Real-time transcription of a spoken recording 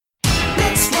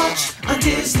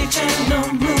Disney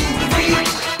Channel movie.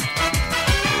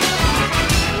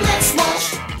 Let's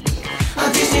watch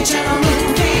a Disney Channel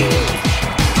movie.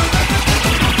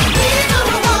 We're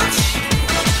gonna watch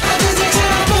a Disney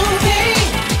Channel movie.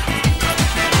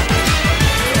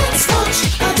 Let's watch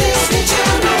a Disney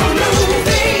Channel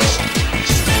movie.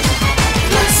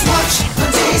 Let's watch a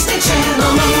Disney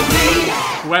Channel movie.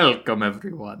 Welcome,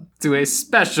 everyone, to a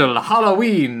special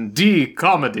Halloween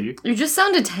D-comedy. You just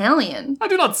sound Italian. I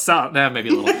do not sound... maybe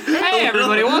a little. Hey,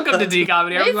 everybody, welcome to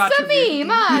D-comedy. It's me,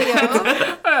 Mario.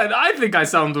 And I think I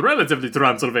sound relatively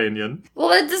Transylvanian. Well,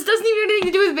 that just doesn't even have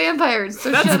anything to do with vampires,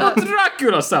 so That's shut what up.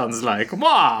 Dracula sounds like.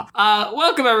 Mwah.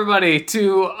 Welcome, everybody,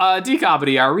 to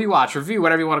D-comedy, our rewatch, review,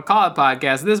 whatever you want to call it,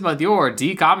 podcast. This month, your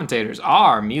D-commentators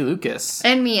are me, Lucas.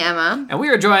 And me, Emma. And we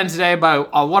are joined today by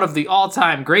one of the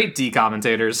all-time great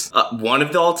D-commentators. One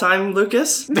of the all-time,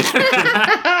 Lucas? Well,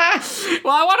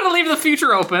 I wanted to leave the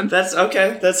future open. That's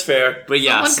okay. That's fair. But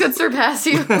yes. Someone could surpass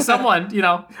you. Someone,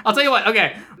 I'll tell you what,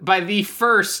 okay, by the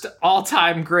first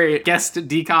all-time great guest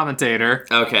D-commentator.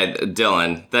 Okay,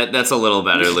 Dylan. That's a little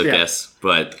better, Lucas.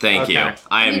 But thank you.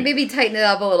 I mean, maybe tighten it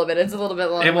up a little bit. It's a little bit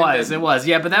long. It was.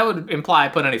 Yeah, but that would imply I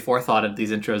put any forethought into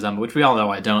these intros, Emma, which we all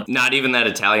know I don't. Not even that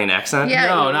Italian accent? Yeah.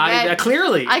 No, not even,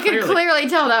 clearly. I could clearly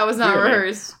tell that was not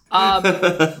rehearsed.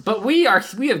 But we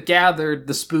have gathered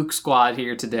the Spook Squad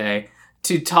here today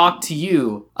to talk to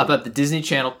you about the Disney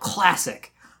Channel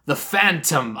classic, The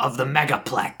Phantom of the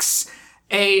Megaplexxx.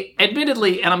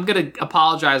 Admittedly, and I'm going to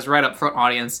apologize right up front,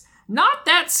 audience, not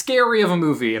that scary of a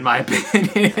movie, in my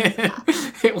opinion.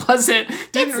 It wasn't.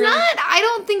 It's not, I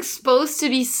don't think, supposed to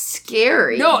be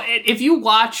scary. No, if you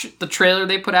watch the trailer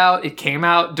they put out, it came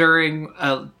out during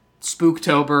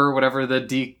Spooktober, whatever the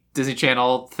Disney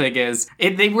Channel thing is.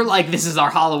 They were like, this is our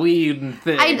Halloween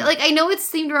thing. I know it's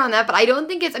themed around that, but I don't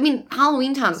think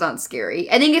Halloween Town's not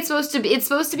scary. I think it's supposed to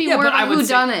be more of a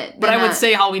whodunit. But I would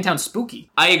say Halloween Town's spooky.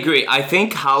 I agree. I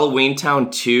think Halloween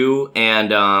Town 2 and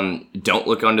Don't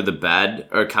Look Under the Bed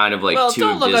are kind of like two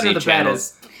Don't Look Disney Under the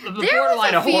Channels. Bed is there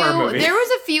was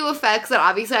a few effects that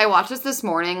obviously I watched this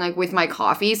morning, like with my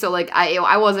coffee, so like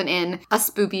I wasn't in a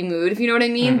spoopy mood, if you know what I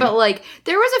mean. Mm-hmm. But like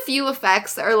there was a few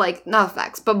effects that are like not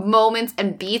effects, but moments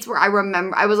and beats where I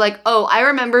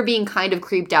remember being kind of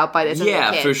creeped out by this. Yeah,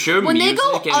 as a kid. for sure. When music they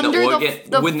go and under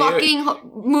the fucking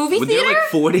movie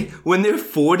theater, when they're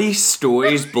 40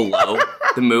 stories below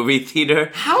the movie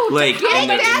theater, getting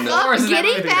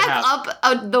back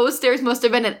up those stairs must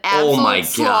have been an absolute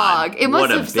slog. It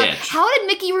must have. How did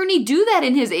Mickey Rooney do that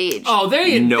in his age? Oh,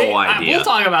 no idea. We'll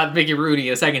talk about Mickey Rooney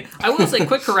in a second. I will say,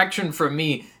 quick correction from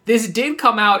me. This did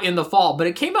come out in the fall, but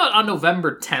it came out on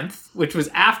November 10th, which was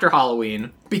after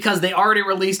Halloween, because they already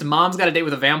released Mom's Got a Date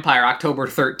with a Vampire October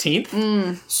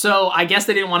 13th. So I guess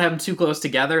they didn't want to have them too close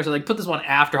together, so they put this one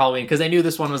after Halloween, because they knew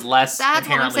this one was less inherently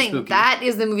spooky. That's what I'm saying. That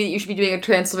is the movie that you should be doing a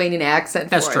Transylvanian accent for.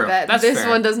 That's true. That's this fair.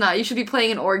 One does not. You should be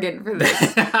playing an organ for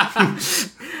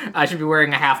this. I should be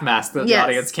wearing a half mask that the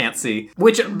audience can't see.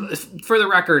 Which, for the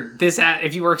record,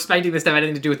 if you were expecting this to have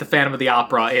anything to do with the Phantom of the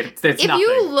Opera, it's nothing. If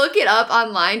you look it up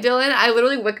online, Dylan, I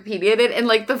literally Wikipedia'd it, and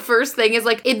like the first thing is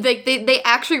like they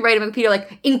actually write in Wikipedia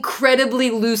like incredibly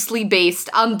loosely based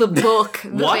on the book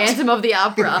The Phantom of the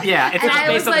Opera. Yeah, it's not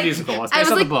based on the musical. It's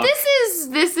based on the book.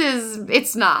 This is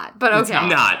it's not, but okay. It's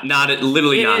not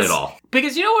at all.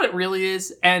 Because you know what it really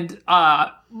is, and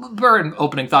Burn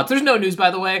opening thoughts. There's no news, by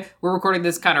the way. We're recording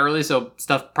this kind of early, so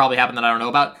stuff probably happened that I don't know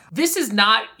about. This is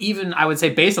not even, I would say,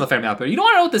 based on the Family Opera. You don't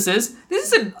want to know what this is?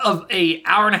 This is an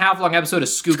hour and a half long episode of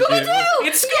Scooby-Doo.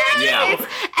 It's Scooby-Doo! Yeah.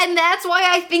 And that's why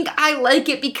I think I like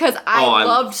it, because I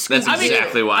loved Scooby-Doo. That's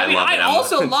exactly why I love it. I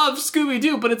also love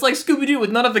Scooby-Doo, but it's like Scooby-Doo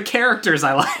with none of the characters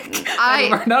I like.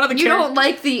 None of the you don't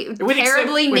like the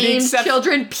terribly named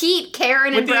children, Pete,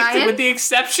 Karen, and Brian? With the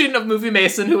exception of Movie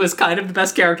Mason, who is kind of the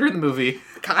best character in the movie.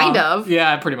 Kind of.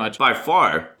 Yeah, pretty much. By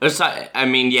far. And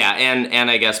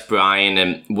I guess Brian,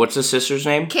 and what's the sister's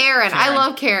name? Karen. I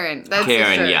love Karen. That's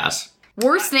Karen, yes.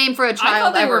 Worst name for a child ever. I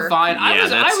thought they were fine.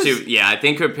 I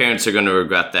think her parents are going to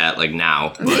regret that, like, now.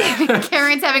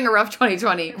 Karen's having a rough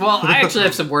 2020. Well, I actually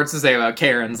have some words to say about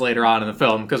Karens later on in the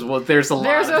film, because there's a lot.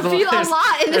 There's a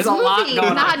lot in this movie,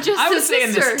 not just I would sister. say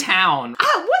in this town.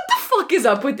 What the fuck is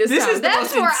up with this town?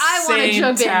 That's where I want to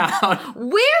jump in.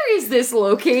 Where is this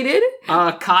located?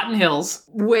 Cotton Hills.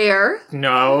 Where?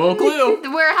 No clue.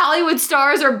 Where Hollywood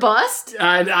stars are bust?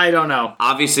 I don't know.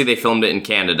 Obviously, they filmed it in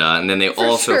Canada, and then they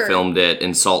also filmed it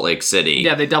in Salt Lake City.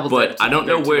 Yeah, they doubled it. But I don't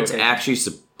know where it's actually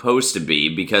supposed to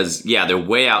be, because, they're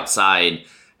way outside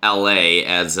LA,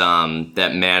 as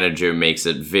that manager makes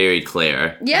it very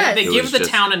clear. Yes. They It give was the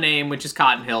just- town a name, which is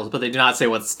Cotton Hills, but they do not say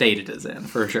what state it is in,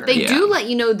 for sure. They Yeah. do let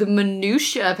you know the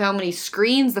minutia of how many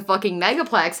screens the fucking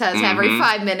Megaplex has every Mm-hmm.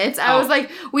 5 minutes. I was like,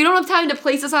 we don't have time to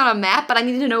place this on a map, but I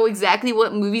need to know exactly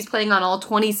what movie's playing on all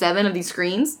 27 of these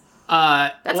screens.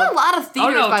 That's a lot of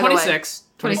theaters, by the way. 26.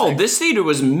 26. Oh, this theater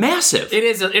was massive. It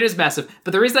is massive.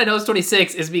 But the reason I know it's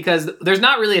 26 is because there's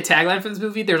not really a tagline for this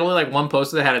movie. There's only like one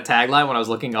poster that had a tagline when I was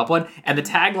looking up one. And the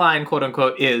tagline, quote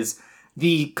unquote, is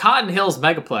the Cotton Hills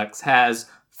Megaplex has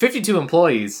 52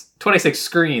 employees, 26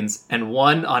 screens, and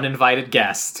 1 uninvited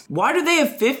guest. Why do they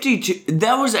have 52?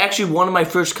 That was actually one of my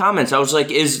first comments. I was like,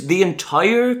 is the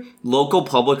entire local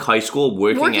public high school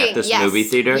working at this yes. movie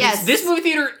theater? Yes. This movie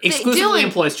theater exclusively Dylan,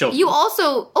 employs children. You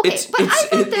also I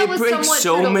thought that was breaks somewhat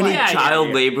so true to many life. child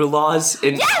yeah. labor laws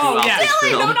in throughout yeah. this Dylan,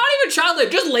 film. No, not even child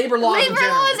labor, just labor laws in Labor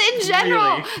general. laws in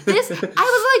general. Really. This, I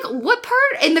was like, what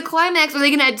part in the climax are they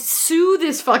gonna sue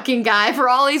this fucking guy for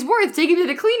all he's worth? Take him to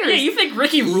the cleaners. Yeah, you think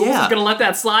Ricky Rules Yeah. is going to let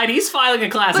that slide? He's filing a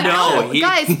class But action. No, he-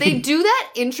 guys, they do that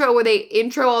intro where they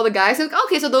intro all the guys. Like,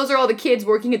 okay, so those are all the kids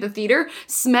working at the theater.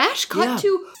 Smash cut Yeah.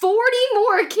 to 40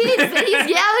 more kids that he's yelling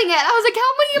at. I was like,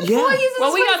 how many Yeah. employees is Well,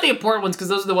 this we place? got the important ones because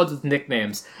those are the ones with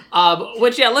nicknames.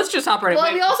 Which, yeah, let's just hop right Well,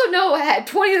 in. we also know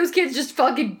 20 of those kids just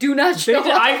fucking do not show up.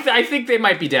 I think they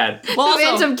might be dead. Well, The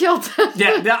also, Phantom killed them.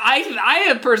 yeah, I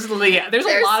have personally, there's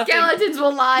Their a lot of things. skeletons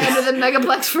will lie under the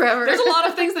Megaplex forever. There's a lot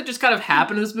of things that just kind of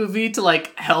happen in this movie to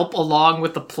like help along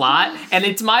with the plot, and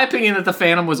it's my opinion that the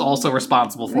Phantom was also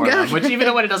responsible for them, which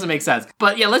even when it doesn't make sense.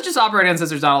 But yeah, let's just operate in since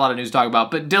there's not a lot of news to talk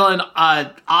about. But Dylan,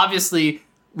 obviously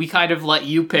we kind of let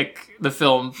you pick the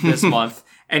film this month.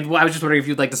 And I was just wondering if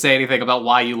you'd like to say anything about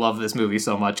why you love this movie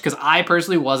so much, because I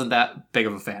personally wasn't that big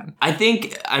of a fan. I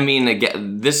think,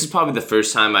 again, this is probably the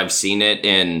first time I've seen it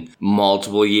in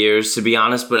multiple years, to be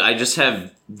honest, but I just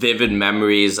have vivid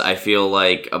memories, I feel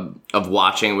like, of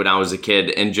watching it when I was a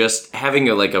kid and just having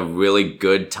a really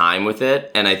good time with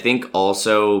it. And I think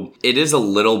also it is a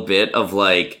little bit of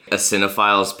like a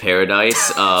cinephile's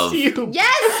paradise of... Yes,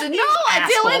 no,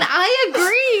 asshole. Dylan, I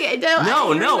agree.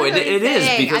 No, it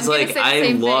is because like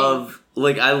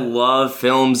I love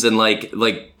films and like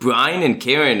Brian and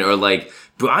Karen are like,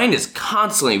 Brian is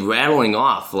constantly rattling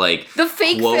off like the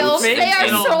fake quotes films. They are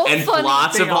so and funny.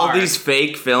 plots They of all are. these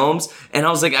fake films, and I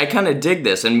was like, I kind of dig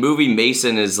this. And Movie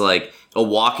Mason is like a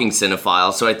walking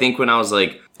cinephile, so I think when I was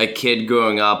like a kid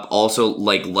growing up, also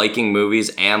like liking movies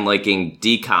and liking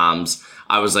DComs,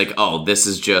 I was like, oh, this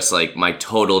is just like my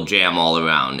total jam all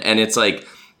around. And it's like,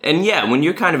 and yeah, when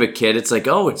you're kind of a kid, it's like,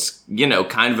 oh, it's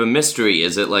kind of a mystery.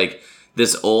 Is it like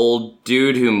this old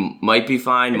dude who might be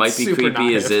fine, might be super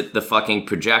creepy? Is naive. it the fucking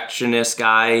projectionist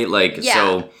guy? Like, Yeah.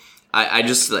 so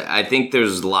I think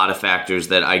there's a lot of factors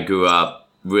that I grew up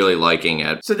really liking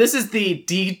it. So this is the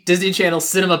Disney Channel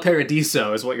Cinema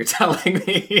Paradiso, is what you're telling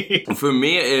me. For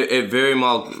me, it very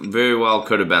well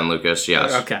could have been Lucas,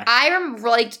 yes. Okay.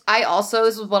 I also,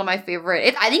 this was one of my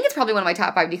favorite, I think it's probably one of my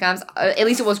top 5 DComs, at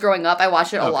least it was growing up, I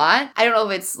watched it a lot. I don't know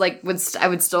if it's like, I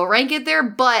would still rank it there,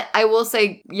 but I will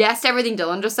say yes to everything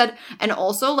Dylan just said, and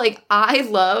also like, I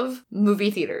love movie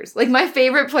theaters. Like my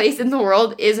favorite place in the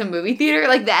world is a movie theater,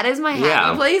 like that is my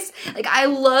happy place. Like I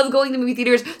love going to movie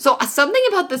theaters, so something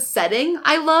about the setting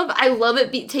I love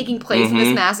it taking place in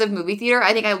this massive movie theater.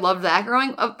 I think I loved that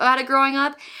growing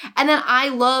up. And then I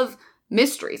love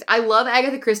mysteries. I love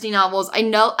Agatha Christie novels. I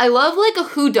love like a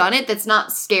whodunit that's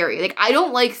not scary. Like I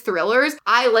don't like thrillers.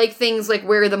 I like things like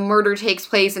where the murder takes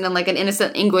place in like an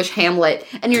innocent English Hamlet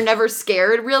and you're never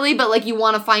scared really, but like you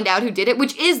want to find out who did it,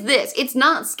 which is this. It's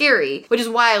not scary, which is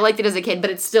why I liked it as a kid, but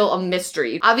it's still a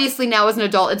mystery. Obviously now as an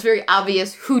adult, it's very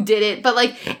obvious who did it, but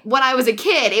like when I was a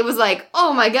kid, it was like,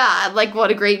 oh my God, like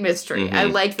what a great mystery. I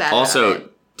liked that. Also,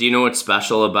 do you know what's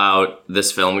special about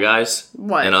this film, guys?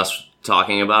 What? And us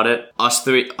talking about it? Us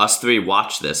three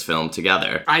watched this film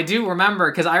together. I do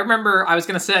remember, because I was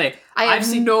going to say, I've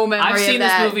seen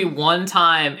this movie one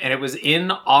time, and it was in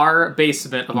our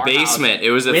basement of our house. It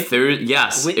was a With-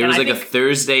 it was like a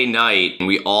Thursday night, and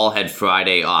we all had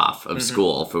Friday off of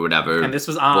school for whatever And this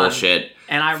was on. bullshit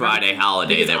And I remember- Friday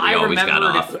holiday because that we always got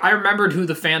off. I remembered who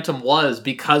the Phantom was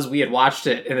because we had watched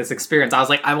it in this experience. I was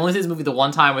like, I've only seen this movie the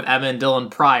one time with Emma and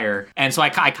Dylan prior, and so I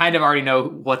kind of already know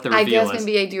what the I reveal guess is.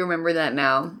 maybe I do remember that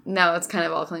now. Now it's kind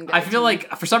of all coming back. I feel like,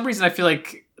 for some reason,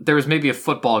 there was maybe a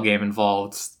football game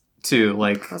involved too.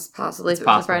 Like, Possibly if it was a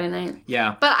possible. Friday night.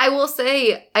 yeah. But I will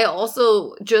say, I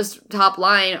also just top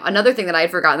line, another thing that I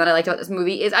had forgotten that I liked about this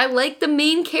movie is I like the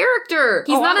main character.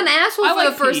 He's Oh, not an asshole I for like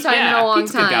the first Pete. time Yeah, in a long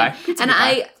Pete's a good time. guy. Pete's a And good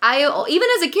guy. I even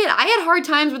as a kid, I had hard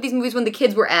times with these movies when the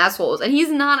kids were assholes, and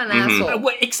he's not an asshole.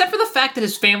 Except for the fact that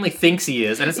his family thinks he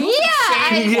is, and it's the most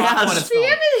Yeah, insane Yes. plot point of film.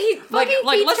 Damn it, he fucking keeps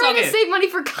let's trying okay. to save money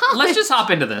for college. Let's just hop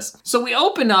into this. So we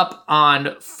open up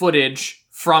on footage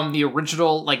from the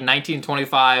original, like,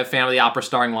 1925 Phantom of the Opera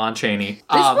starring Lon Chaney. This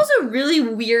was a really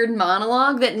weird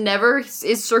monologue that never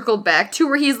is circled back to,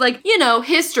 where he's like,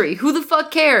 history, who the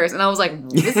fuck cares? And I was like,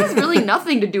 this has really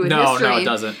nothing to do with No, history. no, it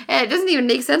doesn't. And it doesn't even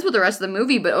make sense with the rest of the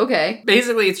movie, but okay.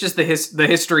 Basically, it's just the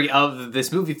history of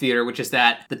this movie theater, which is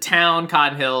that the town,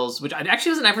 Cotton Hills, which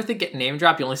actually doesn't ever think get name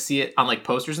dropped. You only see it on, like,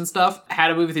 posters and stuff,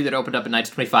 had a movie theater that opened up in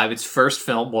 1925. Its first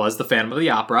film was The Phantom of the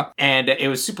Opera, and it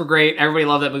was super great. Everybody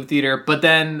loved that movie theater, but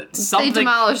then something... They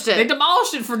demolished it. They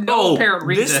demolished it for no apparent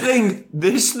reason.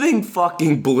 This thing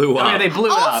fucking blew up. Okay, they blew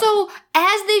it up. Also,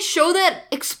 as they show that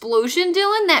explosion,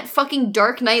 Dylan, that fucking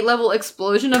Dark Knight level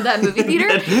explosion of that movie theater,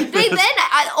 they then,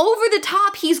 over the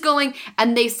top, he's going,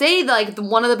 and they say, like,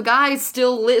 one of the guys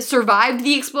still survived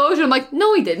the explosion. I'm like,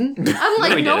 no, he didn't. I'm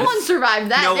like, he no didn't. one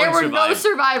survived that. No There one were no survived.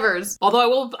 survivors.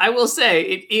 Although I will say,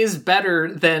 it is better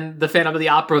than the Phantom of the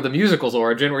Opera, the musical's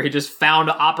origin, where he just found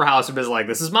an opera house and was like,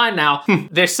 this is mine now.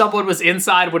 There's someone was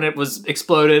inside when it was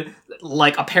exploded,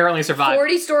 like, apparently survived.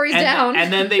 40 stories and, down.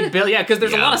 And then they built, because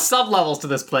there's a Yeah. lot of sub-levels to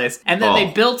this place. And then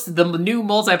they built the new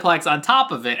multiplex on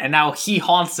top of it, and now he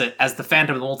haunts it as the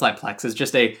Phantom of the Multiplex. It's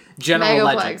just a general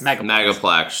Megaplex. legend.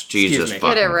 Megaplex. Jesus me.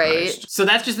 fucking Get it right. Christ. So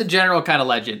that's just the general kind of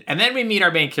legend. And then we meet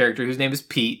our main character, whose name is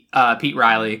Pete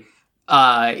Riley.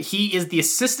 He is the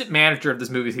assistant manager of this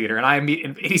movie theater,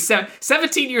 and he's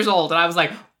 17 years old, and I was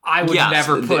like, I would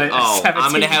never put a 17-year-old.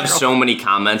 I'm gonna have so many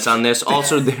comments on this.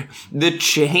 Also, the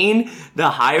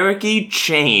hierarchy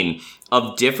chain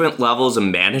of different levels of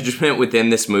management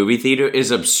within this movie theater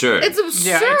is absurd. It's absurd.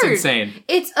 Yeah, it's insane.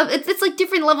 It's like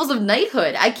different levels of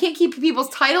knighthood. I can't keep people's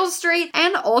titles straight,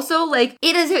 and also like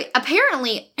it is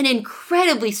apparently an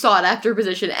incredibly sought after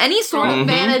position. Any sort of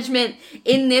management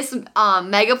in this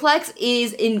megaplex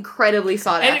is incredibly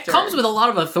sought And after. it comes with a lot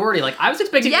of authority. Like, I was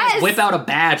expecting Yes. to whip out a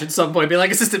badge at some point and be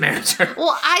like, assistant manager.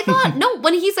 Well, I thought no.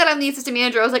 When he said I'm the assistant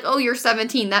manager, I was like, "Oh, you're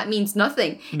 17. That means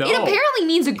nothing." No. It apparently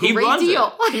means a He great runs it.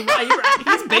 deal.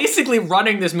 He's basically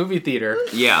running this movie theater.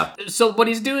 Yeah. So what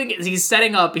he's doing is he's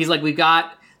setting up, he's like,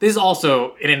 this is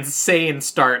also an insane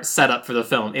setup for the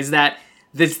film, is that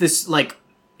this like,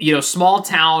 small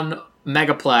town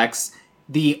megaplex,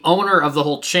 the owner of the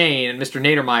whole chain, Mr.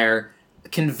 Nadermeyer,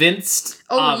 convinced...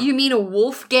 Oh, you mean a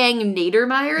Wolfgang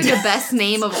Nadermeyer, the best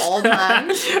name of all time?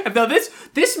 No,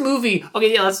 this movie...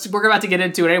 Okay, yeah, we're about to get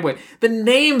into it anyway. The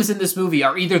names in this movie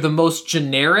are either the most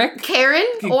generic... Karen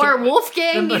or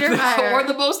Wolfgang Niedermeyer? Or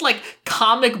the most, like,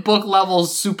 comic book level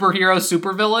superhero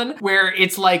supervillain, where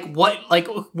it's like,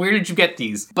 where did you get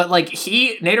these? But, like,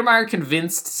 Nadermeyer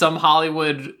convinced some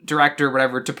Hollywood director or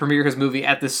whatever to premiere his movie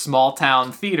at this small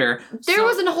town theater. There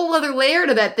was a whole other layer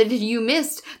to that you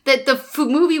missed, that the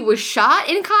movie was shot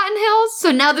in Cotton Hills,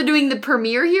 so now they're doing the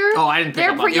premiere here. Oh, I didn't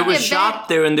think about that. It was shot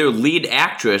there, and their lead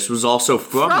actress was also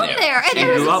from there. And She it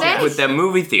was grew up nice. with that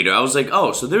movie theater. I was like,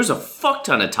 oh, so there's a fuck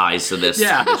ton of ties to this,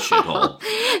 Yeah. this shithole.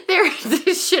 There's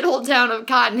this shithole town of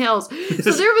Cotton Hills.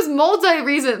 So there was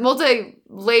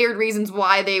multi-layered reasons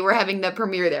why they were having the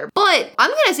premiere there. But I'm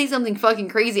gonna say something fucking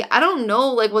crazy. I don't know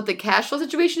like what the cash flow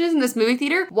situation is in this movie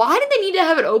theater. Why did they need to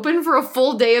have it open for a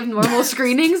full day of normal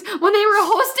screenings when they were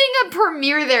hosting a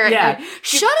premiere there? Yeah. Like,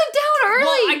 shut it down early.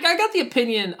 Well,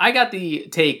 I got the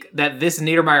take that this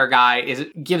Niedermeyer guy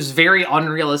gives very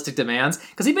unrealistic demands,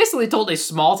 because he basically told a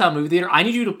small town movie theater, I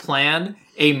need you to plan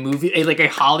a movie, a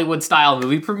Hollywood style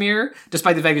movie premiere,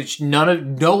 despite the fact that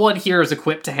no one here is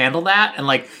equipped to handle that, and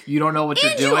like you don't know what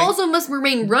you're And doing. you also must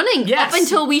remain running Yes. up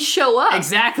until we show up.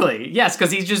 Exactly. Yes,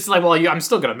 because he's just like, well, I'm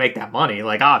still gonna make that money,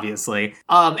 like obviously.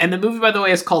 And the movie, by the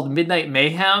way, is called Midnight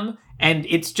Mayhem. And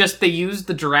it's just, they used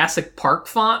the Jurassic Park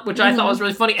font, which I thought was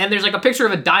really funny. And there's like a picture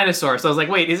of a dinosaur. So I was like,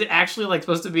 wait, is it actually like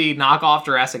supposed to be knockoff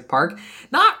Jurassic Park?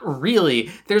 Not really.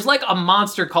 There's like a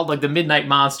monster called like the Midnight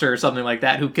Monster or something like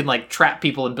that who can like trap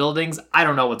people in buildings. I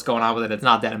don't know what's going on with it. It's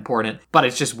not that important, but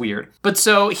it's just weird. But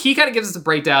so he kind of gives us a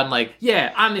breakdown like,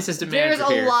 yeah, I'm the assistant There's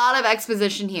manager here. a lot of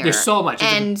exposition here. There's so much.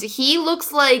 And he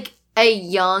looks like a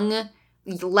young,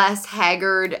 less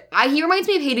haggard. He reminds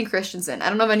me of Hayden Christensen. I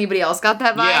don't know if anybody else got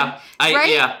that vibe.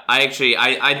 I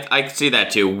could see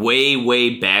that too. Way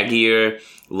baggier,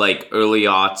 like early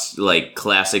aughts, like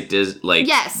classic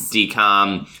Yes.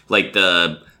 decom, like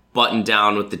the button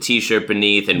down with the t-shirt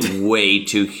beneath and way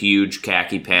too huge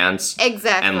khaki pants.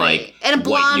 Exactly. And like and a white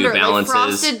blonde New or like Balances.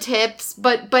 frosted tips,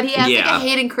 but he has like Yeah. a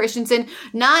Hayden Christensen,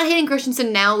 not Hayden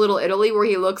Christensen now Little Italy, where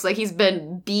he looks like he's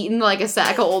been beaten like a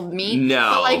sack of old meat.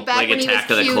 No, but like back like when Attack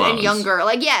he of was the cute and Clones. younger.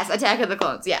 Like yes, Attack of the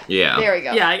Clones. Yeah. Yeah. There we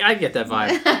go. Yeah, I get that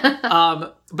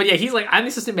vibe. But yeah, he's like, I'm the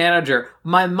assistant manager.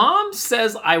 My mom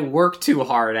says I work too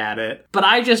hard at it, but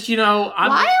I just, Why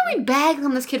are we bagging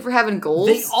on this kid for having goals?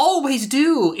 They always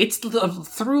do. It's the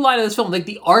through line of this film. Like,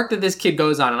 the arc that this kid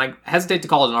goes on, and I hesitate to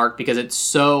call it an arc because it's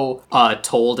so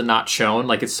told and not shown.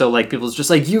 Like, it's so, like, people's just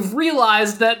like, you've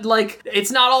realized that, like,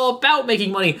 it's not all about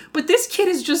making money. But this kid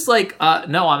is just like,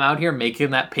 no, I'm out here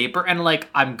making that paper, and, like,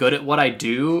 I'm good at what I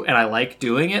do, and I like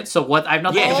doing it. So what, I've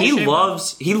nothing Yeah, to shame on.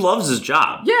 he loves his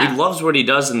job. Yeah. He loves what he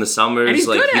does in the summers. And he's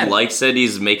like, good he at it. likes it.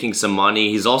 He's making some money.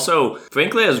 He's also,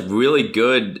 frankly, has really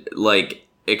good, like,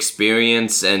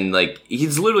 experience, and like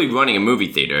he's literally running a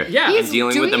movie theater. Yeah. and He's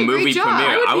dealing with a doing a great movie job.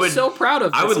 premiere. I would be so proud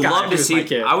of this I would guy love to who's see. my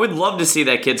kid. I would love to see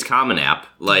that kid's Common App.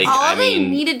 Like, All I they mean,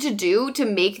 needed to do to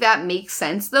make that make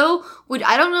sense, though, would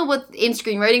I don't know what in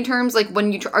screenwriting terms, like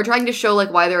when you are trying to show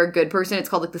like why they're a good person, it's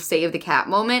called like the save the cat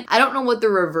moment. I don't know what the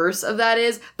reverse of that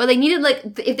is, but they needed like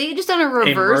if they had just done a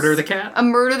reverse, murder the cat? a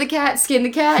murder the cat, skin the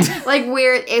cat, like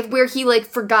where he like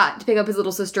forgot to pick up his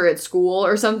little sister at school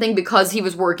or something because he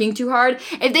was working too hard.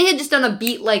 If they had just done a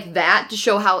beat like that to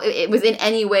show how it was in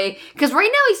any way, because right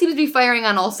now he seems to be firing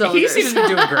on all He cylinders. seems to be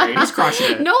doing great. He's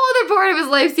crushing it. No other part of his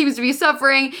life seems to be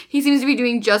suffering. He seems to be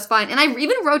doing just fine. And I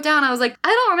even wrote down, I was like, I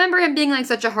don't remember him being like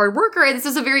such a hard worker. This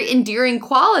is a very endearing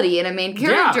quality in a main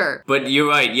character. but you're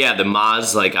right. Yeah, the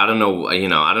Ma's like, I don't know,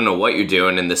 I don't know what you're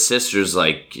doing, and the sister's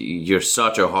like, you're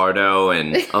such a hardo,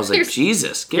 and I was like,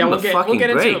 Jesus, give Yeah, him we'll a get fucking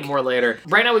into break. it more later.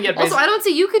 Right now we get Also, I don't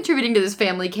see you contributing to this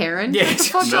family, Karen. Yeah, Shut the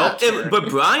fuck no. up. But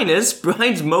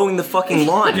Brian's mowing the fucking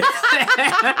lawn.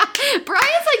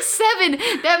 Brian's like 7.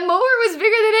 That mower was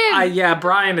bigger than him. yeah,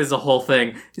 Brian is a whole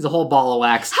thing. He's a whole ball of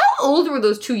wax. How old were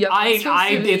those two young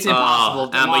It's impossible.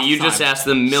 to Emma, lost you just time. asked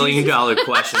the $1 million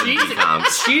question in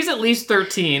DComs. She's at least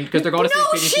 13 because they're going to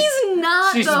No, see she's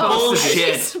not, she's though. supposed to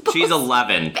be. Bullshit. She's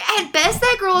 11. At best,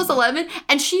 that girl is 11,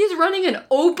 and she is running an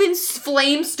open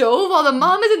flame stove while the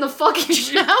mom is in the fucking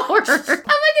shower. I'm like,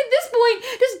 at this point,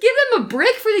 just give them a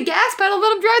brick for the gas pedal, let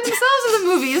them drive themselves in the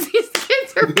movies. These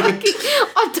kids are fucking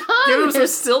autonomous. Give them some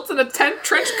stilts and a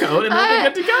trench coat, and they'll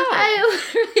be good to go. I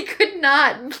literally could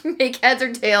not make heads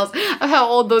or tails of how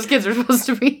old those kids are supposed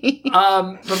to be.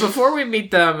 But before we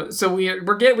meet them, so we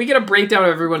get a breakdown of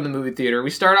everyone in the movie theater. We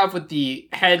start off with the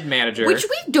head manager, Which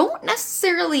we don't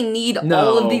necessarily need No.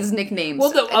 all of these nicknames.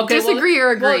 Disagree or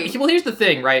agree. Well, here's the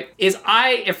thing, right? Is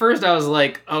at first I was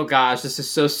like, oh gosh, this is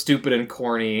so stupid and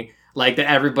corny. Like, that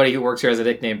everybody who works here has a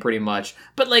nickname, pretty much.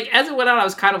 But, like, as it went on, I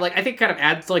was kind of like, I think it kind of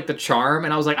adds to, like, the charm.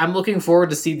 And I was like, I'm looking forward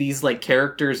to see these, like,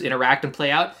 characters interact and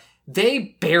play out.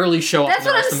 They barely show up That's in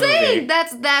the what rest I'm of the movie.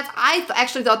 saying. I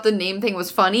actually thought the name thing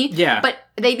was funny. Yeah. But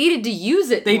they needed to use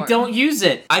it They more. don't use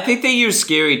it. I think they use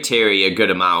Scary Terry a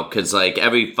good amount because, like,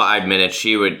 every 5 minutes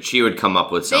she would come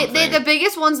up with something. The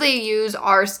biggest ones they use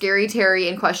are Scary Terry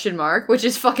and question mark, which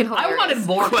is fucking hilarious. I wanted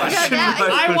more question mark.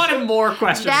 marks. I wanted more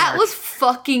question That marks. was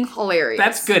fucking hilarious.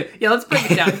 That's good. Yeah, let's break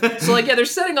it down. So, like, yeah, they're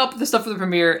setting up the stuff for the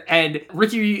premiere, and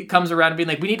Ricky comes around and being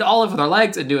like, we need to all live with our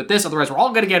legs and do it this, otherwise we're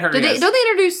all gonna get hurt. Don't they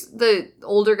introduce the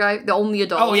older guy, the only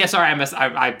adult? Oh, yeah, sorry,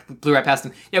 I blew right past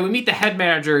him. Yeah, we meet the head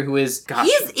manager who is, gosh.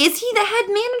 Is he the head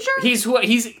manager? He's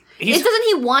Doesn't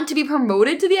he want to be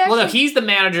promoted to the actual? well, no, he's the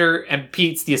manager and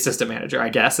Pete's the assistant manager, I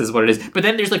guess, is what it is. But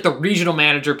then there's like the regional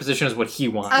manager position is what he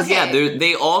wants. Okay. Yeah,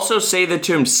 they also say the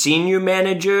term senior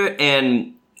manager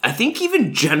and I think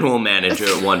even general manager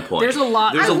at one point. There's a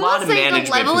lot- There's I a lot will of say management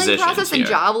the leveling positions process here. and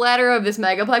job ladder of this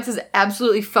Megaplex is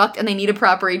absolutely fucked, and they need a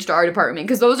proper HR department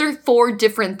because those are 4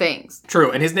 different things.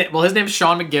 True, and his name's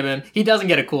Sean McGibbon. He doesn't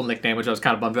get a cool nickname, which I was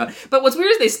kind of bummed about. But what's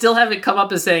weird is they still have it come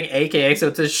up as saying AKA, so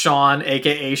it says Sean,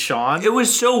 AKA Sean. It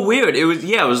was so weird. It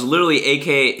was literally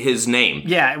AKA his name.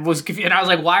 Yeah, it was, and I was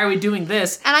like, why are we doing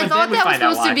this? And I But thought then we that was find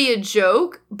out supposed to why. be a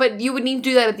joke, but you would need to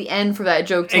do that at the end for that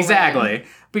joke to land. Exactly.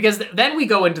 Because then we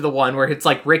go into the one where it's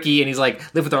like Ricky and he's like,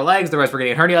 live with our legs, the rest we're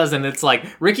getting hernias, and it's like,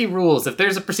 Ricky rules. If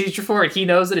there's a procedure for it, he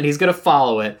knows it and he's gonna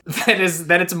follow it. Then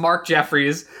it's Mark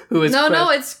Jeffries, who is... No,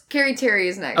 it's Carrie Terry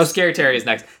is next. Oh, Scary Terry is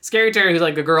next. Scary Terry, who's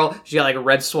like a girl, she got like a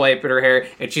red swipe in her hair,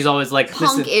 and she's always like...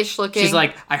 listen, Punk-ish looking. She's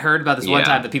like, I heard about this one Yeah.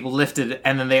 time that people lifted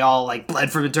and then they all like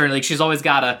bled from eternity. Like, she's always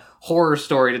got a horror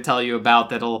story to tell you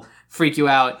about that'll freak you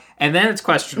out. And then it's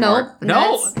question Nope, mark.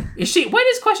 No, that's- is she? When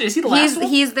is question? Is he the last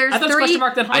one? There's I thought it was three. question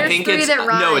mark then I There's think three it's that no,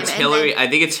 rhyme, it's and Hillary. then I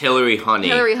think it's Hillary Honey.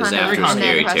 Hillary is Honey, after and then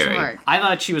Scary question Terry. mark. I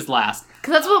thought she was last.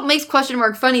 Because that's what makes question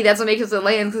mark funny. That's what makes it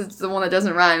land, because it's the one that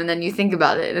doesn't rhyme, and then you think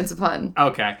about it, and it's a pun.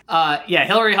 Okay. Yeah,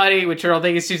 Hillary Honey, which her whole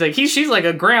thing is she's like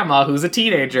a grandma who's a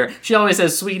teenager. She always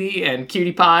says sweetie and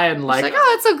cutie pie and It's like like,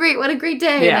 oh, that's so great. What a great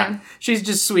day. yeah, And then- she's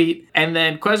just sweet. And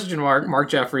then question mark, Mark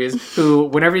Jeffries, who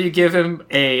whenever you give him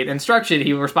an instruction,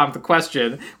 he will respond with a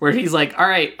question where he's like, all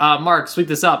right, Mark, sweep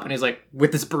this up. And he's like,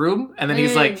 with this broom? And then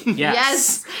he's like,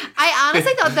 yes. I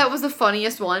honestly thought that was the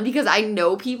funniest one because I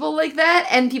know people like that,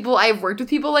 and I've worked with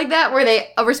people like that where they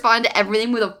respond to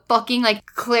everything with a fucking like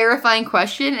clarifying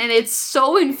question, and it's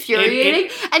so infuriating.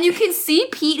 And you can see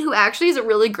Pete, who actually is a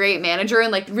really great manager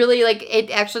and like really like it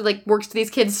actually like works to these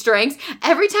kids' strengths.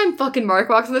 Every time fucking Mark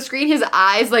walks on the screen, his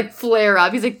eyes like flare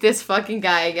up. He's like, this fucking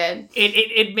guy again.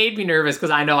 It made me nervous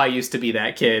because I know I used to be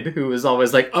that kid who was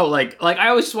always like, oh, like I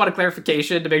always just want a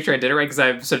clarification to make sure I did it right because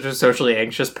I'm such a socially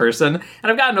anxious person.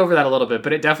 And I've gotten over that a little bit,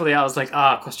 but it definitely, I was like,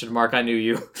 question mark, I knew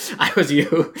you. I was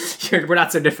you. We're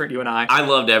not so different, you and I. I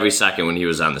loved every second when he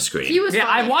was on the screen. He was Yeah,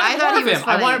 funny. I wanted thought more he of was him.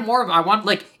 funny. I wanted more of him. I want,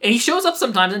 like, and he shows up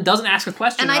sometimes and doesn't ask a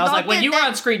question. And And I I was thought like, when that- you were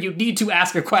on screen, you need to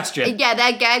ask a question. Yeah,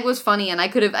 that gag was funny, and they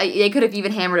could have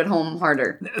even hammered it home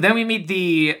harder. Then we meet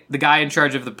the guy in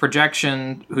charge of the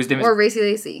projection, whose name is... Or Racy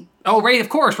Lacey, Ray, of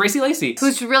course, Racy Lacey.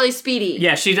 who's really speedy.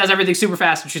 Yeah, she does everything super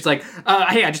fast, and she's like,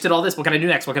 hey, I just did all this, what can I do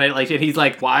next? What can I, like, and he's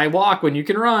like, why walk when you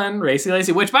can run? Racy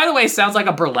Lacey, which, by the way, sounds like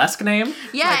a burlesque name.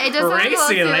 Yeah, Like, it does sound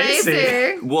Racy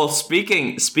Lacey. Well,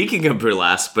 speaking of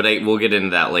burlesque, but we'll get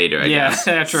into that later, I guess.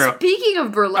 Yeah, true. Speaking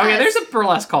of burlesque, Okay, there's a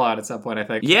burlesque call out at some point, I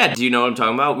think. Yeah, do you know what I'm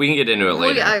talking about? We can get into it Well,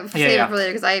 later. yeah, I'll save yeah. it for later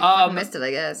because I fucking missed it,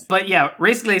 I guess. But yeah,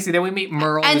 Racy Lacey, then we meet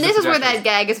Merle. And who's this the is where projectionist. that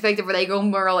gag is effective, where they go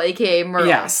Merle, aka Merle.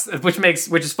 Yes, which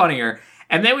is funnier.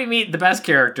 And then we meet the best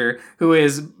character, who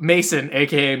is Mason,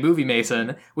 aka Movie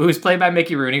Mason, who's played by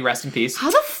Mickey Rooney, rest in peace. How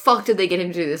the fuck did they get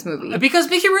him to do this movie? Because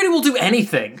Mickey Rooney will do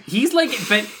anything. He's like,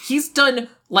 but he's done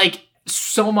like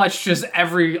so much, just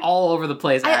all over the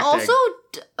place. I acting. also,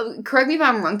 correct me if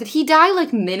I'm wrong, did he die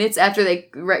like minutes after they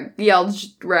yelled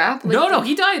rap? Like, no,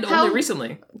 he died how- only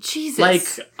recently. Jesus. Like,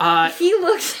 he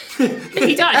looks.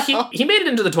 he died. He made it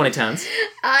into the 2010s.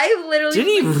 I literally. Did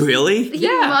he really? He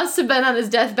Yeah. must have been on his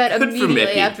deathbed for immediately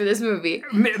Mickey. after this movie.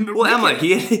 Well, Emma,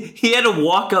 he had to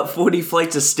walk up 40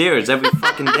 flights of stairs every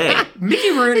fucking day.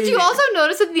 Mickey Rooney. Did you also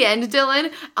notice at the end,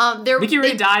 Dylan? Mickey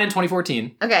Rooney died in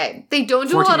 2014. Okay, they don't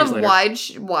do a 14 lot years of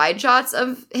later. wide shots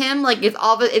of him. Like it's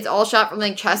all shot from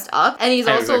like chest up, and he's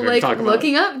I know also exactly what you're like talking about.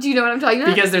 looking up. Do you know what I'm talking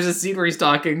about? Because there's a scene where he's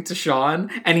talking to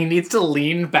Sean, and he needs to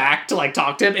lean back to like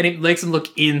talk to him, and it makes him look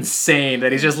insane.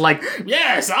 That he's just like,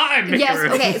 "Yes, I'm Mickey Yes,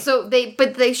 Rooney." okay, so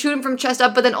they shoot him from chest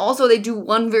up, but then also they do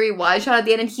one very wide shot at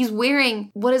the end, and he's wearing,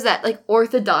 what is that, like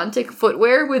orthodontic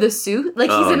footwear with a suit? Like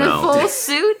he's Oh, in no. a full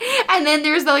suit, and then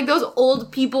there's like those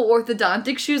old people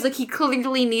orthodontic shoes, like he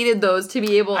clearly needed those to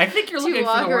be able I think you're to looking for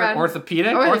walk the word around.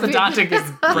 orthopedic. Orthopedic. Orthodontic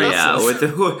is braces. Yeah, with the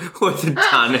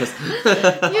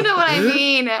orthodontist. You know what I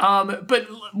mean? But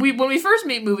when we first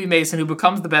meet Movie Mason, who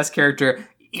becomes the best character,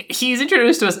 he's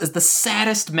introduced to us as the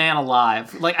saddest man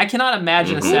alive. Like, I cannot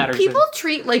imagine a sadder People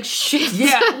treat like shit.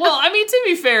 Yeah, well, I mean, to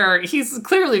be fair, he's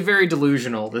clearly very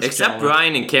delusional, this Except gentleman.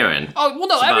 Brian and Karen. Oh, well,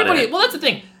 no, That's about everybody... it. Well, that's the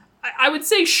thing. I would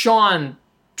say Sean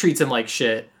treats him like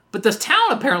shit, but this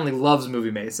town apparently loves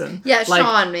Movie Mason. Yeah, Like,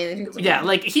 Sean, man. Yeah,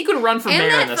 like, he could run for And mayor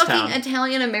in that this fucking town.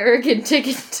 Italian-American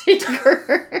ticket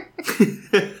taker.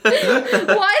 Why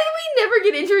did we never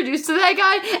get introduced to that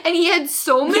guy? And he had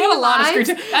so many He had a lot of lines.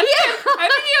 screen time. I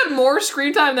think he had more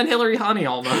screen time than Hillary Honey,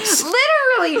 almost.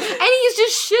 Literally. And he's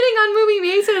just shitting on Movie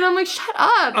Mason, and I'm like, shut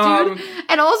up, dude.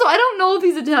 And also, I don't know if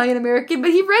he's Italian-American,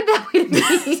 but he read that way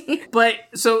to me. But,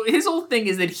 so, his whole thing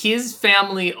is that his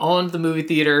family owned the movie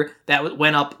theater that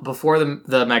went up before the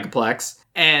Megaplex,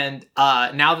 and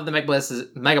now that the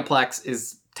Megaplex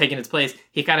is taking its place,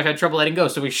 he kind of had trouble letting go.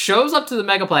 So he shows up to the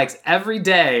Megaplex every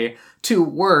day to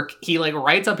work. He like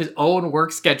writes up his own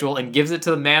work schedule and gives it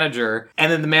to the manager,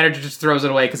 and then the manager just throws it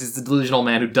away because he's the delusional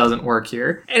man who doesn't work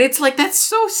here. And it's like, that's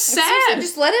so sad.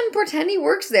 Just let him pretend he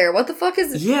works there. What the fuck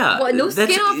is... Yeah. What, no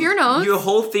that's- skin off your nose? Your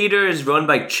whole theater is run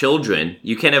by children.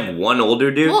 You can't have one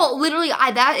older dude. Well, literally,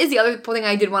 that is the other thing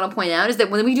I did want to point out, is that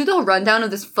when we do the rundown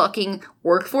of this fucking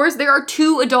workforce, there are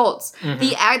two adults.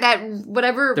 The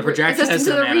projectionist assistant and to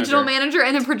the the regional manager. manager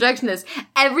and the projectionist.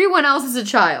 Everyone else is a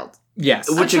child. Yes.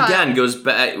 Which child. again goes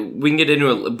back. We can get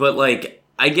into it, but like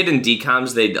I get in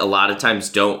DComs, they a lot of times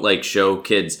don't like show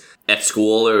kids at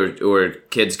school or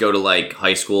kids go to like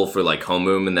high school for like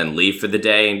homeroom and then leave for the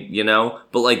day, you know.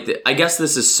 But like I guess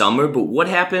this is summer. But what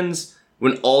happens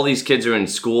when all these kids are in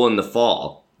school in the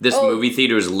fall. This movie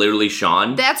theater is literally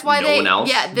Sean. That's why no one else.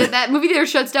 Yeah, that movie theater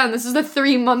shuts down. This is a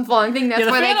 3-month-long thing. That's Yeah,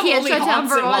 the why they Phantom can't only shut down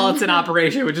haunts for it while one. it's in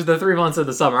operation, which is the 3 months of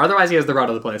the summer. Otherwise, he has the run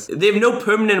of the place. They have no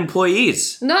permanent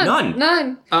employees. None.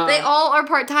 They all are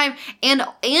part-time and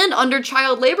under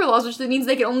child labor laws, which means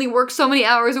they can only work so many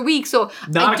hours a week. So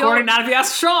Not if you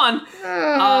ask Sean.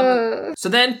 So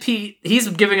then Pete, he's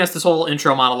giving us this whole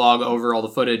intro monologue over all the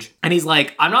footage. And he's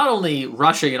like, I'm not only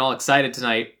rushing and all excited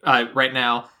tonight, right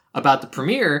now, about the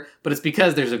premiere, but it's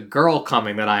because there's a girl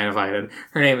coming that I invited.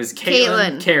 Her name is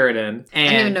Caitlin Carradine. I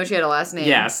didn't even know she had a last name.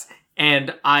 Yes.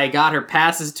 And I got her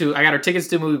tickets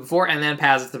to a movie before and then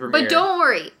passes to the premiere. But don't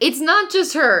worry, it's not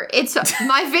just her. It's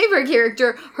my favorite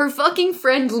character, her fucking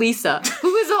friend Lisa,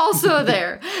 who is also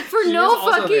there for no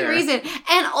fucking reason.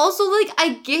 And also, like,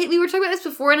 we were talking about this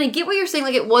before, and I get what you're saying,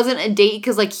 like, it wasn't a date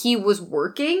because, like, he was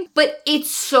working, but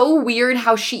it's so weird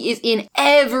how she is in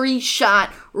every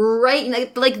shot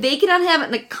right, like they cannot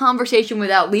have a conversation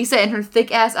without Lisa and her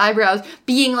thick ass eyebrows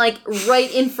being like right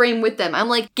in frame with them. I'm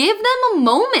like, give them a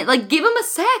moment, like give them a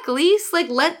sec, Lisa, like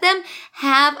let them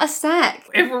have a sec.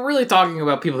 If we're really talking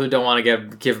about people who don't want to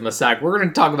give them a sec, we're going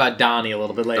to talk about Donnie a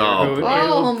little bit later.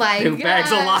 Who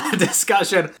begs a lot of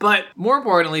discussion. But more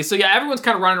importantly, so yeah, everyone's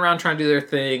kind of running around trying to do their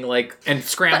thing, like and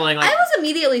scrambling. But I was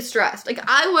immediately stressed. Like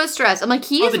I was stressed. I'm like,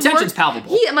 the tension's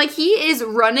palpable. He is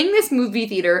running this movie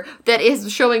theater that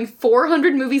is showing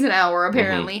 400 movies an hour,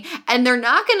 apparently, and they're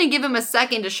not going to give him a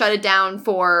second to shut it down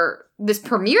for this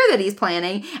premiere that he's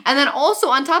planning, and then also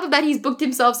on top of that, he's booked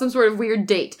himself some sort of weird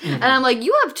date, and I'm like,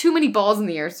 you have too many balls in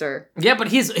the air, sir. Yeah, but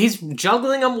he's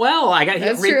juggling them well.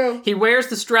 That's true. He wears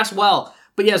the stress well.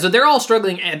 But yeah, so they're all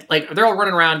struggling and like they're all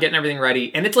running around getting everything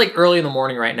ready, and it's like early in the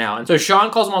morning right now. And so Sean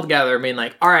calls them all together, being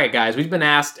like, "All right, guys, we've been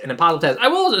asked an impossible test." I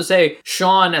will also say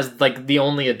Sean as like the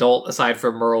only adult aside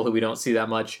from Merle, who we don't see that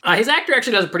much. His actor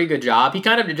actually does a pretty good job. He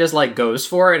kind of just like goes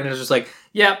for it and is just like,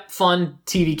 "Yep, fun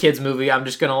TV kids movie. I'm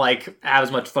just gonna like have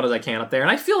as much fun as I can up there,"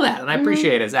 and I feel that, and I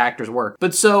appreciate his actor's work.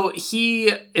 But so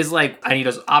he is like, I need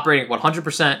us operating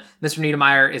 100%. Mr.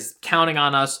 Niedermeyer is counting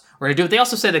on us. We're gonna do it. They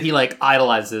also say that he like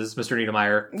idolizes Mr.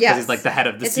 Niedermeyer because he's like the head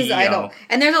of the CEO. His idol.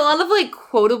 And there's a lot of like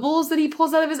quotables that he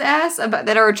pulls out of his ass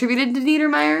that are attributed to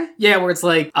Niedermeyer. Yeah, where it's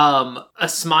like a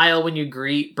smile when you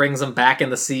greet brings him back in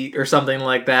the seat or something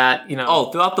like that. You know.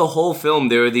 Oh, throughout the whole film,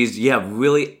 there are these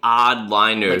really odd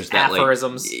liners like that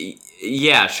aphorisms.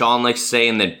 Yeah, Sean likes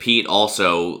saying that Pete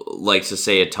also likes to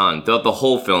say a ton. Throughout the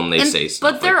whole film, they say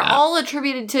stuff but they're like that. all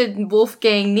attributed to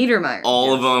Wolfgang Niedermeyer.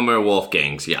 All of them are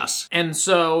Wolfgangs, yes. And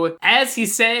so, as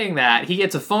he's saying that, he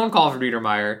gets a phone call from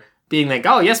Niedermeyer, being like,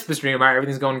 "Oh, yes, Mr. Niedermeyer,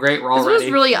 everything's going great, we're all ready." This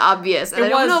was really obvious, and I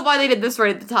don't know why they did this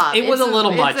right at the top. It was a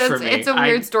little much for me. It's a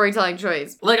weird storytelling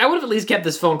choice. Like, I would have at least kept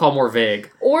this phone call more vague.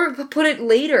 Or put it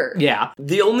later. Yeah.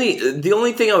 The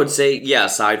only thing I would say, yeah,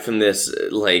 aside from this,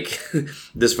 like,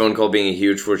 this phone call being a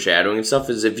huge foreshadowing and stuff,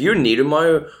 is if you're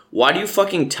Niedermeyer, why do you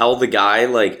fucking tell the guy,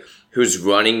 like, who's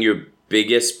running your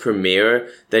biggest premiere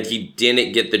that he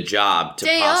didn't get the job to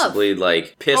possibly,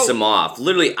 like, piss him off?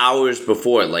 Literally hours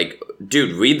before, like,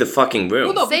 dude, read the fucking room.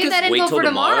 Well, no, save that info for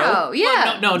tomorrow.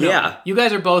 Yeah. No. Yeah. You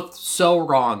guys are both so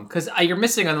wrong, because you're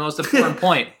missing on the most important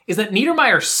point, is that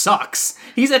Niedermeyer sucks.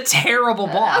 He's a terrible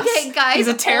boss. Okay, guys. He's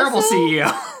a terrible also,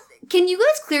 CEO. Can you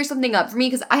guys clear something up for me?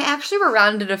 Because I actually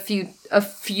rewound it a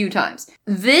few times.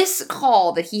 This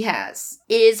call that he has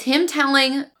is him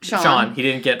telling Sean he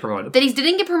didn't get promoted. that he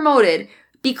didn't get promoted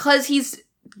because he's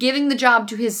giving the job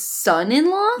to his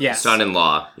son-in-law? Yes.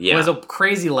 Son-in-law, yeah. Who has a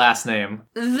crazy last name.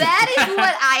 That is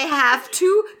what I have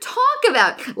to talk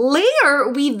about.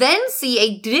 Later, we then see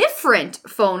a different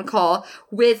phone call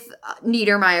with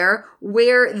Niedermeyer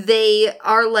where they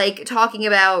are, like, talking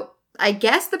about, I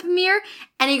guess, the premiere.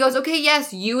 And he goes, "Okay,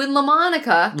 yes, you and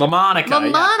LaMonica.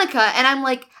 LaMonica. And I'm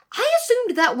like, I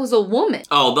assumed that was a woman.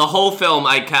 Oh, the whole film,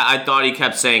 I thought he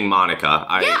kept saying Monica.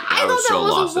 I thought was so that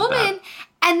was lost a at that. woman.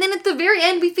 And then at the very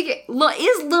end, we figure,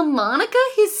 is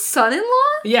LaMonica his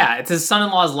son-in-law? Yeah, it's his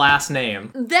son-in-law's last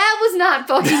name. That was not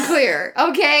fucking clear,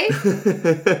 okay?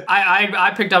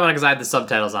 I picked up on it because I had the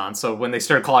subtitles on, so when they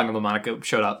started calling him LaMonica, it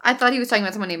showed up. I thought he was talking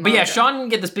about someone named But Monica. yeah, Sean can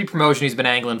get this big promotion he's been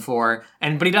angling for,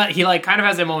 but he like kind of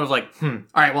has that moment of like, all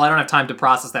right, well, I don't have time to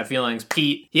process that feelings.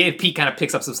 Pete kind of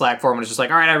picks up some slack for him and is just like,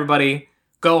 all right, everybody,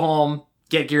 go home,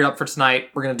 get geared up for tonight.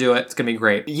 We're gonna do it. It's gonna be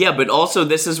great. Yeah, but also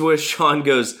this is where Sean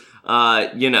goes,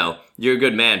 you're a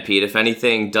good man, Pete. If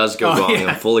anything does go wrong,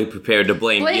 I'm fully prepared to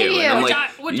blame you. And I'm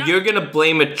like, you're going to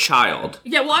blame a child.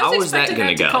 Yeah, well, I was expecting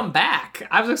him to come back.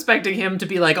 I was expecting him to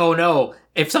be like, oh no,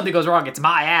 if something goes wrong, it's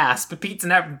my ass. But Pete's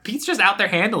just out there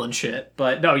handling shit.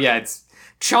 But no, yeah,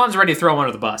 Sean's ready to throw him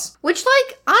under the bus. Which,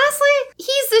 like, honestly,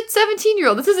 he's a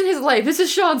 17-year-old. This isn't his life. This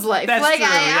is Sean's life. That's like, true,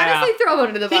 I honestly throw him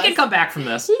under the He bus. can come back from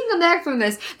this. He can come back from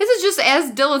this. This is just,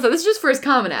 as Dylan said, this is just for his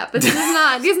Common App. This is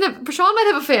not, he doesn't have, Sean might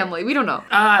have a family. We don't know.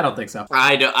 I don't think so.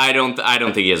 I don't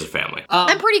think he has a family.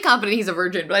 I'm pretty confident he's a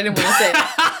virgin, but I didn't want to say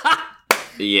that.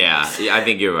 Yeah, I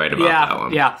think you're right about that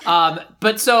one. Yeah.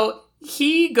 But so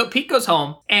Pete goes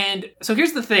home, and so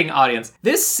here's the thing, audience.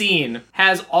 This scene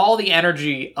has all the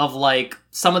energy of like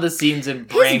some of the scenes in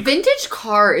Brink. His vintage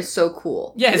car is so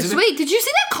cool. Yeah, Wait, did you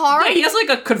see that car? Yeah, he has like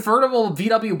a convertible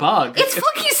VW Bug. It's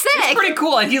fucking sick. It's pretty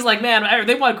cool, and he's like, man,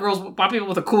 they want people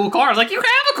with a cool car. I was like, you can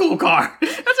have a cool car.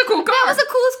 That's a cool car. That was the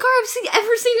coolest car I've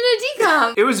ever seen in a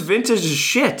decom. It was vintage as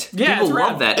shit. Yeah, People it's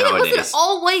love rad. that And nowadays. it was an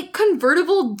all-white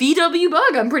convertible VW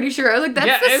Bug, I'm pretty sure. I was like,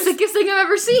 that's the sickest thing I've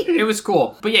ever seen. It was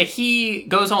cool. But yeah, he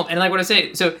goes home, and like what I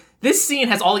say, so this scene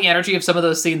has all the energy of some of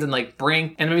those scenes in like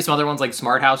Brink, and maybe some other ones like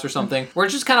Smart House or something, where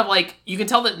it's just kind of like, you can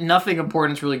tell that nothing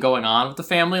important is really going on with the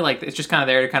family. Like, it's just kind of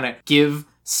there to kind of give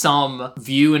some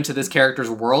view into this character's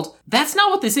world. That's not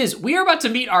what this is. We are about to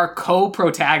meet our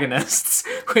co-protagonists,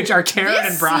 which are Karen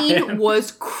and Brian. This scene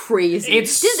was crazy.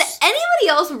 It's- Does anybody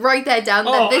else write that down?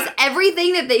 Oh, That this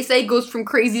everything that they say goes from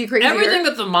crazy to crazy. Everything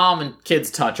that the mom and kids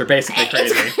touch are basically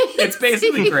crazy. It's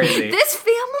basically crazy. This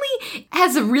family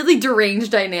has a really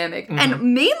deranged dynamic, and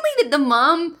mainly that the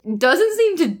mom doesn't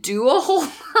seem to do a whole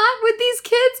lot with these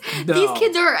kids. No. These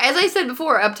kids are, as I said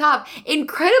before, up top,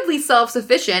 incredibly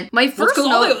self-sufficient. My Well, first because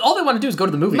note. all they want to do is go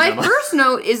to the movies. My Emma. first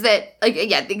note is that, like,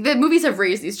 yeah, the movies have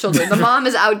raised these children. The mom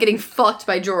is out getting fucked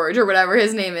by George, or whatever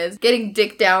his name is, getting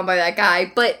dicked down by that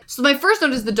guy. But, so my first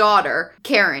note is the daughter,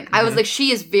 Karen. I was like,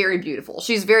 she is very beautiful.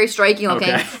 She's very striking looking.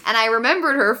 Okay. And I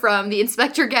remembered her from the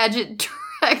Inspector Gadget direct.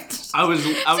 I was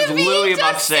literally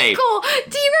about to say. Cool.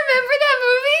 Do you remember that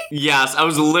movie? Yes, I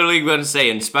was literally going to say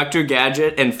Inspector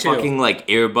Gadget and fucking like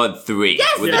Airbud 3.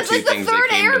 Yes, were that's the two like the things third that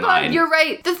came to Airbud. mind. You're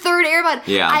right. The third Airbud.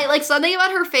 Yeah. I like something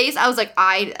about her face. I was like,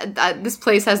 this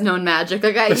place has known magic.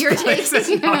 Like, you're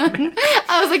taking.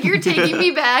 I was like, you're taking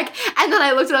me back. And then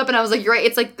I looked it up and I was like, you're right.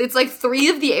 It's like 3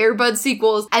 of the Airbud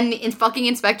sequels and the fucking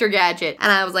Inspector Gadget.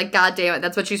 And I was like, God damn it,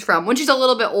 that's what she's from. When she's a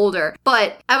little bit older.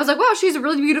 But I was like, wow, she's a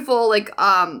really beautiful, like,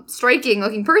 striking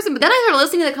looking person. But then I started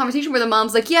listening to the conversation where the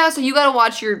mom's like, yeah, so you gotta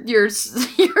watch your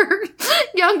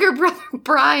younger brother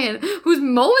Brian, who's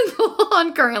mowing the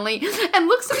lawn currently, and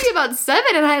looks to be about 7.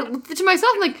 And I looked to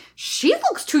myself, I'm like, she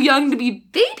looks too young to be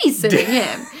babysitting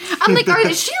him. I'm like,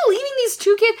 is she leaving these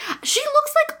 2 kids? She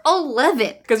looks like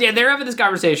 11. Because, yeah, they're having this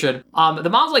conversation. The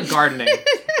mom's, like, gardening.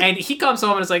 And he comes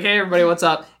home and is like, hey, everybody, what's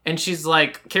up? And she's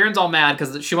like, Karen's all mad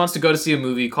because she wants to go to see a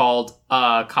movie called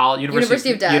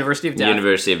University of Death. University of Death.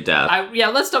 University of Death.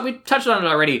 Let's stop. We touched on it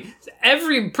already.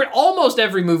 Almost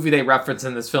every movie they reference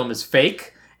in this film is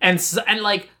fake. And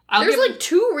like... There's like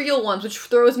 2 real ones, which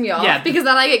throws me off. Yeah. Because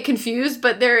then I get confused,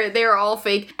 but they're all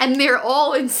fake. And they're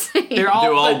all insane. They're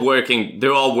all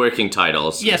working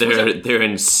titles. Yes, they're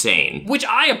insane. which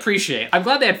I appreciate. I'm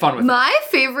glad they had fun with it. My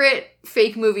favorite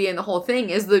fake movie in the whole thing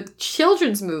is the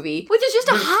children's movie, which is just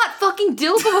a hot fucking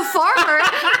dilf of a farmer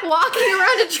walking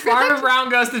around a Farmer tractor. Brown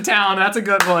Goes to Town. That's a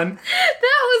good one.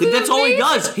 That's all he amazing.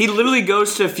 does. He literally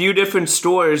goes to a few different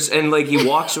stores and like he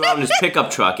walks around his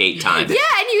pickup truck 8 times. Yeah,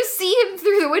 and you see him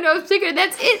through the window of his picture, and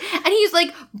that's it. And he's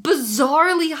like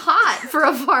bizarrely hot for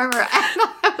a farmer. I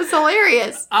thought that was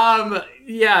hilarious.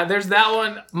 Yeah, there's that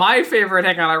one. My favorite,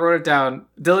 hang on, I wrote it down.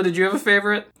 Dylan, did you have a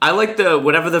favorite? I like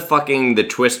whatever the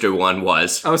Twister one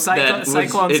was. Oh,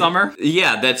 Cyclone Summer?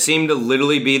 Yeah, that seemed to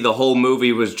literally be the whole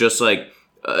movie was just like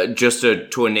just a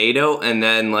tornado, and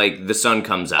then like the sun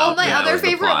comes out. Oh, my That other was the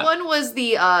favorite plot. one was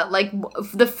the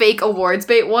the fake awards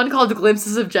bait one called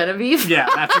Glimpses of Genevieve. Yeah,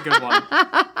 that's a good one.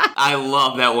 I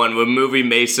love that one where movie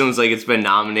Mason was like it's been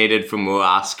nominated for more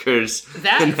Oscars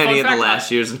than any of the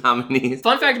last year's nominees.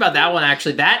 Fun fact about that one,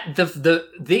 actually, that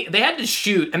they had to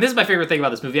shoot, and this is my favorite thing about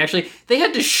this movie, actually, they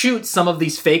had to shoot some of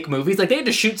these fake movies. Like, they had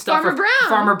to shoot stuff Farmer for Brown.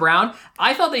 Farmer Brown.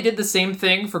 I thought they did the same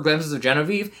thing for Glimpses of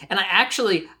Genevieve, and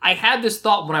I had this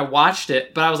thought when I watched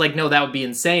it, but I was like, no, that would be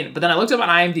insane. But then I looked up on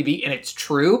IMDb, and it's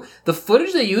true. The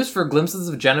footage they used for Glimpses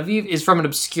of Genevieve is from an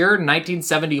obscure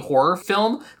 1970 horror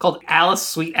film called Alice,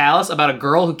 Sweet Alice, about a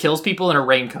girl who kills people in a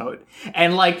raincoat.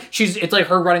 And like it's like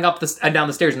her running up and down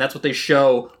the stairs, and that's what they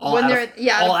show all When out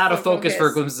they're- of focus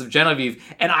for Glimpses of Genevieve.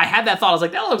 And I had that thought. I was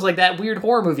like, that looks like that weird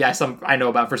horror movie I know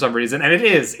about for some reason, and it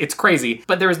is. It's crazy.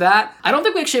 But there's that. I don't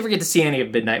think we actually ever get to see any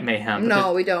of Midnight Mayhem.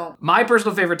 No, we don't. My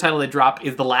personal favorite title they drop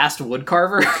is The Last Woodcarver.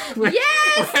 Carver.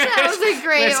 Yes, that was a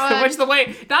great one. Which the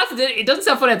way, it doesn't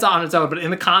sound funny on its own, but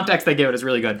in the context they give it is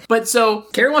really good. But so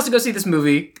Karen wants to go see this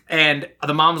movie, and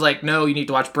the mom's like, no, you need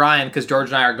to watch Brian because George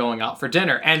and I are going out for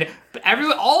dinner. And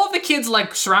all of the kids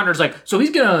like surround her, like, so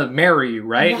he's gonna marry you,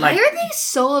 right? Why are they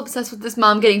so obsessed with this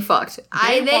mom getting fucked?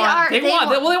 They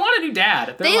want a new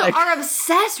dad. They are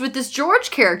obsessed with this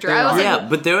George character. Yeah,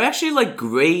 but they're actually like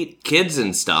great kids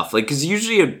and stuff. Like, because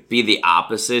usually it'd be the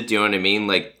opposite. Do you know what I mean?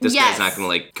 Like, this guy's not gonna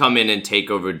like come in and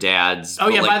take over dads. Oh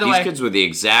yeah, like, by the way, these kids were the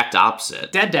exact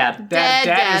opposite.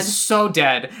 Dad is so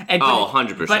dead. And,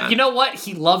 100%. But you know what?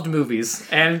 He loved movies,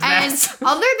 and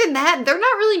other than that, they're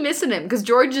not really missing him because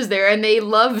George is there. And they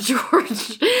love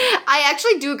George. I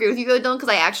actually do agree with you though, Dylan, because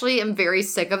I actually am very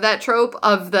sick of that trope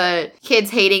of the kids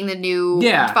hating the new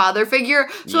father figure.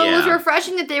 So it was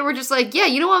refreshing that they were just like, yeah,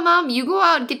 you know what, Mom? You go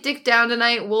out and get dick down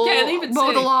tonight. We'll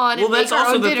mow the lawn and make our own dinner. Well, that's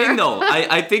also the thing though.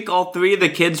 I think all three of the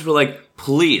kids were like,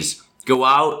 please, go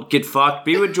out, get fucked,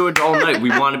 be with George all night. We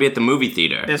want to be at the movie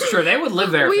theater. That's true. They would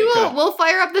live there. We'll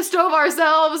fire up the stove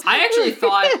ourselves. I actually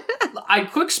thought,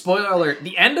 quick spoiler alert,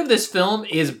 the end of this film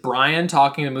is Brian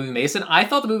talking to Movie Mason. I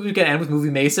thought the movie was going to end with Movie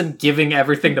Mason giving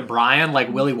everything to Brian,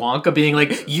 like Willy Wonka being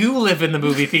like, you live in the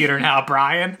movie theater now,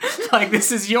 Brian. Like,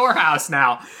 this is your house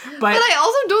now. But I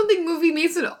also don't think Movie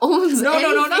Mason owns No,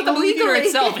 not the movie theater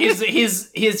itself.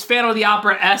 His Phantom of the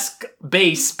Opera-esque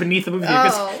base beneath the movie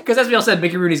theater. Because as we all said,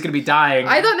 Mickey Rooney's going to be dying.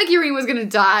 I thought Mickey Rooney was gonna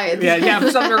die. Yeah,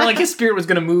 for something, or like his spirit was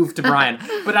gonna move to Brian,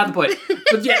 but not the point.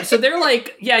 But yeah, so they're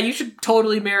like, yeah, you should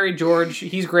totally marry George.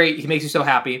 He's great. He makes you so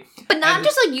happy. But not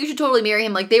just like you should totally marry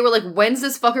him. Like they were like, when's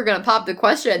this fucker gonna pop the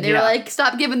question? They were like,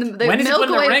 stop giving the when milk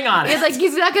away. The ring on it? It's like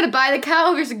he's not gonna buy the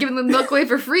cow if you're giving the milk away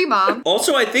for free, Mom.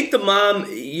 Also, I think the mom,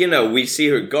 we see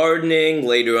her gardening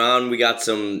later on. We got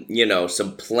some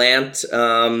plant.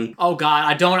 Oh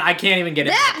God, I can't even get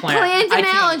into that plant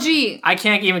analogy. I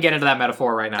can't even get into that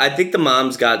metaphor right now. I think the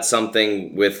mom's got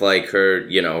something with like her,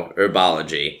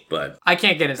 herbology, but I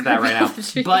can't get into that right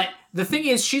now. But the thing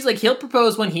is, she's like, he'll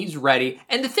propose when he's ready.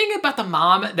 And the thing about the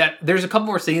mom, that there's a couple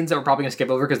more scenes that we're probably gonna skip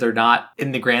over because they're not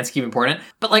in the grand scheme important.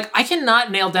 But like, I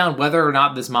cannot nail down whether or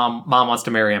not this mom wants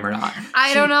to marry him or not.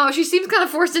 I don't know. She seems kind of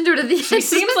forced into it at the end. She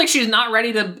seems like she's not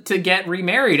ready to get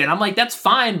remarried, and I'm like, that's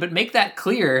fine, but make that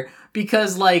clear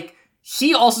because like.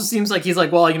 He also seems like he's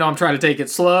like, well, I'm trying to take it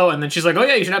slow. And then she's like, oh,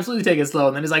 yeah, you should absolutely take it slow.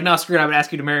 And then he's like, no, screw it, I would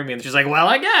ask you to marry me. And she's like, well,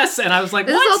 I guess. And I was like,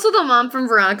 This is also the mom from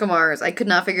Veronica Mars. I could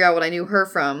not figure out what I knew her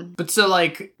from. But so,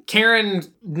 like, Karen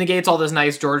negates all this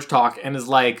nice George talk and is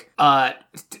like,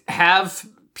 have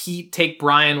Pete take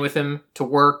Brian with him to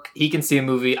work. He can see a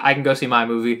movie. I can go see my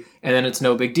movie. And then it's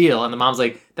no big deal. And the mom's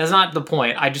like, that's not the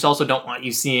point. I just also don't want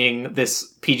you seeing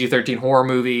this PG-13 horror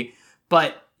movie.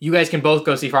 But you guys can both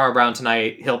go see Farmer Brown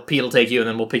tonight. Pete will take you, and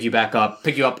then we'll pick you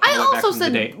up. I also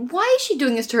said, why is she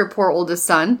doing this to her poor oldest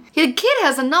son? The kid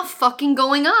has enough fucking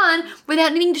going on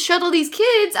without needing to shuttle these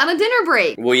kids on a dinner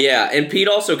break. Well, yeah, and Pete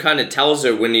also kind of tells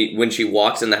her when she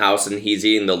walks in the house and he's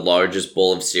eating the largest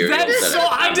bowl of cereal. That is so.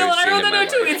 I wrote that note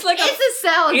too. It's like it's a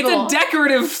salad bowl. It's a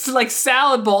decorative like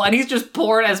salad bowl, and he's just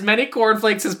pouring as many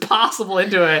cornflakes as possible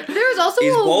into it. There's also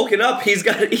he's bulking up. He's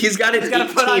got an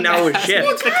 18-hour shift.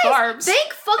 Well, guys,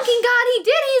 thank fucking God he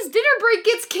did. His dinner break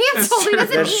gets canceled. He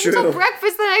doesn't eat until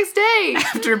breakfast the next day.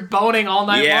 After boning all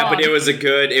night long. Yeah, but it was a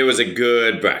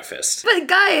good breakfast. But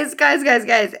guys,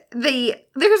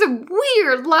 there's a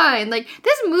weird line. Like,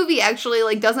 this movie actually,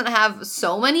 like, doesn't have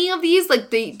so many of these, like,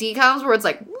 the decoms where it's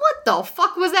like, what the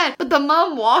fuck was that? But the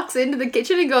mom walks into the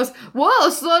kitchen and goes, whoa,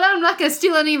 slow down, I'm not gonna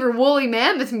steal any of your woolly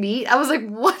mammoth meat. I was like,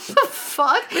 what the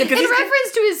fuck? In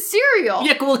reference to his cereal.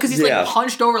 Yeah, cool, because he's, like,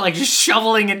 hunched over, like, just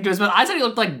shoveling into his mouth. I said he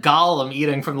looked like Gollum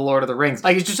eating from The Lord of the Rings.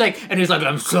 Like, he's just like, and he's like,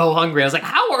 I'm so hungry. I was like,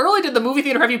 how early did the movie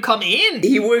theater have you come in?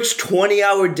 He works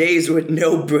 20-hour days with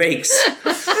no breaks.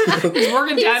 He's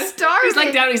working down.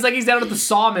 He's down at the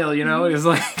sawmill, He's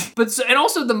like, and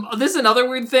also this is another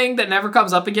weird thing that never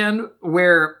comes up again,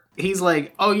 where he's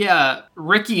like, oh yeah,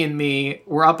 Ricky and me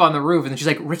were up on the roof, and then she's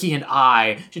like, Ricky and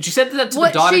I. She said that to the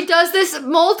daughter. She does this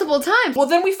multiple times. Well,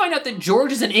 then we find out that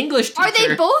George is an English teacher. Are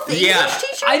they both English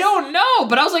teachers? I don't know,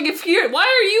 but I was like, why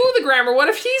are you the grammar? What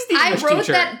if he's the English teacher? I wrote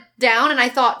that down, and I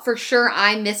thought for sure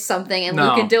I missed something, and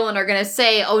Luke and Dylan are going to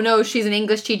say, oh no, she's an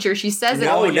English teacher. She says it.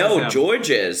 No, George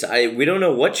is. We don't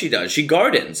know what she does. She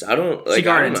gardens. I don't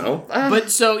know. But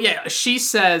so, yeah, she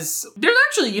says, there's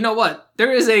actually, you know what?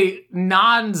 There is a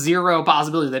non-zero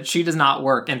possibility that she does not not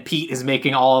work, and Pete is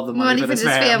making all of the money for this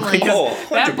family. Because Oh,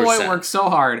 that boy 100%. works so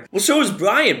hard. Well, so is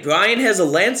Brian. Brian has a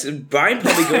lance. Brian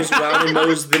probably goes around and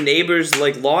mows the neighbors'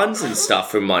 lawns and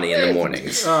stuff for money in the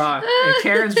mornings. And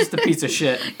Karen's just a piece of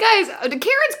shit. Guys,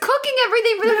 Karen's cooking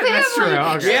everything for the family. That's true.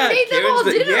 Okay. She made them all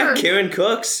dinner. Karen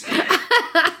cooks.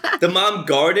 The mom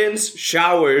gardens,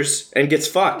 showers, and gets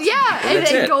fucked. Yeah, and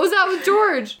that's it it. goes out with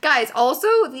George. Guys, also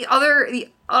the other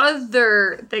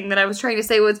thing that I was trying to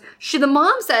say was the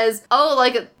mom says, "Oh,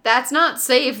 like that's not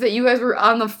safe that you guys were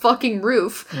on the fucking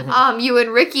roof, you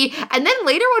and Ricky." And then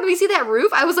later when we see that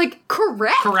roof, I was like,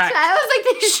 "Correct." Correct. I was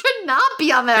like, they should not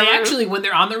be on that They roof. actually, when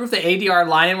they're on the roof, the ADR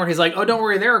line in where he's like, "Oh, don't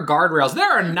worry, there are guardrails."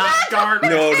 There are not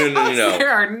guardrails. No.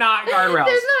 There are not guardrails.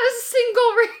 There's not a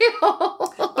single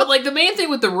rail. But like the main thing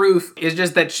with the roof is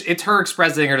just that it's her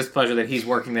expressing her displeasure that he's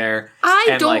working there. I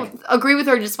and, don't like, agree with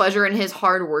her displeasure in his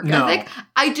hard work No. ethic.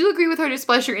 I do agree with her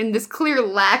displeasure in this clear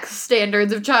lax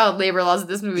standards of child labor laws that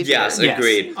this movie. Yes, Yes,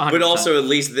 agreed. 100%. But also, at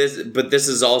least this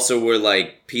is also where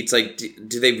like Pete's like,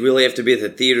 do they really have to be at the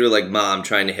theater? Like, Ma, I'm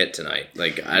trying to hit tonight.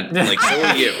 Like, so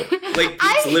are you. Like,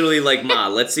 Pete's literally like, Ma,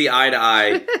 let's see eye to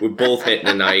eye. We're both hitting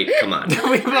tonight. Come on.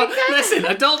 Listen,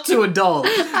 adult to adult.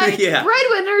 Yeah.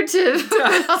 Breadwinner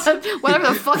to whatever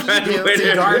the fuck you do.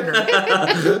 Breadwinner.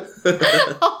 Gardner.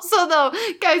 Also, though,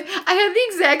 guys, I had the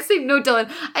exact same note, Dylan.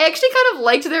 I actually kind of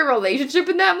liked their relationship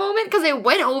in that moment because it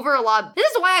went over a lot. This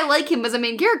is why I like him as a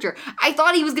main character. I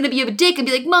thought he was going to be a dick and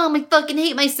be like, Mom, I fucking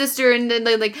hate my sister, and then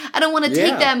like, I don't want to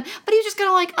take them. But he's just kind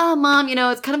of like, oh, Mom,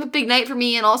 it's kind of a big night for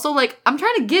me, and also, like, I'm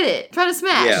trying to get it. I'm trying to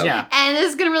smash. Yeah. And this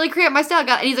is going to really create my style.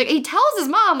 And he's like, he tells his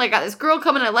mom, like, I got this girl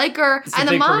coming, I like her. It's a And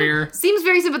the big mom premiere. seems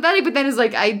very sympathetic, but then is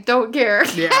like, I don't care.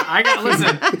 Yeah, I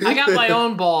got my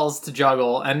own balls to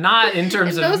juggle, and not in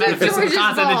terms of Those are metaphysical George's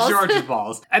concept, it's balls. George's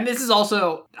balls. And this is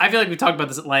also, I feel like we talked about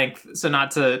this at length, so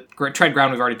not to tread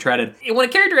ground we've already treaded. When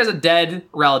a character has a dead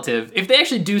relative, if they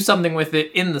actually do something with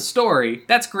it in the story,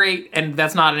 that's great, and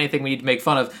that's not anything we need to make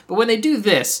fun of. But when they do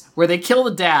this, where they kill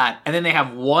the dad, and then they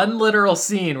have one literal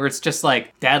scene where it's just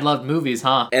like, Dad loved movies,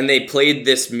 huh? And they played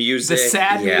this music. The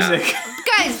sad music.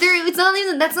 Guys,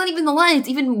 that's not even the line. It's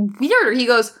even weirder. He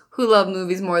goes, who loved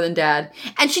movies more than Dad?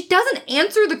 And she doesn't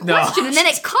answer the question, and then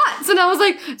it cuts. And I was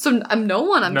like, so I'm no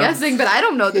one, I'm guessing, but I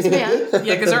don't know this man.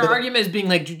 Yeah, because her argument is being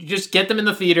like, just get them in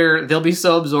the theater. They'll be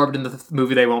so absorbed in the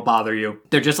movie they won't bother you.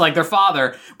 They're just like their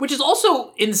father, which is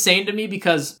also insane to me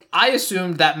because I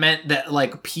assumed that meant that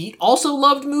like Pete also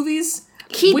loved movies.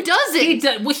 He doesn't. He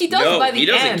does No, by the he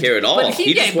doesn't end. care at all. But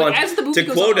He just but wants as the movie to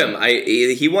goes quote on-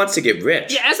 him. He wants to get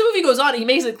rich. Yeah, as the movie goes on, he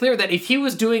makes it clear that if he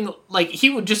was doing like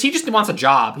he just wants a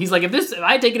job. He's like, if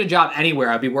I had taken a job anywhere,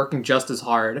 I'd be working just as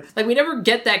hard. Like we never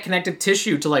get that connective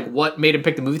tissue to like what made him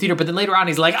pick the movie theater. But then later on,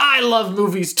 he's like, I love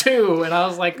movies too, and I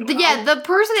was like, The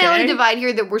personality okay. divide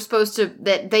here that we're supposed to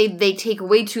that they take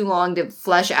way too long to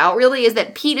flesh out really is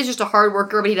that Pete is just a hard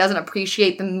worker, but he doesn't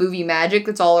appreciate the movie magic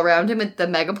that's all around him at the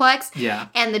Megaplex. Yeah.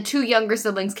 And the two younger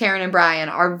siblings, Karen and Brian,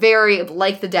 are very,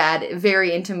 like the dad,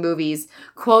 very into movies,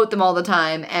 quote them all the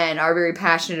time, and are very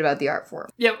passionate about the art form.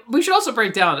 Yeah, we should also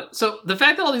break down. So the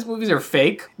fact that all these movies are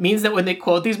fake means that when they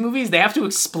quote these movies, they have to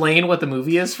explain what the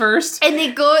movie is first. And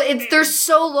they're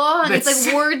so long. It's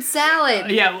like word salad.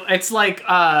 Yeah, it's like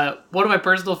one of my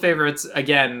personal favorites.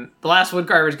 Again, The Last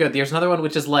Woodcarver is good. There's another one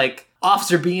which is like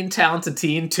Officer Bean Talented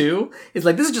Teen 2. It's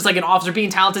like, this is just like an Officer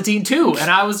Bean Talented Teen 2. And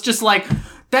I was just like,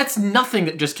 that's nothing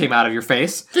that just came out of your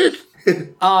face.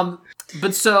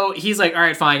 But so he's like, all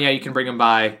right, fine, yeah, you can bring him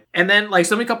by. And then, like,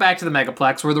 so we cut back to the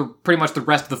Megaplex where pretty much the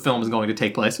rest of the film is going to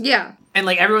take place. Yeah. And,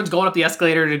 like, everyone's going up the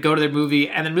escalator to go to their movie,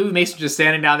 and then Movie Mason's just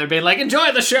standing down there being like,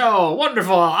 enjoy the show!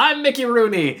 Wonderful! I'm Mickey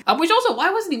Rooney! Which also,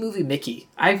 why wasn't he Movie Mickey?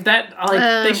 They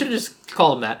should have just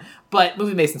called him that. But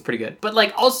Movie Mason's pretty good. But,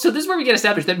 like, also, this is where we get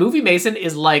established that Movie Mason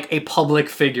is, like, a public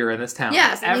figure in this town.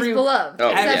 Yes, and he's beloved. Oh,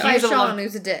 Except by He's Sean, beloved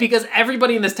who's a dick. Because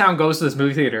everybody in this town goes to this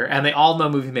movie theater, and they all know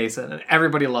Movie Mason, and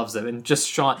everybody loves him, and just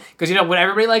Sean. Because, when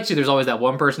everybody likes you, there's always that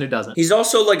one person who doesn't. He's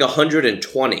also like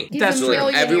 120. He's That's a true. So like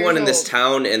million everyone years in this old.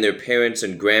 town and their parents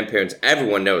and grandparents,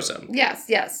 everyone knows him. Yes,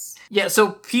 yes. Yeah, so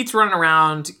Pete's running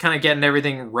around, kind of getting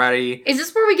everything ready. Is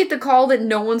this where we get the call that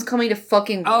no one's coming to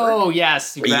fucking work? Oh,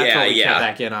 yes. That's Yeah, what we yeah. cut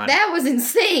back in on. That was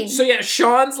insane. So yeah,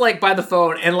 Sean's like by the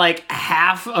phone, and like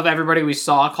half of everybody we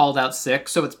saw called out sick,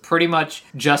 so it's pretty much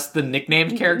just the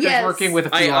nicknamed characters Yes. working with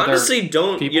a I few other honestly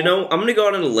don't, people. I'm gonna go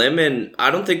out on a limb and I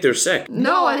don't think they're sick.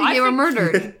 no, I think they were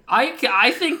murdered.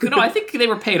 I think they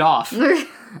were paid off.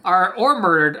 or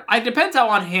murdered. It depends how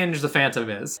unhinged the Phantom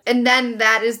is. And then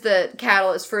that is the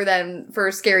catalyst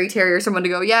for Scary Terry or someone to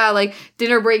go, yeah, like,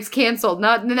 dinner break's canceled.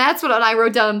 And that's what I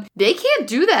wrote down. They can't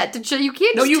do that. You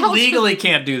can't No, just you tell legally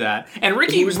can't do that. And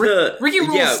Ricky Rules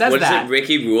says what that. Is it?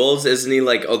 Ricky Rules? Isn't he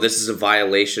like, oh, this is a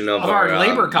violation of our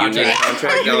labor contract. Union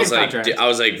contract? Union I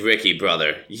was like, Ricky,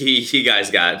 brother, you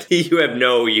guys you have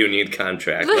no union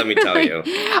contract. Let me tell you.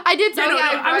 I did tell you.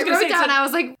 I wrote down. I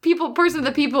was like, person of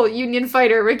the people, union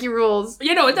fighter, Ricky Rules.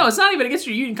 No, it's not even against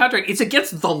your union contract. It's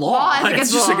against the law.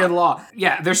 It's just against law.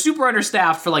 Yeah, they're super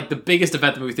understaffed for like the biggest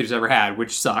event the movie theater's ever had,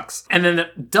 which sucks. And then the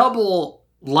double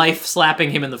life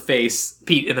slapping him in the face,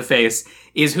 Pete in the face,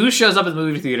 is who shows up at the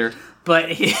movie theater. But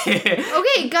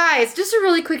okay, guys, just a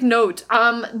really quick note.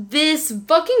 This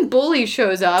fucking bully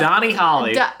shows up. Donnie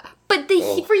Holly. But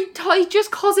he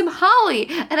just calls him Holly.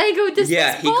 And I go, does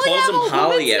this bully he calls have him a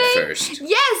Holly at name? first.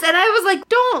 Yes, and I was like,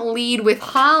 don't lead with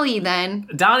Holly then.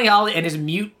 Donnie Holly and his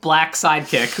mute black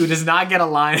sidekick, who does not get a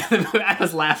line. I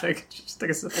was laughing. Just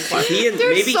like a simple line.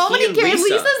 There's so many characters.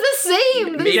 Lisa's the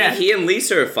same. Maybe he and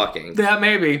Lisa are fucking. Yeah,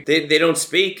 maybe. They don't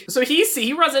speak. So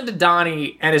he runs into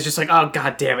Donnie and is just like, oh,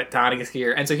 god damn it, Donnie is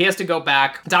here. And so he has to go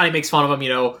back. Donnie makes fun of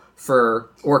him, for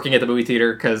working at the movie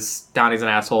theater because Donnie's an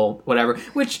asshole, whatever.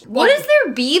 What is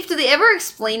their beef? Do they ever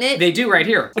explain it? They do right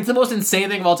here. It's the most insane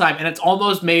thing of all time, and it's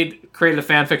almost created a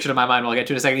fan fiction in my mind. We'll get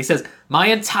to it in a second. He says, my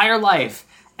entire life,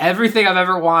 everything I've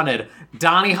ever wanted,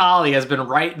 Donnie Holly has been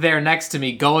right there next to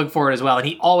me going for it as well, and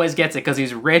he always gets it because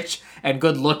he's rich and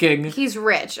good looking. He's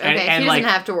rich. Okay, and he doesn't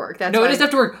have to work. That's no, he doesn't have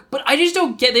to work. But I just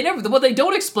don't get. What they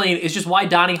don't explain is just why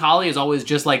Donnie Holly is always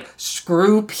just like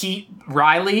screw Pete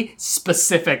Riley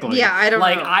specifically. Yeah, I don't know.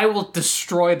 I will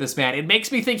destroy this man. It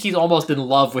makes me think he's almost in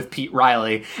love with Pete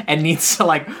Riley and needs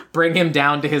to bring him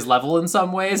down to his level in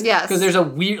some ways. Yes, because there's a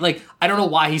weird I don't know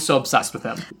why he's so obsessed with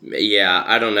him. Yeah,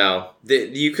 I don't know.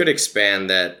 You could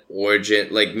expand that origin.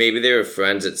 Maybe they were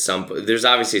friends at some point. There's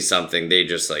obviously something they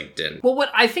just didn't. Well, what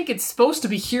I think it's supposed to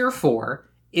be here for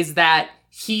is that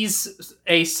he's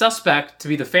a suspect to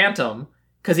be the Phantom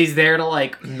because he's there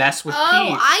to mess with Pete.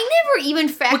 I never even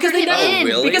factored it in.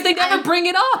 Really? Because they never bring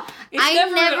it up.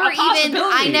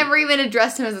 I never even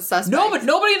addressed him as a suspect. No, but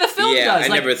nobody in the film does. I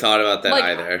never thought about that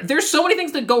either. There's so many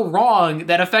things that go wrong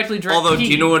that effectively direct Although, Pete.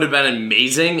 do you know what would have been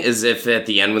amazing is if at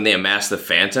the end when they amassed the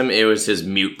Phantom, it was his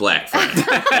mute black friend.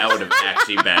 That would have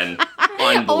actually been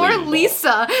unbelievable. Or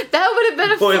Lisa. That would have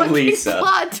been a fucking Lisa.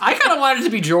 plot. I kind of wanted it to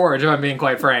be George, if I'm being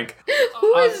quite frank.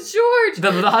 Who is George?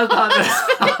 The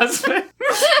husband.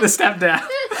 The stepdad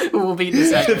who will be the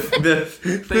second. The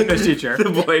English teacher. The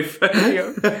boyfriend.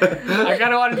 I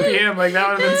kind of wanted to be him. That would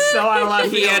have been so out of left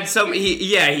field.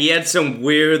 He had some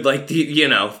weird,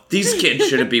 these kids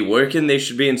shouldn't be working. They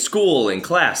should be in school, in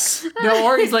class. No,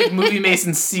 or he's Movie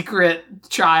Mason's secret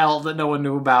child that no one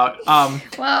knew about. Wow,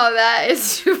 that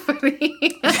is too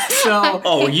funny.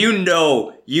 Oh,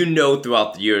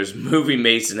 throughout the years, Movie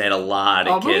Mason had a lot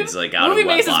of kids out of Movie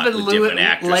wedlock Mason's been with different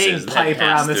actresses laying pipe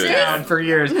around this town for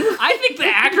years. I think the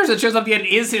actress that shows up at the end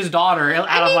is his daughter out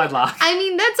of wedlock. I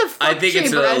mean, that's a fuck I think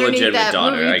it's chamber a underneath legitimate that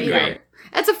daughter. movie I agree. theater.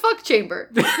 That's a fuck chamber.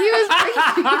 He was breaking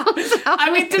people down.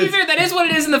 I mean, to be fair, that is what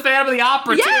it is in the Phantom of the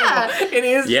Opera, Yeah. too. It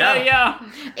is. Yeah.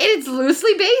 It's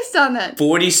loosely based on that.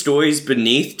 40 Stories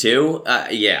Beneath, too?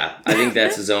 I think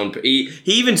that's his own... He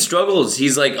even struggles.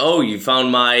 He's like, oh, you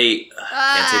found my...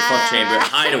 can't say fuck chamber.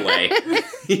 Hideaway.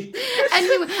 And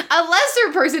a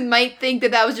lesser person might think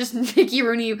that was just Mickey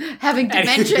Rooney having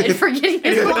dementia and forgetting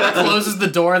his lines. Closes the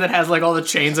door that has all the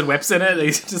chains and whips in it.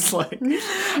 He's just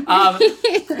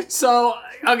so,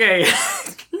 okay.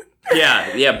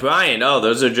 Yeah, Brian. Oh,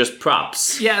 those are just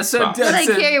props. Yeah, so... Props. That I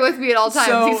carry with me at all times.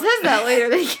 So- He says that later,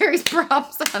 that he carries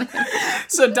props on him.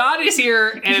 So Donnie's here,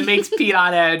 and it makes Pete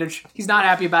on edge. He's not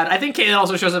happy about it. I think Caitlin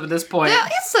also shows up at this point.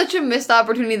 That is such a missed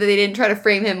opportunity that they didn't try to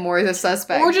frame him more as a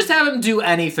suspect. Or just have him do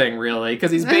anything, really,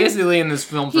 because he's basically in this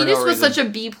film for no He just was reason. such a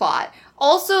B plot.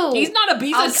 Also... He's not a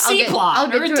B, he's a C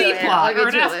plot, or a D plot, or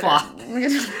an F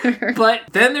plot. But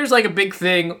then there's a big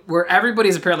thing where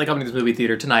everybody's apparently coming to this movie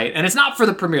theater tonight, and it's not for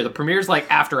the premiere. The premiere's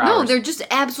after hours. No, they're just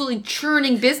absolutely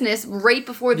churning business right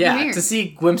before the premiere. To see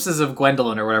glimpses of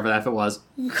Gwendolyn or whatever that it was.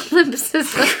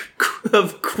 Glimpses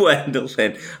Of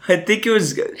Gwendolyn. I think it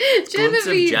was... glimpse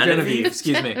of Genevieve,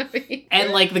 excuse me.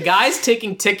 And the guys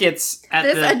taking tickets at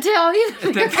this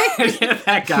Italian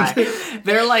that guy.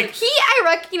 They're I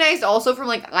recognized also from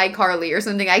iCarly or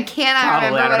something. I cannot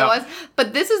remember what it was.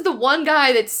 But this is the one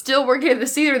guy that's still working at the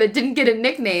theater that didn't get a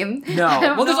nickname.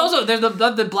 No. Well, there's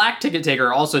the black ticket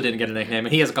taker also didn't get a nickname,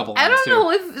 and he has a couple lines, I don't too.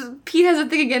 know if Pete has a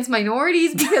thing against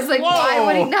minorities because why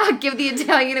would he not give the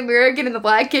Italian American and the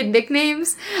black kid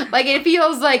nicknames? it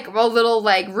feels like a little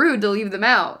like rude to leave them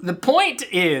out. The point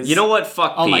is, You know what?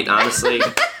 Fuck Oh my Pete, God. honestly.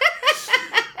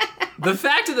 the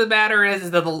fact of the matter is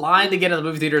that the line to get into the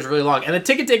movie theater is really long, and the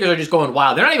ticket takers are just going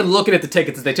wild. They're not even looking at the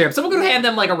tickets as they tear them. Someone could hand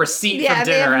them like a receipt Yeah, from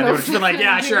they have dinner, and no they would just be like,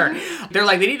 "Yeah, sure." They're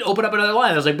like, they need to open up another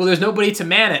line. I was like, "Well, there's nobody to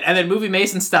man it." And then Movie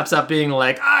Mason steps up, being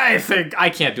like, "I think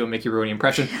I can't do a Mickey Rooney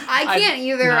impression. I can't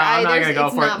either. No, I'm not gonna go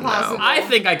it's for not it. possible. I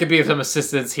think I could be of some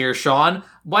assistance here, Sean.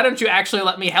 Why don't you actually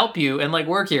let me help you and like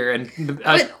work here?" And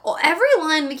But every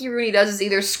line Mickey Rooney does is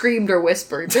either screamed or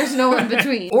whispered. There's no in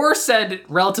between. or said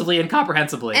relatively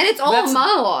incomprehensibly, And it's all That's-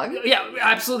 monologue. Yeah,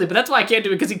 absolutely. But that's why I can't do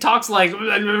it, because he talks like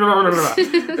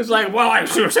it's like, well, I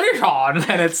should say, Sean,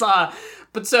 and it's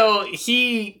But so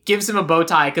he gives him a bow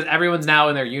tie because everyone's now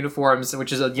in their uniforms,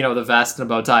 which is the vest and a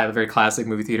bow tie, a very classic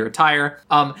movie theater attire.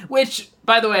 Which,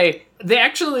 by the way,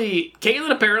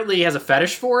 Caitlin apparently has a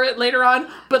fetish for it later on.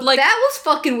 But like That was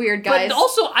fucking weird, guys. But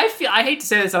also, I hate to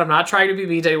say this, and I'm not trying to be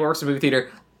BJ who works in a movie theater,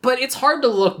 but it's hard to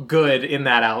look good in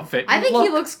that outfit. I think he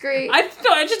looks great.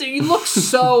 You look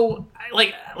so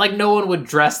like no one would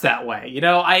dress that way.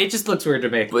 It just looks weird to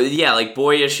me. But yeah, like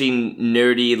boyishy,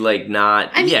 nerdy, like not.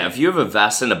 I mean- yeah, if you have a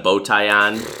vest and a bow tie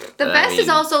on. The vest is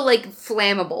also like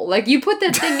flammable. Like you put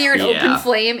that thing near an Yeah. open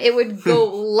flame, it would go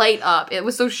light up. It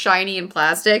was so shiny and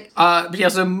plastic. But yeah,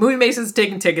 so Movie Mason's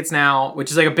taking tickets now,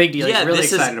 which is like a big deal. Yeah, He's really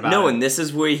this excited is about no, it. and this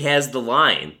is where he has the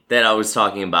line that I was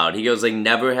talking about. He goes like,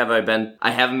 "Never have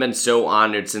I haven't been so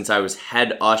honored since I was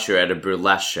head usher at a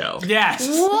burlesque show." Yes.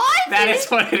 What? That is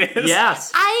what it is.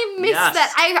 Yes. I missed Yes.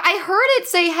 that. I heard it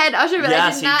say head usher, but I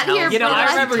Yes, did he not tells- hear You know, I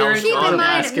burlesque. remember hearing Keep Sean in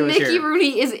mind, ask it was Mickey here.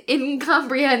 Rooney is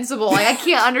incomprehensible. Like I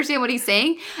can't understand what he's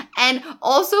saying. And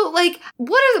also, like,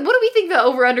 what do we think the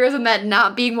over under is on that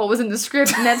not being what was in the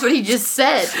script, and that's what he just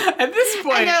said. At this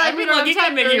point, And they're like, I we mean, don't look, have you got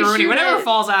time to Mickey Rooney. reshoot Whatever it.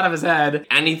 falls out of his head.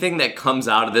 Anything that comes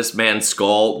out of this man's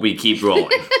skull, we keep rolling.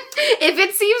 If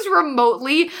it seems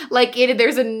remotely like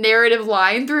there's a narrative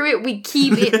line through it, we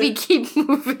keep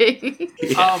moving.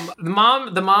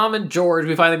 The mom and George,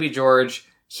 we finally meet George.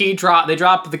 They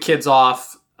drop the kids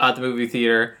off at the movie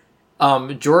theater.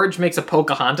 George makes a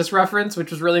Pocahontas reference,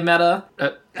 which was really meta.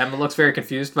 Emma looks very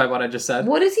confused by what I just said.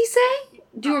 What does he say?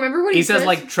 Do you remember what he He says,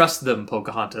 like, trust them,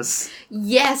 Pocahontas.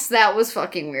 Yes, that was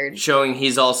fucking weird. Showing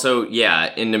he's also,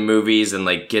 into movies and,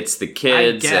 like, gets the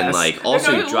kids guess. and, like,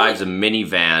 also No, drives a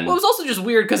minivan. Well, it was also just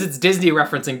weird because it's Disney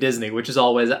referencing Disney, which is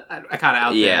always kind of out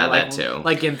there. Yeah, like, that too.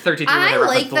 Like in 32 when I they like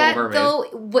reference The that Little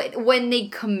Mermaid. though when they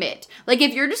commit. Like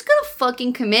if you're just gonna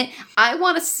fucking commit, I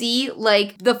want to see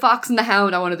like the Fox and the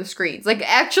Hound on one of the screens. Like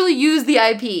actually use the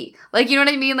IP. Like you know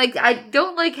what I mean? Like I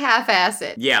don't like half-ass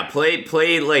it. Yeah, play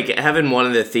like having one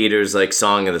of the theaters like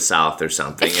Song of the South or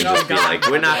something, and just be like,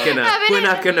 we're not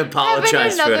gonna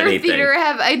apologize for Having anything. another theater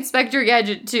have Inspector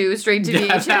Gadget 2 straight to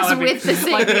Yeah, that VHS would be- with the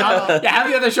same like, model. yeah, have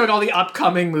the other showing all the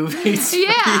upcoming movies. Yeah,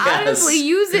 Yes. honestly,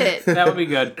 use it. That would be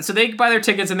good. So they buy their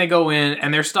tickets and they go in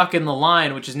and they're stuck in the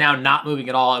line, which is now not moving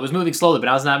at all. It was moving slowly, but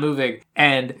now it's not moving.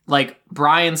 And like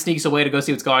Brian sneaks away to go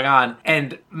see what's going on,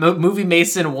 and Movie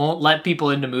Mason won't let people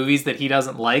into movies that he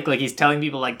doesn't like. Like he's telling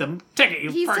people like the ticket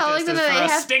you He's purchased telling them is that for they a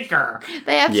have- stinker.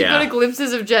 They have to Yeah. go to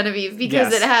Glimpses of Genevieve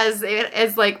because Yes.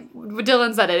 it's like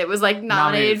Dylan said it was like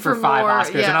nominated for five more.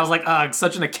 Oscars, Yeah. and I was like, ugh,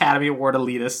 such an Academy Award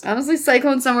elitist. Honestly,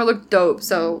 Cyclone Summer looked dope,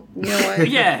 so you know what?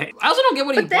 Yeah, I also don't get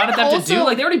what he But then wanted them to do. also-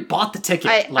 Like they already bought the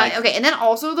ticket. Okay, and then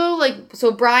also though, like,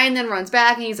 so Brian then runs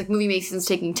back and he's like, Movie Mason's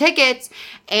taking tickets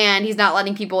and he's not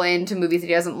letting people into movies that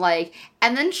he doesn't like.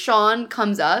 And then Sean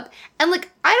comes up and like,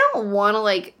 I don't want to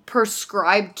like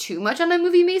prescribe too much on a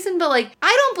Movie Mason, but like,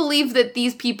 I don't believe that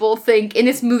these people think in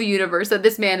this movie universe that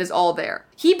this man is all there.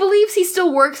 He believes he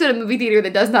still works at a movie theater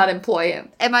that does not employ him.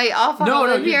 Am I off on No,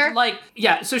 a limb here? like,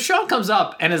 yeah. So Sean comes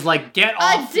up and is like, "Get A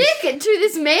off!" dick to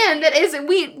this man that is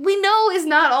we know is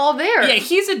not all there. Yeah,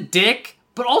 he's a dick,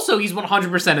 but also he's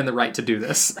 100% in the right to do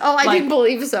this. Oh, I Like, didn't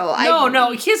believe so.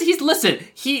 No, he's listen.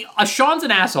 Sean's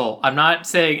an asshole. I'm not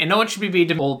saying, and no one should be mean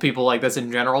to old people like this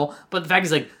in general. But the fact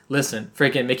is, like, listen,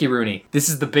 freaking Mickey Rooney, this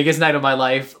is the biggest night of my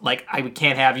life. Like, I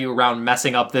can't have you around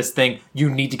messing up this thing. You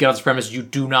need to get off this premise. You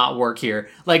do not work here.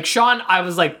 Like Sean, I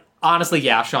was like, honestly,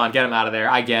 yeah, Sean, get him out of there.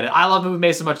 I get it. I love Movie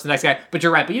Mason so much. The next guy, but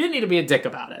you're right. But you didn't need to be a dick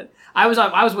about it. I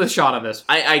was with Sean on this.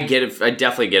 I get it. I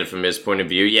definitely get it from his point of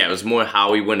view. Yeah, it was more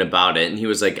how he went about it, and he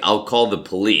was like, "I'll call the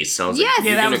police." So I was Yes. like,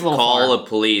 Yeah, "You're that gonna was a little call far. a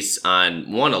police on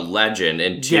one, a legend,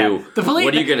 and two, Yeah, the police.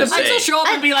 what are you gonna the police say?" will show up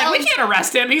and be like, "We can't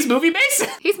arrest him. He's Movie Mason.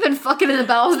 He's been fucking in the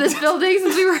bowels of this building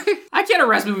since we were. I can't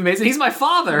arrest Movie Mason. He's my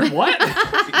father." What?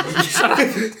 Shut up.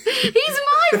 He's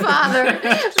my father.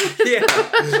 Yeah.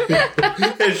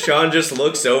 Sean just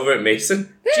looks over at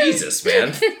Mason. Jesus, man.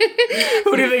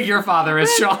 Who do you think your father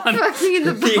is, Sean? Fucking in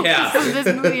the bones Yeah. of this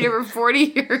movie theater for 40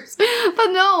 years. But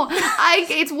no,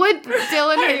 it's what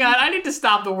Dylan. Hang on, I need to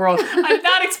stop the world. I'm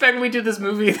not expecting we do this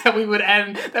movie that we would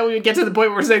get to the point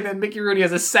where we're saying that Mickey Rooney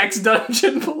has a sex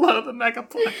dungeon below the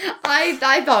Megaplex.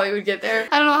 I thought we would get there.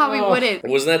 I don't know how we wouldn't.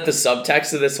 Wasn't that the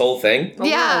subtext of this whole thing?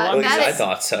 Yeah, At least that I is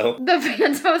thought so. the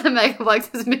Phantom of the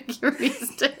Megaplex is Mickey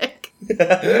Rooney's dick.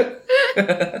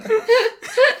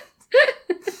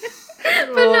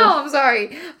 But no, I'm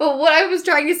sorry. But what I was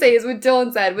trying to say is what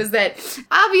Dylan said was that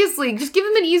obviously just give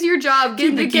him an easier job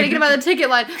getting him out of the ticket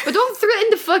line, but don't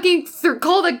threaten to fucking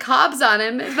call the cops on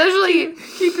him, especially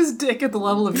Keep his dick at the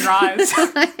level of your eyes.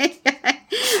 starting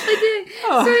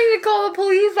to call the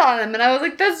police on him, and I was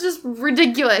like, that's just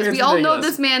ridiculous. It's We all know ridiculous.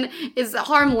 this man is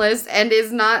harmless and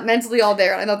is not mentally all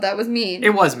there, and I thought that was mean.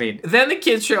 It was mean. Then the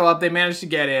kids show up. They manage to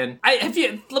get in.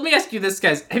 Let me ask you this,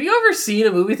 guys. Have you ever seen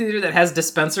a movie theater that has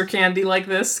dispenser candy like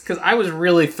this? Because I was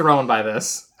really thrown by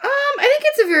this. I think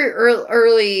it's a very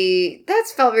early.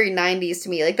 That's felt very 90s to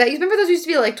me. Like that. You remember those used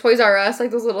to be like Toys R Us, like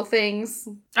those little things.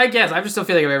 I guess. I just don't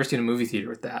feel like I've ever seen a movie theater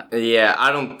with that. Yeah,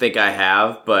 I don't think I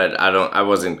have, but I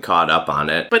wasn't caught up on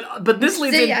it. But this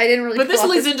leads See, I didn't really But this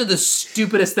clock leads it. into the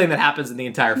stupidest thing that happens in the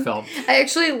entire film. I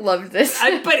actually loved this.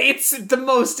 But it's the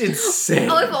most insane.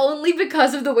 Oh, if only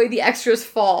because of the way the extries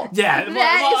fall. Yeah.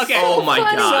 That is okay. so Oh my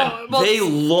funny. god. So, well- They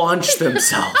launched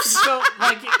themselves. So,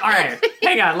 like, all right,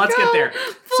 hang on, let's get there.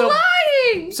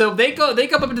 Flying! So they come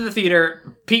up into the theater.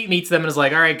 Pete meets them and is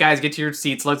like, all right, guys, get to your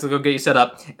seats. Let's go get you set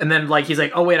up. And then, like, he's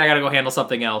like, oh, wait, I gotta go handle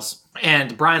something else.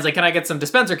 And Brian's like, can I get some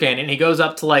dispenser candy? And he goes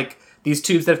up to, like, these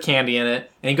tubes that have candy in it,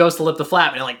 and he goes to lift the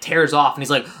flap, and it, like, tears off, and he's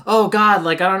like, oh, God,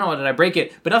 like, I don't know, did I break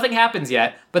it? But nothing happens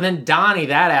yet. But then Donnie,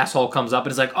 that asshole, comes up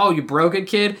and is like, oh, you broke it,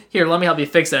 kid? Here, let me help you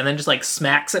fix it. And then just, like,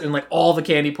 smacks it, and, like, all the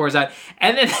candy pours out.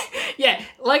 And then, yeah,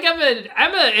 like, Emma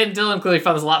and Dylan clearly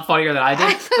found this a lot funnier than I did.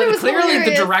 I thought it But was clearly the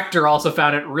hilarious. director also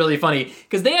found it really funny,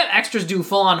 because they have extras do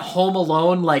full-on Home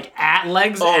Alone, like,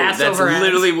 legs, ass that's over ass.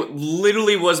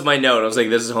 literally was my note. I was like,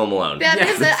 this is Home Alone. That Yeah.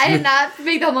 is it. I did not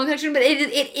make the Home Alone connection, but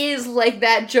it is like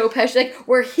that Joe Pesci, like,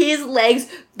 where his legs,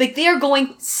 like, they are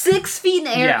going 6 feet in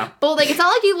the air. Yeah. But, like, it's not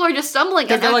like people are just stumbling.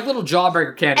 Because they're like little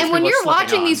jawbreaker candies. And when people are you're slipping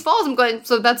watching on. these falls, I'm going,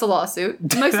 so that's a lawsuit.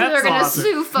 Next thing That's they're a going to lawsuit.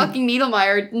 sue fucking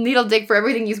Needle Dick for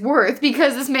everything he's worth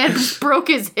because this man just broke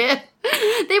his hip.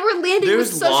 They were landing with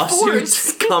There's such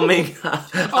lawsuits force. coming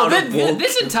Oh, out of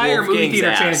this entire movie Wolfgang's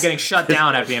theater chain ass. is getting shut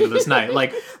down at the end of this night.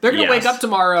 Like, they're gonna Yes. wake up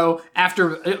tomorrow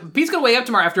after Pete's gonna wake up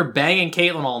tomorrow after banging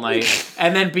Caitlin all night,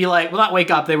 and then be like, well, not wake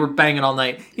up. They were banging all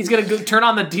night. He's gonna turn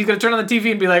on the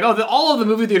TV and be like, oh, all of the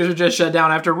movie theaters are just shut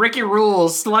down after Ricky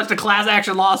Rules launched a class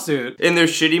action lawsuit. In their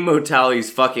shitty motel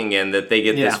he's fucking in that they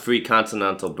get Yeah. this free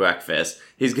continental breakfast.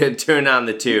 He's gonna turn on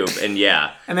the tube, and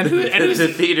yeah. And then who's the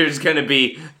theater's gonna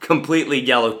be completely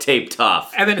yellow taped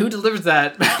off. And then who delivers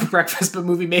that breakfast but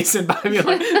movie Mason by me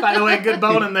like, by the way, good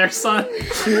bone in there, son.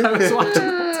 I was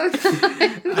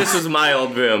watching. This was my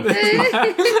old room.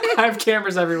 I have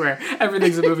cameras everywhere.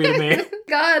 Everything's a movie to me.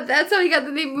 God, that's how he got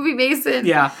the name Movie Mason.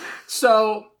 Yeah.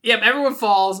 So, yeah, everyone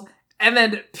falls. And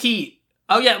then Pete.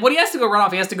 Oh, yeah. Well, he has to go run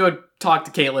off. He has to go talk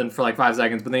to Caitlin for like 5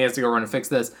 seconds, but then he has to go run and fix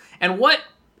this. And what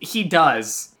he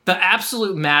does, the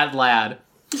absolute mad lad,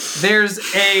 there's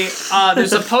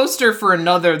a poster for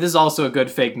another. This is also a good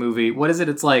fake movie. What is it?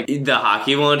 It's like The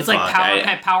hockey one? it's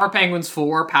like Power Penguins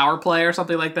 4, Power Play or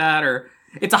something like that, or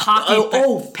it's a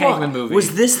hockey penguin movie.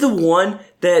 Was this the one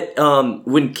that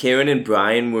when Karen and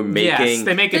Brian were making Yes,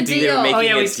 they make a The deal. they were deal.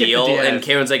 making we a skipped the deal, deal. and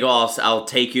Karen's like, "Oh, I'll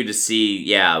take you to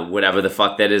see, whatever the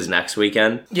fuck that is next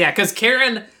weekend." Yeah, because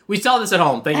Karen, we saw this at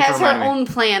home. Thank you for Has her reminding me. own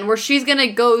plan where she's going to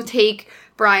go take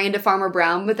Brian to Farmer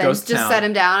Brown, but then Ghost just town. set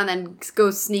him down and then go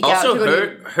sneak out. Also, To go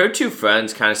to- her two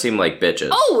friends kind of seem like bitches.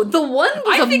 Oh, the one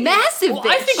was a massive Well, bitch.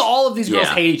 I think all of these girls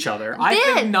Yeah. hate each other. I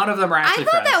think Did. none of them are I actually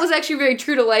thought friends. that was actually very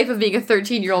true to life of being a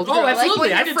 13-year-old girl. Oh, absolutely.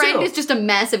 Like, I when did your friend too. is just a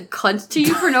massive cunt to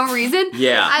you for no reason.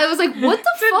 Yeah. I was like, what the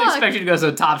didn't fuck? expect you to go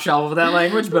so top shelf with that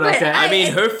language, but But okay. I- I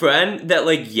mean, her friend that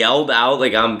like yelled out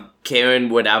like, "I'm Karen,"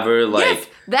 whatever. Like Yes,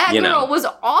 that you girl know. was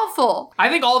awful. I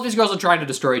think all of these girls are trying to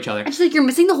destroy each other. And she's like, you're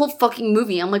missing the whole fucking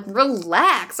movie. I'm like,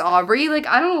 relax, Aubrey. Like,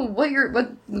 I don't know what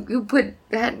you put.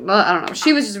 I don't know.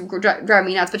 She was just driving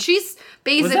me nuts. But she's Was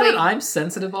basically. that an I'm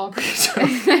sensitive Aubrey?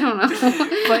 I don't know.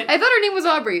 But- I thought her name was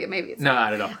Aubrey. Maybe it's No, I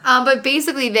don't know. But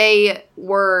basically,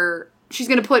 she's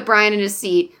going to put Brian in his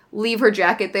seat, leave her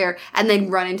jacket there, and then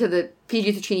run into the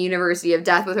PG-13 University of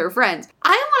Death with her friends.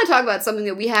 I want to talk about something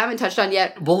that we haven't touched on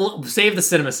yet. We'll save the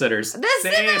cinema sitters. The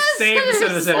save, cinema save the cinema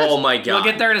sitters. sitters. Oh my god. We'll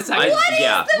get there in a second.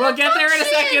 Yeah. We'll get there in a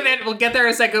function? second. We'll get there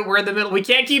in a second. We're in the middle. We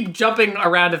can't keep jumping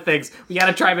around to things. We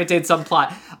gotta try and maintain some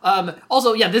plot.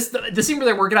 Also, yeah, the scene where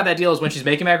they're working out that deal is when she's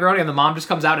making macaroni and the mom just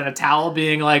comes out in a towel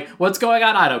being like, what's going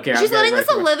on? I don't care. She's I'm letting very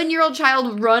this grateful. 11-year-old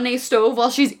child run a stove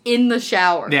while she's in the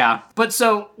shower. Yeah. But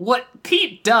so what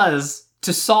Pete does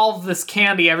to solve this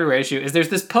candy everywhere issue is there's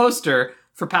this poster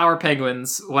for Power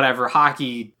Penguins, whatever,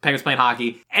 hockey, Penguins playing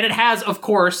hockey. And it has, of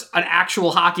course, an actual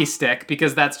hockey stick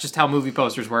because that's just how movie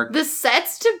posters work. The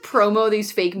sets to promo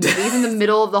these fake movies in the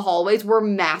middle of the hallways were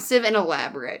massive and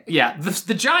elaborate. Yeah,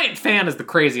 the giant fan is the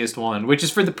craziest one, which is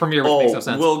for the premiere, which makes no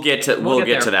sense. We'll get to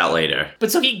there. that later.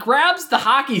 But so he grabs the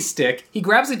hockey stick, he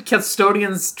grabs a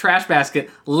custodian's trash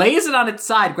basket, lays it on its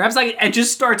side, grabs like and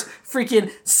just starts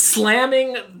freaking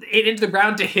slamming it into the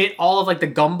ground to hit all of like the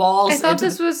gumballs. I thought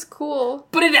this was cool.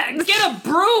 But get a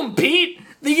broom, Pete!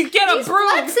 You get a He's broom!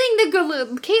 flexing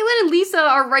the Caitlin and Lisa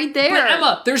are right there. But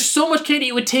Emma, there's so much candy,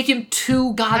 it would take him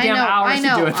 2 goddamn hours to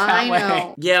do it that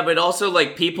way. Yeah, but also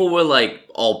like people were like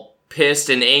all pissed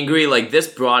and angry. Like this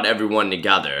brought everyone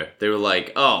together. They were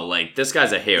like, "Oh, like this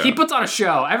guy's a hero." He puts on a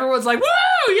show. Everyone's like,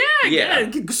 "Woo,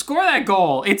 Yeah. score that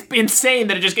goal." It's insane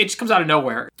that it just comes out of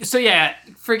nowhere. So yeah,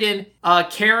 friggin'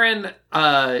 Karen.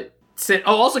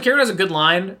 Also, Karen has a good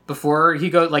line before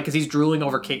he goes, like, because he's drooling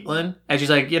over Caitlin, and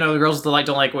she's like, the girls don't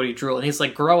like what he drool, and he's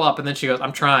like, grow up, and then she goes,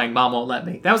 I'm trying, Mom won't let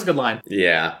me. That was a good line.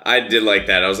 Yeah, I did like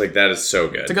that. I was like, that is so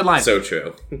good. It's a good line. So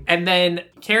true. And then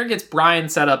Karen gets Brian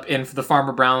set up in for the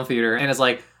Farmer Brown Theater, and is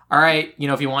like, all right,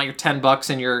 if you want your $10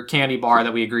 and your candy bar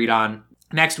that we agreed on,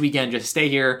 next weekend, just stay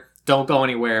here. Don't go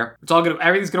anywhere. It's all good.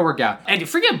 Everything's gonna work out. And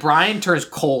forget Brian turns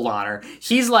cold on her.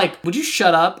 He's like, would you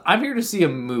shut up? I'm here to see a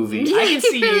movie. I can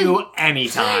see you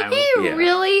anytime. He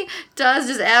really does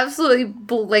just absolutely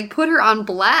put her on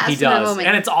blast He in that does. moment.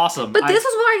 And it's awesome. But this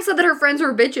was why I said that her friends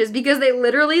were bitches, because they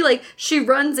literally, she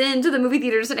runs into the movie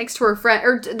theater to sit next to her friend,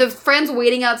 or the friend's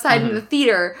waiting outside in the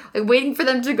theater, waiting for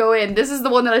them to go in. This is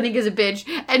the one that I think is a bitch.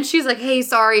 And she's like, hey,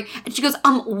 sorry. And she goes,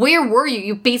 where were you?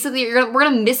 You basically, we're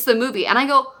gonna miss the movie. And I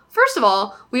go, first of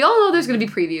all, we all know there's going to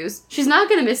be previews. She's not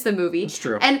going to miss the movie. It's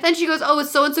true. And then she goes, oh, is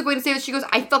so-and-so going to say that? She goes,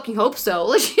 I fucking hope so.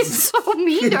 Like, she's so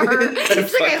mean to her.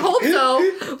 She's like, I hope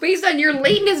so. Based on your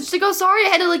lateness. She's like, oh, sorry, I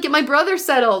had to, get my brother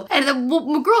settled. And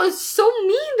the girl is so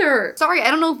mean to her. Sorry,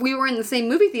 I don't know if we were in the same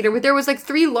movie theater, but there was,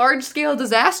 3 large-scale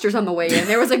disasters on the way in.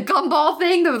 There was a gumball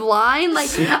thing, the line.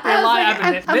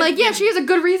 I'm like, yeah, she has a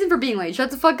good reason for being late.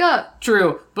 Shut the fuck up.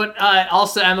 True. But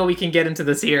also, Emma, we can get into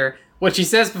this here. What she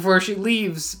says before she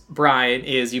leaves Brian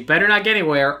is, you better not get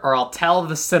anywhere or I'll tell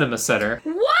the cinema center.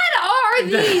 What are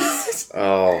these?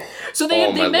 Oh. So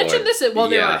they mentioned Lord. this while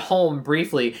they were at home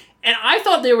briefly. And I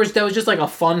thought that was just a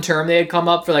fun term they had come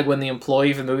up for when the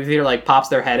employee from the movie theater pops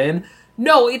their head in.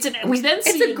 No, it's a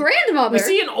grandmother. We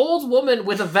see an old woman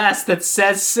with a vest that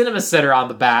says cinema center on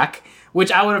the back. Which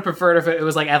I would have preferred if it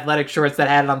was athletic shorts that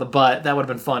had it on the butt. That would have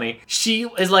been funny. She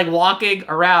is walking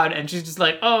around and she's just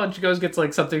and she gets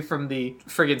something from the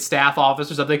friggin' staff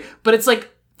office or something. But it's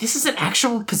this is an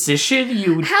actual position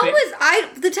you would the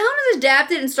town has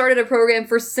adapted and started a program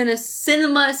for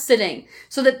cinema sitting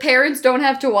so that parents don't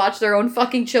have to watch their own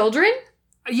fucking children?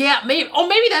 Yeah, maybe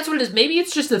that's what it is. Maybe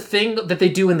it's just a thing that they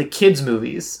do in the kids'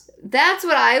 movies. That's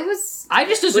what I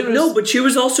just assumed but she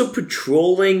was also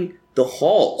patrolling the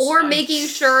halls. Or making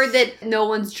sure that no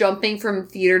one's jumping from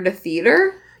theater to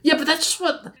theater. Yeah, but that's just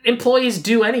what employees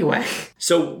do anyway.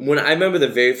 So when I remember the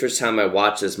very first time I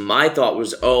watched this, my thought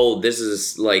was, this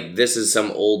is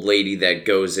some old lady that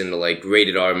goes into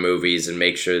rated R movies and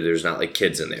makes sure there's not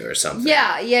kids in there or something.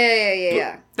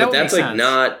 Yeah. But that's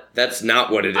that's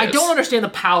not what it is. I don't understand the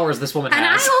powers this woman and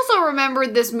has. I also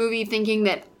remembered this movie thinking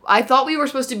that I thought we were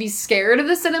supposed to be scared of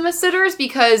the cinema sitters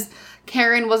because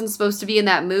Karen wasn't supposed to be in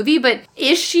that movie, but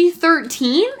is she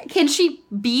 13? Can she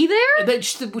be there?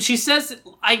 She says,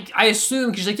 I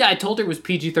assume, she's I told her it was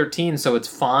PG-13, so it's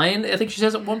fine. I think she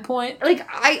says at one point.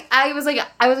 I was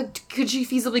like, could she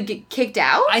feasibly get kicked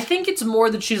out? I think it's more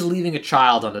that she's leaving a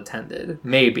child unattended.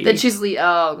 Maybe. That she's leaving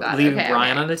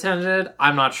Brian unattended?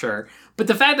 I'm not sure. But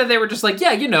the fact that they were just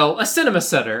a cinema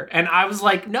center. And I was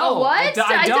like, no. What?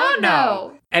 I don't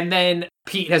know. And then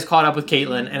Pete has caught up with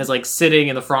Caitlin and is sitting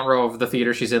in the front row of the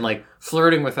theater she's in,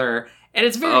 flirting with her. And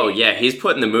it's very... Oh, yeah, he's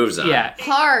putting the moves on. Yeah.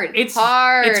 Hard. It's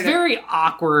very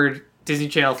awkward Disney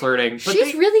Channel flirting. But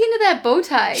she's really into that bow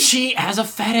tie. She has a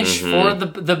fetish for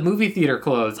the movie theater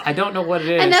clothes. I don't know what it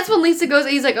is. And that's when Lisa goes,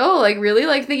 he's like, oh, really?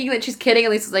 Thinking that she's kidding.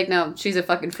 And Lisa's like, no, she's a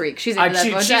fucking freak. She's into that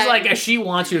bow tie. She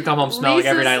wants you to come home smelling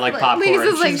every night like popcorn.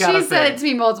 Lisa's she said it to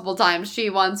me multiple times. She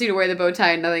wants you to wear the bow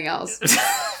tie and nothing else.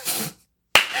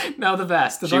 No, the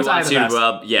best. The She bow tie, wants the you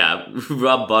best. to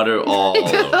rub butter all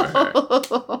over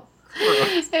her.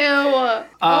 Ew.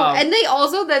 And they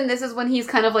also then this is when he's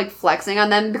kind of like flexing on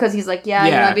them because he's like,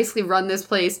 yeah. I basically run this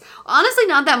place. Honestly,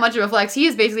 not that much of a flex. He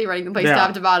is basically running the place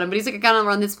top to bottom. But he's like, I gotta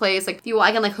run this place. Like, if you want,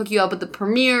 I can like hook you up with the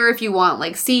premiere if you want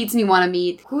like seats and you want to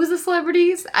meet. Who's the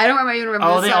celebrities? I don't even remember.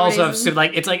 Oh, the they celebrities. also have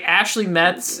like it's like Ashley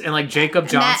Metz and like Jacob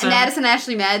Johnson. Madison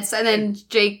Ashley Metz and then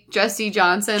Jesse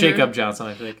Johnson. Jacob Johnson,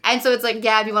 I think. And so it's like,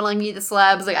 yeah, if you want to like meet the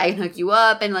celebs, like I can hook you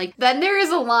up. And like then there is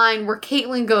a line where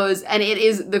Caitlyn goes, and it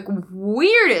is the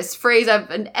weirdest phrase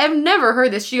I've never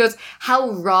heard this. She goes,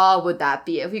 how raw would that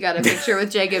be if we got a picture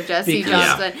with Jacob Jesse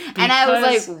Johnson? And I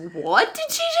was like, what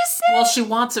did she just say? Well, she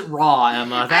wants it raw,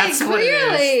 Emma. That's what it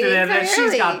is.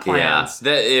 She's got plans.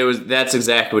 Yeah, that's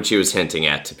exactly what she was hinting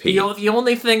at to Pete. The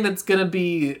only thing that's gonna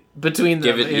be between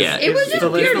them is the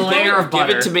layer of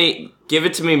butter. Give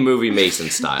it to me movie Mason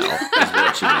style, is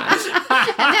what she meant.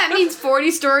 And that means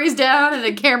 40 stories down and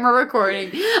a camera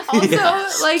recording.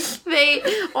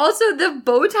 Also, the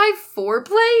bow tie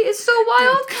foreplay is so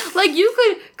wild. Like, you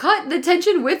could cut the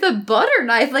tension with a butter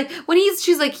knife. Like, when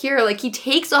she's like, here, like, he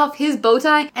takes off his bow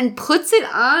tie and puts it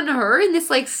on her in this,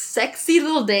 like, sexy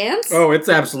little dance. Oh, it's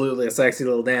absolutely a sexy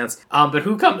little dance. But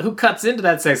who cuts into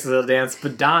that sexy little dance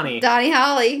but Donnie? Donnie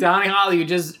Holly, who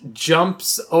just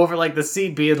jumps over, like, the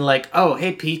seat being like, oh,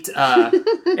 hey, Pete,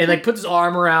 and, like, puts his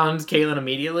arm around Caitlyn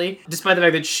immediately, despite the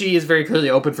fact that she is very clearly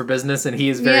open for business and he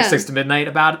is very 6 to midnight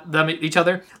about them each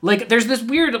other. Like, there's this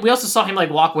weird, we also saw him,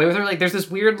 like, walk away with her, like, there's this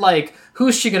weird, like,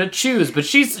 who's she gonna choose? But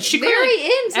she very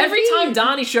into every time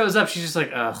Donnie shows up, she's just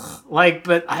like, ugh. Like,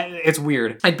 it's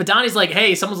weird. Like, but Donnie's like,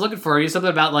 hey, someone's looking for you.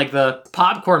 Something about, like, the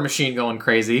popcorn machine going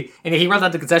crazy. And he runs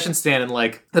out the concession stand and,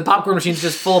 like, the popcorn machine's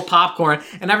just full of popcorn.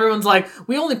 And everyone's like,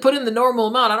 we only put in the normal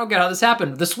amount. I don't get how this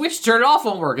happened. The switch to turn it off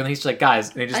won't work. And he's like,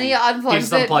 guys. And he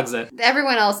unplugs it.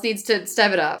 Everyone else needs to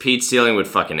step it up. Pete's dealing with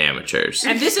fucking amateurs.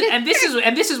 And this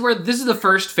is where the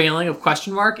first failing of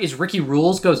question mark is Ricky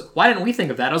Rules goes, why didn't we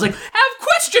think of that? I was like, have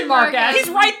question mark at. He's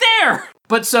right there.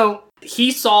 But so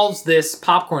he solves this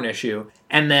popcorn issue,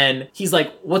 and then he's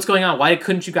like, what's going on? Why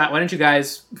didn't you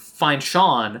guys find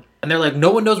Sean? And they're like,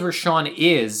 no one knows where Sean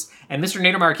is. And Mr.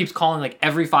 Nadermeyer keeps calling like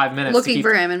every 5 minutes. Looking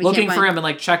for him and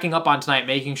like checking up on tonight,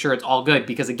 making sure it's all good.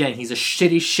 Because again, he's a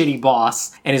shitty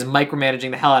boss and is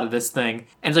micromanaging the hell out of this thing.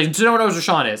 And it's like, so no one knows where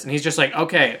Sean is. And he's just like,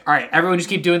 okay, all right, everyone just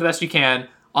keep doing the best you can.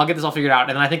 I'll get this all figured out.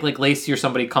 And then I think like Lacey or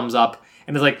somebody comes up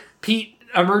and is like, Pete,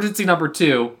 emergency number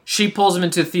 2. She pulls him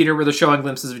into a theater where they're showing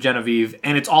glimpses of Genevieve.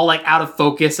 And it's all like out of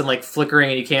focus and like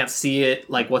flickering and you can't see it,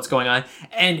 like what's going on.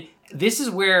 And this is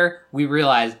where we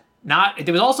realize,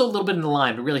 there was also a little bit in the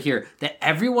line, but really here, that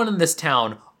everyone in this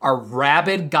town are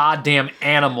rabid goddamn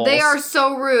animals. They are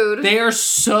so rude. They are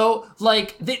so,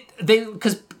 like,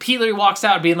 because Pete literally walks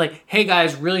out being like, hey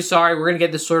guys, really sorry, we're gonna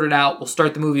get this sorted out, we'll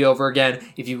start the movie over again.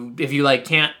 If you like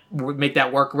can't make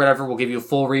that work or whatever, we'll give you a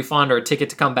full refund or a ticket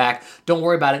to come back. Don't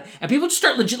worry about it. And people just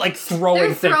start legit like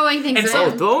throwing things and so,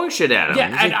 throwing shit at him.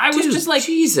 Yeah, and I was just like,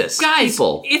 Jesus, guys,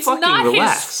 people, it's not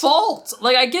relax. his fault.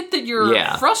 Like, I get that you're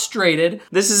frustrated.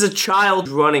 This is a child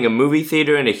running a movie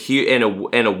theater and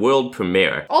a world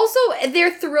premiere. Also,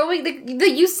 they're throwing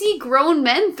you see grown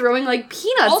men throwing like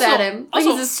peanuts at him. Like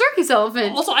he's a circus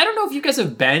elephant. Also, I don't know if you guys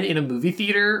have been in a movie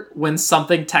theater when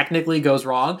something technically goes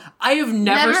wrong. I have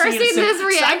never seen this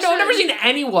reaction. I've never seen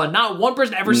anyone, not one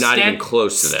person ever even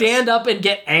close to stand up and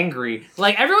get angry.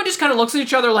 Like, everyone just kind of looks at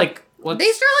each other like,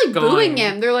 they start like booing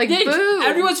him. They're like, boo.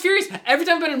 Everyone's furious. Every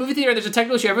time I've been in a movie theater and there's a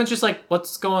technical issue, everyone's just like,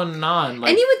 what's going on?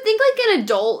 Like, and you would think like an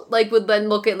adult like would then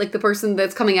look at like the person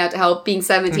that's coming out to help being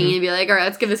 17 and be like, all right,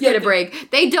 let's give this kid a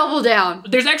break. They double down.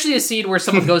 There's actually a scene where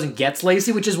someone goes and gets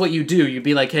Lacey, which is what you do. You'd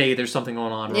be like, hey, there's something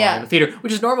going on in the theater,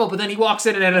 which is normal, but then he walks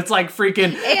in and it's like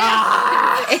freaking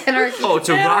anarchy. Oh, it's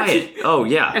a riot. Oh,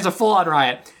 yeah. It's a full-on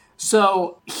riot.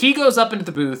 So he goes up into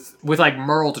the booth with like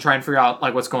Merle to try and figure out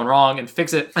like what's going wrong and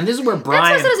fix it. And this is where Brian.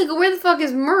 That's what I was like, where the fuck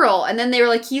is Merle? And then they were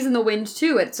like, he's in the wind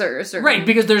too at certain. Right,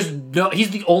 because he's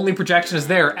the only projectionist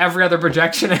there. Every other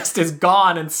projectionist is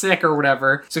gone and sick or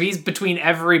whatever. So he's bouncing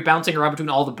around between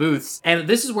all the booths. And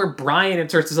this is where Brian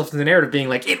inserts himself in the narrative, being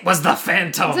like, it was the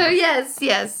Phantom. So yes,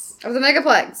 of the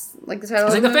Megaplexxx, like the title.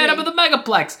 It's like the Phantom of the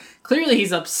Megaplexxx. Clearly,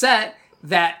 he's upset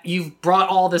that you've brought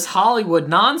all this Hollywood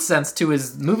nonsense to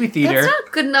his movie theater. That's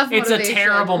not good enough motivation. It's a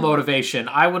terrible motivation.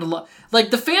 I would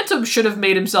like the Phantom should have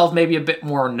made himself maybe a bit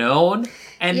more known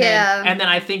And Yeah. then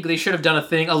I think they should have done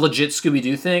a legit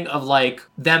Scooby-Doo thing of like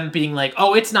them being like,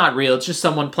 oh, it's not real, it's just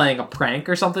someone playing a prank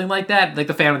or something like that. Like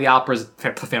the Phantom of the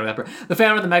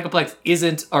Phantom of the Megaplex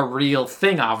isn't a real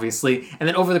thing, obviously. And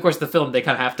then over the course of the film, they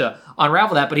kind of have to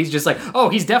unravel that. But he's just like, oh,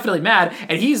 he's definitely mad,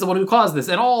 and he's the one who caused this,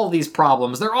 and all these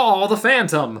problems, they're all the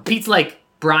Phantom. Pete's like,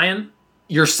 Brian,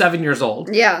 you're 7 years old.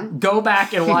 Yeah. Go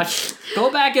back and watch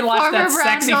Farmer that Brown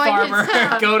sexy going to farmer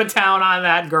town. go to town on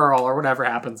that girl or whatever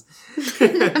happens.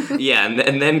 Yeah,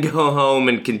 and then go home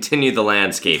and continue the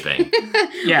landscaping.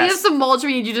 We Yes. have some mulch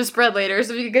we need you to spread later,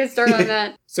 so we can get started on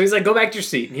that. So he's like, go back to your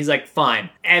seat. And he's like, fine.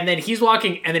 And then he's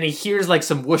walking, and then he hears like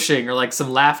some whooshing or like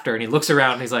some laughter, and he looks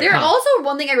around and he's like, There huh. also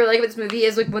one thing I really like about this movie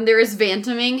is like when there is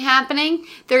phantoming happening,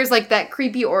 there's like that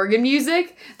creepy organ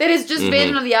music that is just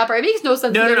Phantom of the Opera. It makes no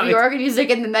sense No, for no, there to be it's- organ music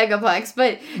in the Megaplex,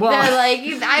 but Well- they're like,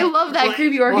 I love that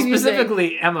creepy organ music.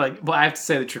 Specifically, Emma, well, I have to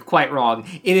say that you're quite wrong.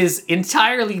 It is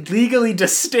entirely legally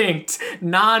distinct,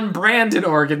 non-branded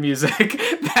organ music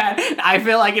that I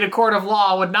feel like in a court of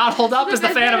law would not hold up as the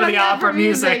Phantom of the Opera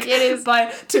music. It is.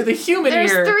 But to the human ear,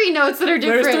 There's three notes that are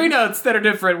different. there's three notes that are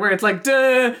different, where it's like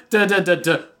da da da da da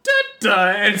da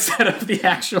da instead of the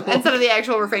actual. Instead of the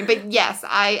actual refrain. But yes,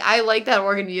 I like that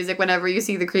organ music whenever you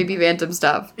see the creepy phantom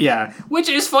stuff. Yeah, which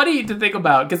is funny to think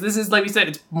about, because this is, like we said,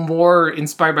 it's more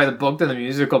inspired by the book than the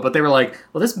musical, but they were like,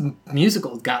 well, this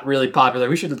musical got really popular,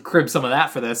 we should crib some of that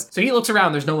for this. So he looks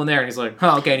around, there's no one there, and he's like,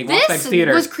 oh, okay, and he walks back to This the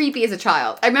theater. was creepy as a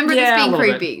child. I remember Yeah, a this being little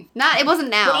bit. creepy. It wasn't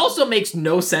now. But also makes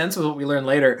no sense with what we learn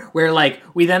later, where, like,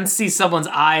 we then see someone's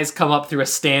eyes come up through a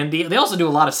standee. They also do a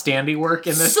lot of standee work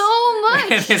in this. so much in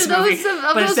this those, movie. of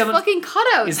But those someone fucking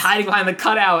cutouts. is hiding behind the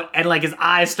cutout, and, like, his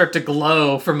eyes start to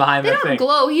glow from behind They the don't thing.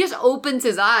 glow. He just opens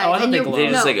his eyes. Oh, I thought and they you glowed. They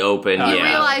just no. like open, Oh, You yeah.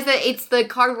 realize that it's the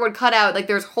cardboard cutout. Like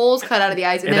there's holes cut out of the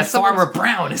eyes, And there's that Farmer someone's-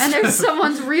 Brown is and there's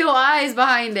someone's real eyes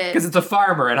behind it. because it's a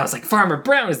farmer, and I was like, Farmer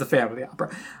Brown is the Phantom of the Opera,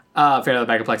 Phantom of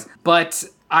the Megaplex. But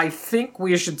I think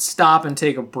we should stop and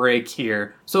take a break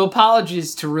here. So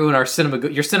apologies to ruin our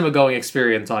your cinema going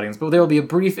experience, audience, but there will be a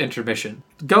brief intermission.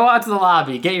 Go out to the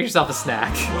lobby, get yourself a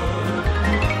snack.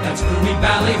 That's Ruby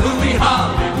Valley, Hooey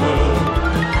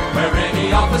Hollywood, where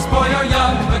any office boy or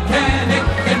young mechanic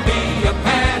can be a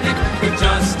panic with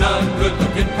just a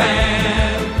good-looking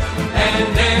pan. And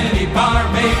any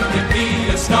barmaid can be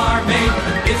a star maid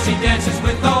if she dances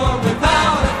with or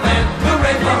without a fan.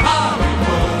 Hooray for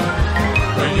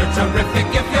Hollywood, where you're terrific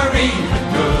if you're even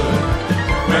good.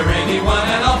 Where anyone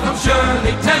at all from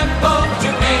Shirley Temple to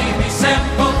Amy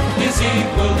Semple is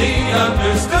equally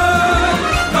understood.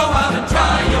 Go out and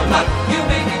try your luck, you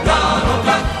may be Donald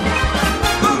Duck.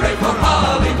 Hooray for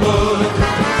Hollywood.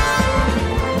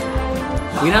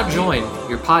 We now join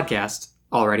your podcast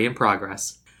already in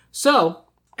progress. So,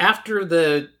 after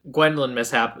the Gwendolyn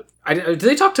mishap, did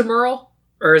they talk to Merle?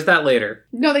 Or is that later?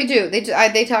 No, they do.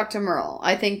 They talk to Merle.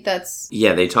 I think that's.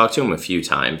 Yeah, they talked to him a few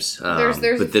times. There's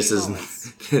but a this few isn't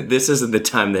moments. this isn't the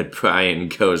time that Brian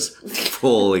goes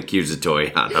full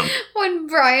accusatory on him. When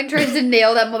Brian tries to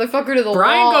nail that motherfucker to the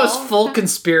Brian wall. goes full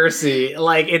conspiracy.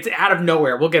 Like, it's out of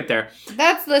nowhere. We'll get there.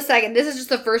 That's the second. This is just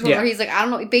the first one Yeah. where he's like, I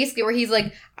don't know. Basically, where he's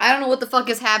like, I don't know what the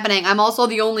fuck is happening. I'm also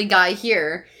the only guy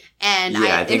here. And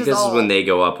Yeah, I think this is when they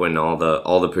go up when all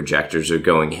the projectors are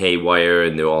going haywire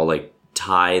and they're all like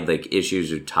tied, like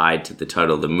issues are tied to the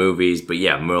title of the movies. But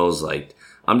yeah, Merle's like,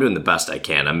 I'm doing the best I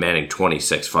can. I'm manning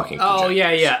 26 fucking projectors. Oh,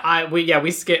 yeah.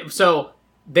 We skip. So,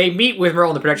 they meet with Merle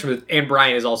in the production booth, and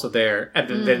Brian is also there. And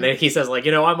then he says, like,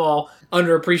 I'm all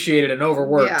underappreciated and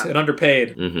overworked Yeah. and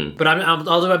underpaid. Mm-hmm. But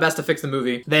I'll do my best to fix the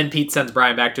movie. Then Pete sends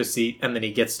Brian back to his seat, and then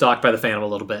he gets stalked by the Phantom a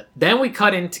little bit. Then we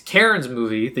cut into Karen's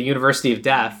movie, The University of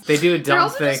Death. They do a They're dumb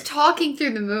also thing. just talking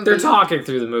through the movie. They're talking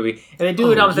through the movie. And they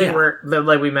do a dumb thing yeah. where,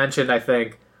 like we mentioned, I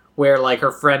think, where, like,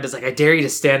 her friend is like, I dare you to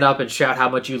stand up and shout how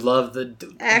much you love the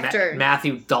Actor.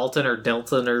 Matthew Dalton or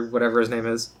Dilton or whatever his name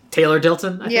is. Taylor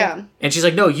Dilton, I think. Yeah. And she's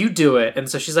like, no, you do it. And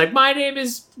so she's like, my name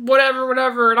is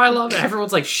whatever, and I love it.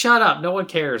 Everyone's like, shut up, no one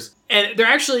cares. And there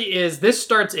actually is, this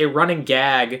starts a running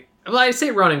gag. Well, I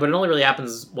say running, but it only really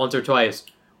happens once or twice,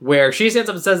 where she stands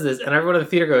up and says this, and everyone in the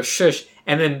theater goes, shush,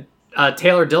 and then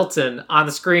Taylor Dilton on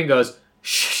the screen goes,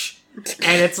 shh.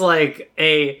 And it's like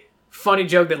a funny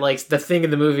joke that, like, the thing in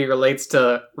the movie relates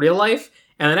to real life.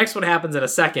 And the next one happens in a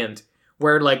second,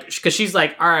 where, like, because she's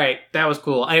like, all right, that was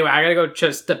cool. Anyway, I gotta go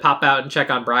just to pop out and check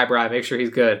on Bri, make sure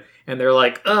he's good. And they're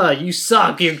like, you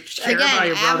suck. You care about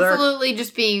your brother. Absolutely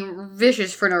just being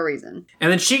vicious for no reason.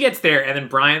 And then she gets there, and then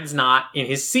Brian's not in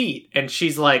his seat. And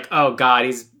she's like, oh, God,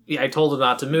 I told him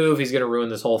not to move. He's going to ruin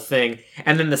this whole thing.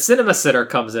 And then the cinema sitter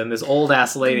comes in, this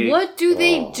old-ass lady. What do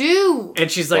they do? And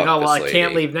she's like, Fuck oh, well, this I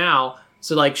can't lady. leave now.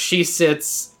 So, like, she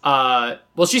sits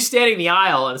well, she's standing in the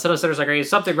aisle, and the cinema center's like, "Are you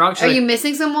something wrong?" She's Are like, you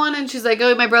missing someone? And she's like,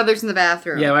 oh, my brother's in the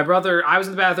bathroom. yeah, my brother, I was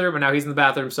in the bathroom, and now he's in the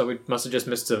bathroom, so we must have just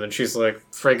missed him. And she's like,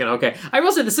 freaking okay. I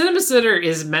will say, the cinema center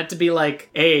is meant to be like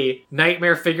a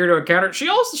nightmare figure to encounter. She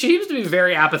seems to be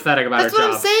very apathetic about That's her what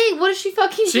job. I'm saying. What does she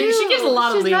fucking do? She gives a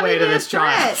lot of She's not leeway to even a this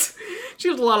child. threat. She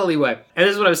gives a lot of leeway. And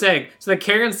this is what I'm saying. So then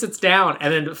Karen sits down,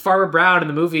 and then Farmer Brown in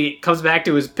the movie comes back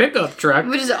to his pickup truck.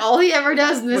 Which is all he ever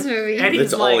does in this movie. And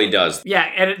he's That's all he does. Yeah,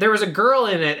 and there was a girl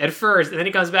in it at first, and then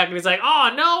he comes back and he's like,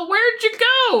 "Oh no, where'd you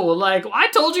go? Like, I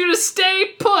told you to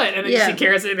stay put." And then you see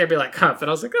Karen sitting there be like, "Humph." And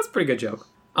I was like, "That's a pretty good joke."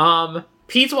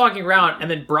 Pete's walking around, and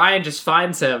then Brian just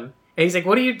finds him. And he's like,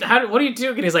 what are you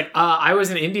doing? And he's like, I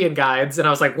was in Indian Guides. And I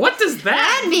was like, what does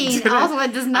that mean? Also,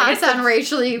 that does not sound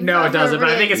racially No, it doesn't. But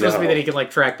I think it's supposed to be No. that he can,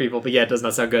 like, track people. But yeah, it does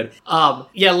not sound good.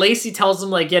 Yeah, Lacey tells him,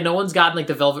 like, yeah, no one's gotten, like,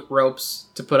 the velvet ropes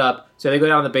to put up. So they go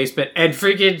down in the basement. And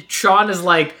freaking Sean is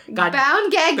like,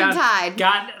 bound, gagged, and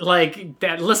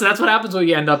tied. Listen, that's what happens when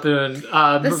you end up in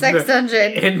The sex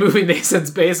dungeon. in Movie Mason's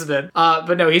basement.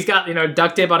 But no, he's got,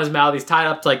 duct tape on his mouth. He's tied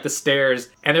up to, like, the stairs.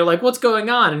 And they're like, what's going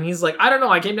on? And he's like, I don't know.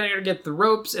 I came down here to get the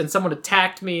ropes and someone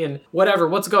attacked me and whatever.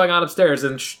 What's going on upstairs?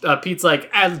 And Pete's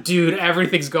like, dude,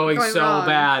 everything's going so wrong.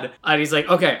 bad. And he's like,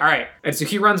 okay, all right. And so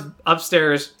he runs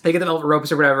upstairs. They get the velvet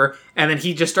ropes or whatever. And then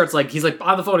he just starts, like, he's like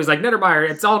on the phone. He's like, Nettermeyer,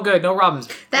 it's all good. No problems.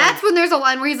 That's when there's a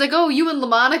line where he's like, oh, you and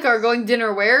LaMonica are going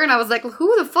dinner where? And I was like,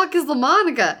 who the fuck is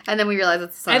LaMonica? And then we realized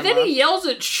it's the son. And then he yells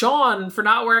at Sean for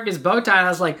not wearing his bow tie, and I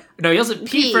was like, no, he yells at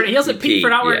Pete for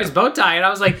not wearing yeah. his bow tie, and I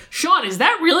was like, Sean, is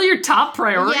that really your top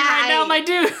priority right now, my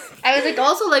dude? I was like,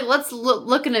 also, like, let's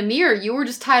look in a mirror. You were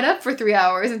just tied up for 3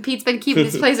 hours, and Pete's been keeping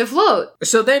this place afloat.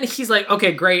 So then he's like,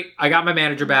 okay, great, I got my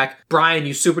manager back. Brian,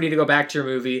 you super need to go back to your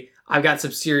movie. I've got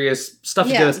some serious stuff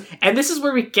to do this. And this is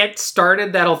where we get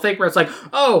started, that whole thing where it's like,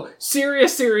 oh,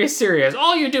 serious.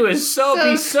 All you do is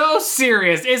be so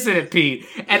serious, isn't it, Pete?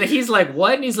 And he's like,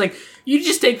 what? And he's like, you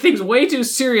just take things way too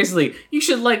seriously. You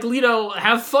should, like,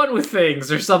 have fun with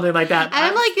things or something like that. And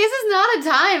I'm like, this is not a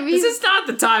time. This is not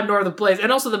the time nor the place.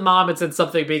 And also the mom had said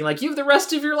something being like, you have the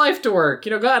rest of your life to work.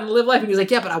 Go out and live life. And he's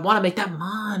like, yeah, but I want to make that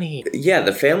money. Yeah,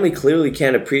 the family clearly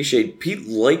can't appreciate. Pete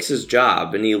likes his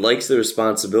job and he likes the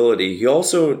responsibility. He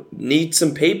also needs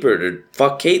some paper to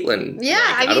fuck Caitlin.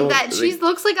 Yeah, like, she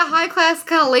looks like a high class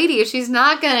kind of lady. She's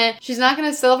not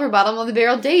gonna sell for bottom of the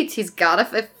barrel dates. He's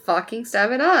gotta fucking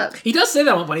step it up. He does say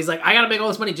that one, but he's like, I gotta make all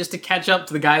this money just to catch up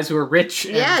to the guys who are rich.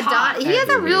 And hot. He has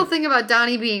a real thing about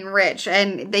Donnie being rich,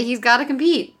 and he's gotta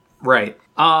compete. Right.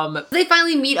 They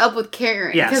finally meet up with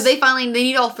Karen. Yes. Because they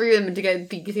need all three of them to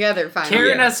be together finally.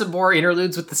 Karen has some more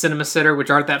interludes with the cinema sitter, which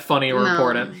aren't that funny or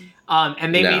important.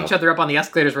 And they meet each other up on the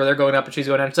escalators where they're going up and she's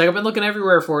going down. She's like, I've been looking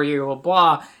everywhere for you, blah,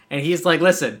 blah. And he's like,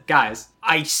 listen, guys,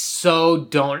 I so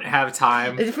don't have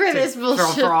time for this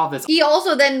bullshit. For all this. He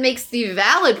also then makes the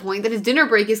valid point that his dinner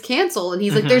break is canceled. And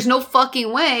he's like, there's no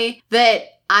fucking way that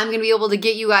I'm going to be able to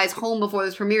get you guys home before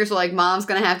this premiere, so, like, Mom's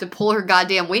going to have to pull her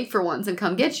goddamn weight for once and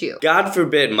come get you. God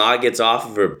forbid Ma gets off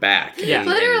of her back and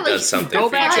does something Go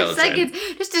for back children. 5 seconds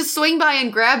just to swing by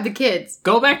and grab the kids.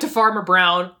 Go back to Farmer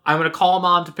Brown. I'm going to call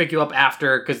Mom to pick you up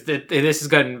after, because this is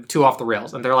getting too off the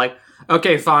rails. And they're like,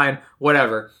 okay, fine,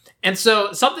 whatever. And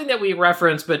so something that we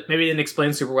referenced, but maybe didn't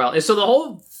explain super well, is so the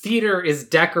whole theater is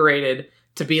decorated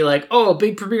to be like, oh,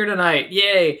 big premiere tonight,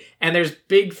 yay. And there's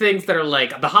big things that are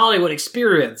like the Hollywood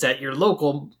experience at your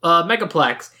local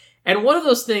Megaplexx. And one of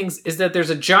those things is that there's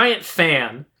a giant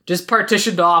fan just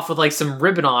partitioned off with, like, some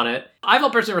ribbon on it. I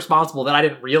felt personally responsible that I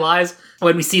didn't realize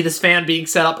when we see this fan being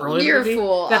set up earlier. You're in the movie, a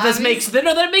fool. that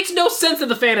it makes no sense that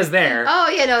the fan is there. Oh,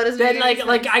 yeah, no, it doesn't Then, make any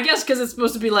like, I guess because it's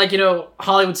supposed to be like,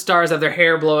 Hollywood stars have their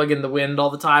hair blowing in the wind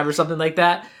all the time or something like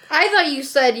that. I thought you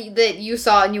said that you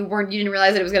saw and you didn't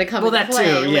realize that it was going to come into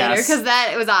play later, yes. because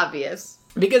it was obvious.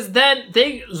 Because then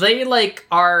they like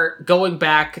are going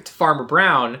back to Farmer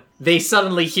Brown. They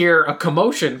suddenly hear a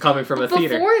commotion coming from a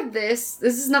theater. Before this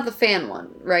is not the fan one,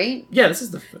 right? Yeah, this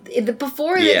is the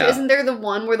before this, isn't there the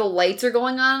one where the lights are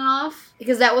going on and off?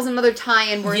 Because that was another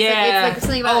tie-in where it's like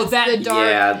something about the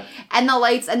dark and the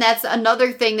lights, and that's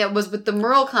another thing that was with the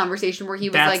Merle conversation where he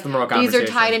was these are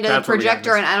tied into the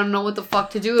projector and I don't know what the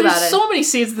fuck to do about it. There's so many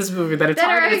scenes in this movie that it's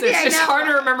hard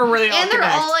to remember where they all connect. And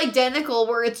they're all identical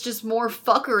where it's just more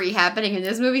fuckery happening in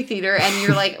this movie theater and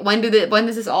you're like, when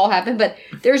does this all happen? But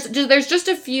there's just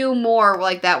a few more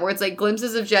like that where it's like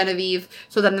glimpses of Genevieve,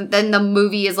 so then the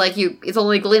movie is like it's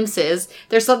only glimpses.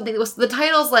 There's something, the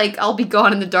title's like I'll Be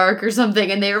Gone in the Dark or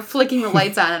something, and they were flicking the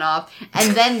lights on and off,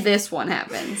 and then this one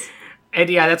happens. And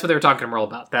yeah, that's what they were talking to Merle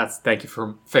about. Thank you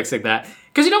for fixing that.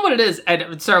 Because you know what it is,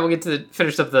 and sorry, we'll get to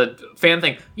finish up the fan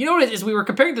thing. You know what it is we were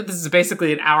comparing that this is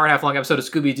basically an hour and a half long episode of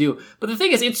Scooby-Doo. But the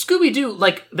thing is, in Scooby-Doo,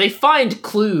 like, they find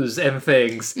clues and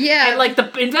things. Yeah. And, like,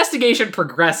 the investigation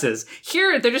progresses.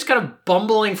 Here, they're just kind of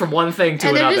bumbling from one thing to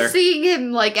another. And they're just seeing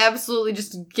him, like, absolutely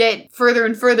just get further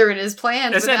and further in his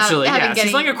plans. Essentially, yes.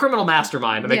 He's like a criminal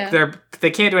mastermind. And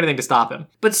they can't do anything to stop him.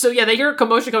 But so, yeah, they hear a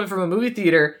commotion coming from a movie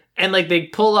theater. And, like, they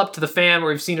pull up to the fan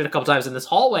where we've seen it a couple times in this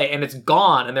hallway, and it's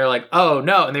gone. And they're like, oh,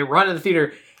 no. And they run to the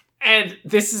theater. And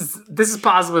this is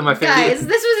possibly my favorite. Guys,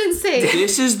 this was insane.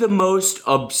 This is the most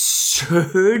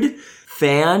absurd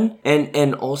fan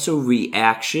and also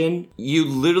reaction. You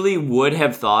literally would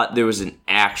have thought there was an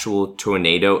actual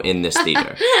tornado in this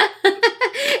theater.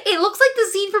 It looks like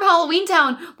the scene from Halloween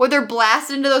Town where they're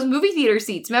blasted into those movie theater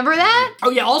seats. Remember that? Oh,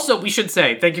 yeah. Also, we should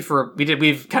say, thank you for,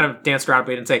 we've kind of danced around, but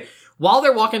we didn't say, while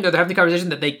they're walking there, they're having the conversation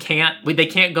that they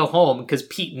can't go home because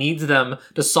Pete needs them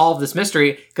to solve this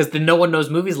mystery because then no one knows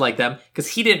movies like them because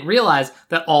he didn't realize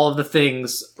that all of the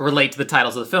things relate to the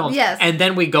titles of the films. Yes. And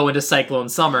then we go into Cyclone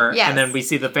Summer, Yes. and then we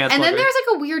see the fans. And then there's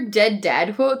like a weird dead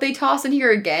dad quote they toss in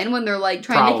here again when they're like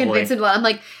trying to convince him. I'm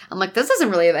like, this doesn't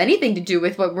really have anything to do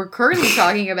with what we're currently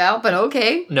talking about, but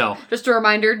okay. No. Just a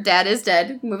reminder, dad is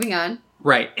dead. Moving on.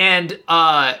 Right, and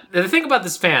the thing about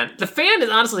this fan, the fan is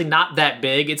honestly not that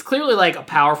big. It's clearly like a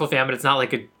powerful fan, but it's not like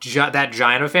that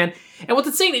giant of a fan. And what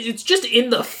it's saying is it's just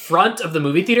in the front of the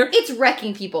movie theater. It's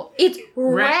wrecking people. It's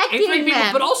wrecking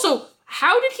them. But also,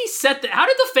 how did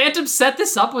the Phantom set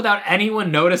this up without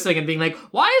anyone noticing and being like,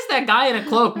 why is that guy in a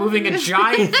cloak moving a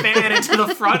giant fan into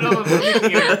the front of a movie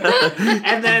theater?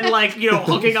 And then, like, you know,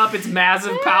 hooking up its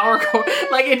massive power cord.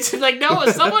 Like, it's like, no,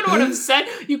 someone would have said,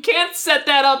 you can't set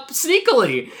that up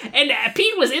sneakily. And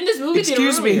Pete was in this movie theater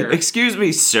earlier. Excuse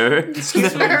me, sir.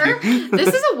 Sir, this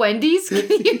is a Wendy's.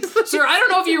 Sir, I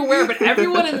don't know if you're aware, but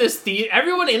everyone in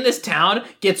this town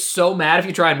gets so mad if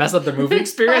you try and mess up their movie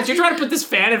experience. You're trying to put this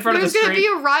fan in front of the street. There's gonna be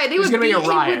a riot. They would be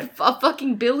with a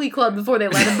fucking billy club before they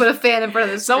let him put a fan in front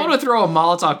of the street. Someone would throw a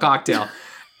Molotov cocktail.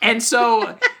 And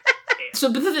so...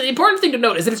 but the important thing to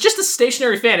note is that it's just a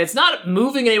stationary fan. It's not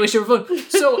moving in any way, shape, or form.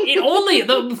 So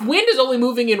the wind is only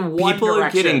moving in one direction. People are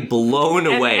getting blown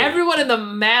away. And everyone in the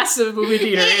massive movie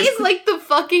theater is like the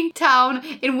fucking town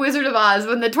in Wizard of Oz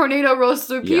when the tornado rolls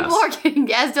through. People are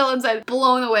getting, as Dylan said,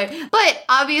 blown away. But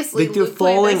obviously, like they're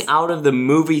falling out of the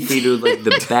movie theater like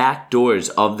the back doors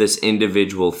of this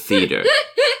individual theater.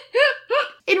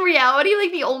 In reality,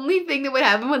 like, the only thing that would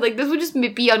happen would, like, this would just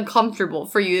be uncomfortable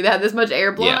for you to have this much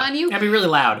air blown on you. That'd be really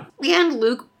loud. And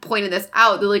Luke pointed this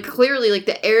out, that, like, clearly, like,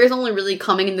 the air is only really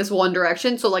coming in this one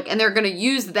direction, so, like, and they're gonna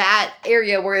use that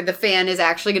area where the fan is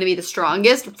actually gonna be the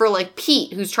strongest for, like,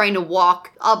 Pete, who's trying to walk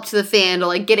up to the fan to,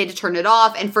 like, get it to turn it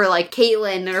off, and for, like,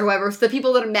 Caitlin or whoever, so the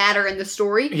people that matter in the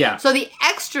story. Yeah. So the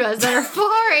extras that are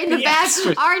far in the back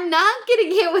are not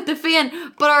getting hit with the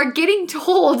fan, but are getting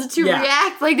told to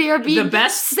react like they are being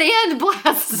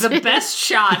sandblasted. The best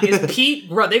shot is Pete,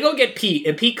 they go get Pete,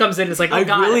 and Pete comes in and is like, oh,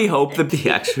 God. I really hope that the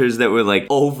extras that were, like,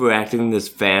 overacting this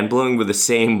fan blowing were the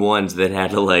same ones that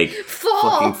had to, like,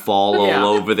 fucking fall all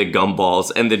over the gumballs,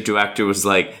 and the director was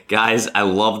like, guys, I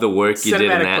love the work you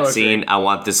did in that scene. I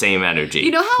want the same energy.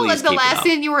 You know how, Please like, the last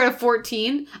scene you were at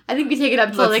 14? I think we take it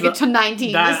up to, to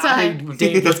 19 this time.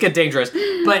 Let's get dangerous.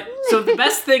 But, so the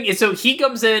best thing is, so he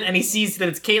comes in and he sees that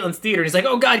it's Caitlin's theater, and he's like,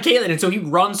 oh, God, Caitlin. And so he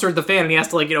runs toward the fan, and he has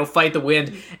to, like, you know, fight the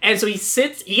wind. And so he gets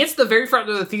to the very front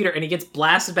of the theater, and he gets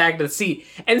blasted back to the seat.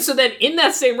 And so then in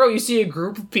that same row, you see a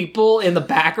group of people in the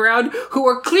background who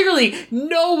are clearly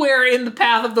nowhere in the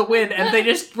path of the wind, and they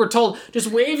just were told, just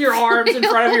wave your arms in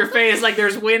front of your face like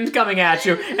there's wind coming at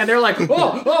you. And they're like, and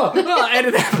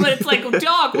but it's like,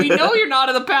 dog, we know you're not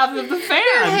in the path of the fan.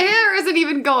 Your hair isn't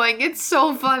even going. It's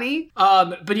so funny.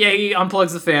 But yeah, he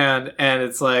unplugs the fan, and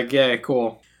it's like, yeah,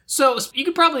 cool. So you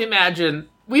can probably imagine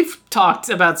we've talked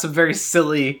about some very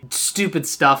silly, stupid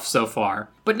stuff so far.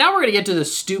 But now we're going to get to the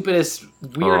stupidest,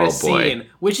 weirdest scene,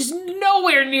 which is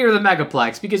nowhere near the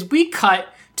Megaplexx, because we cut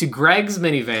to Greg's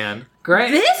minivan.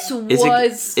 Greg?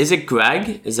 Is it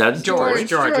Greg? Is that George?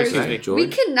 Excuse me. George. We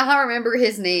cannot remember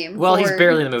his name. Well, he's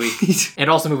barely in the movie. And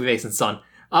also Movie Mason's son.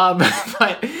 But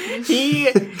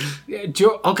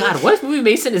oh God, what if Movie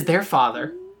Mason is their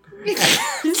father?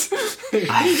 He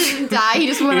didn't die. He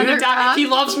just went underground. He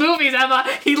loves movies, Emma.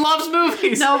 He loves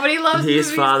movies. Nobody loves movies.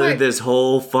 He's fathered this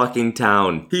whole fucking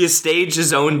town. He has staged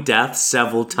his own death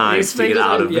several times to get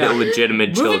out of illegitimate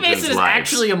Movie children's Mason is lives.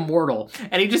 actually immortal,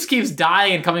 and he just keeps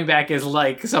dying and coming back as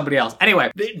like somebody else.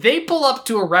 Anyway, they pull up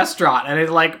to a restaurant, and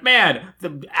it's like, man,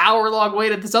 the hour-long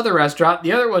wait at this other restaurant,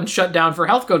 the other one's shut down for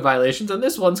health code violations, and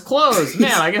this one's closed.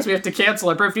 Man, I guess we have to cancel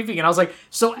our perfect evening. And I was like,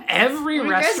 so every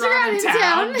restaurant in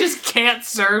town just can't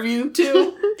serve you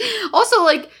two? Also,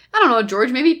 like, I don't know,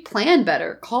 George, maybe plan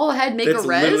better. Call ahead, make That's a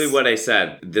res. literally what I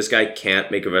said. This guy can't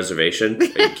make a reservation. Are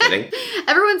you kidding?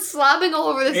 Everyone's slobbing all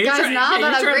over this guy's knob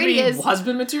about how great he is.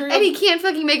 Husband material? And he can't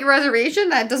fucking make a reservation?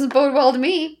 That doesn't bode well to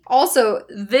me. Also,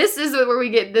 this is where we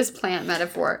get this plant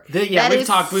metaphor.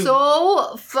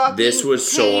 So fucking This was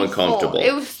so painful. uncomfortable.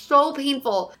 It was so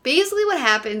painful. Basically what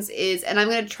happens is, and I'm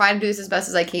going to try to do this as best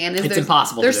as I can, is it's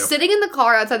impossible they're to do. sitting in the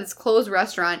car outside this closed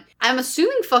restaurant. I'm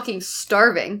assuming fucking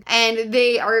starving. And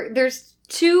there's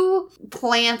two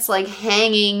plants like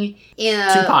hanging in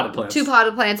two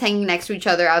potted plants hanging next to each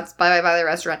other out by the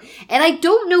restaurant, and I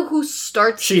don't know who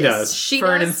starts. She this. does She for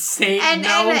does. an insane and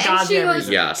goddamn she goes,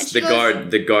 reason. Yes,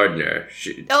 and the gardener.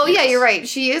 Yeah, you're right.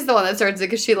 She is the one that starts it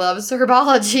because she loves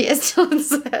herbology, as Dylan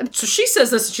said. So she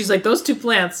says this, she's like, those two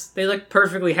plants, they look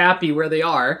perfectly happy where they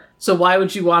are, so why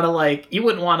would you want to, you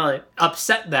wouldn't want to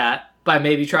upset that by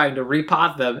maybe trying to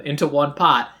repot them into one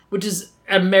pot, which is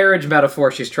a marriage metaphor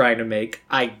she's trying to make,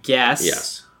 I guess.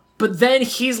 Yes. But then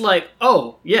he's like,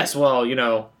 oh, yes, well,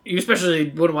 you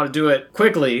especially wouldn't want to do it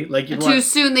quickly. Too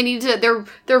soon, they need to,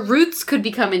 their roots could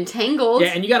become entangled. Yeah,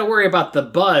 and you got to worry about the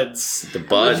buds. The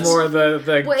buds? More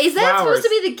the Well, is that flowers. supposed to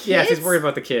be the kids? Yes, he's worried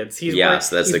about the kids. That's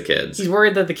the kids. He's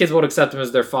worried that the kids won't accept him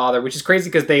as their father, which is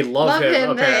crazy because they love him,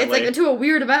 apparently. It's to a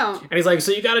weird amount. And he's like,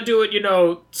 so you got to do it,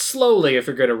 slowly if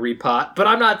you're going to repot. But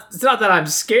it's not that I'm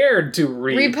scared to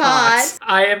repot.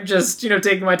 I am just,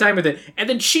 taking my time with it. And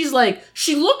then she's like,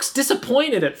 she looks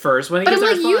disappointed at first when he But gets I'm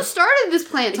her like, response. you started this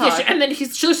plant talk. Yeah, and then she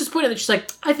looks disappointed, and she's like,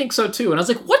 I think so too. And I was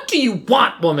like, what do you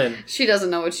want, woman? She doesn't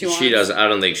know what she wants. She doesn't. I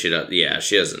don't think she does. Yeah,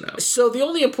 she doesn't know. So the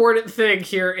only important thing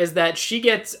here is that she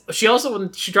also,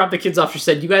 when she dropped the kids off, she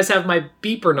said, you guys have my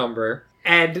beeper number.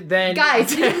 And then...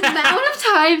 Guys, the amount of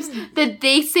times that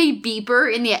they say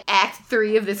beeper in the Act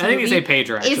 3 of this movie... I think they say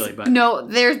pager, actually, but... No,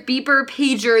 there's beeper,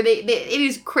 pager,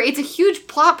 it's a huge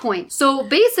plot point. So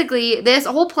basically, this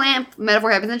whole plant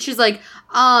metaphor happens, and she's like,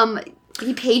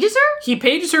 he pages her? He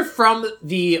pages her from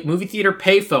the movie theater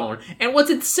payphone. And what's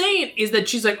insane is that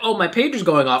she's like, oh, my pager's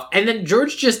going off. And then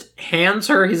George just hands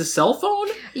her his cell phone?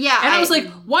 Yeah. And I was like,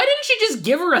 why didn't she just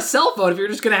give her a cell phone if you're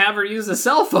just going to have her use a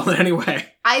cell phone anyway?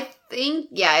 I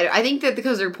think that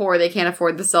because they're poor, they can't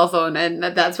afford the cell phone, and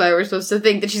that's why we're supposed to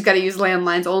think that she's got to use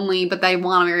landlines only, but they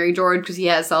want to marry George because he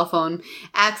has cell phone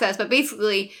access. But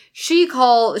basically, she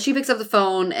picks up the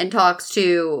phone and talks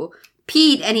to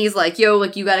Pete, and he's like, yo,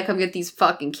 you gotta come get these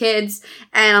fucking kids.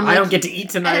 And I'm like, I don't get to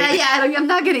eat tonight. I'm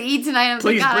not gonna eat tonight.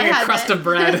 Please bring a crust of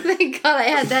bread. Thank God I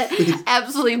had that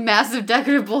absolutely massive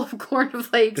decorative bowl of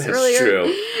cornflakes earlier. That's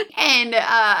true. And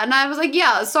I was like,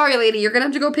 yeah, sorry, lady, you're gonna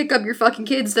have to go pick up your fucking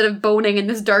kids instead of boning in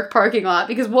this dark parking lot,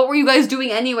 because what were you guys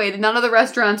doing anyway? None of the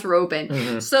restaurants were open.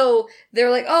 Mm-hmm. So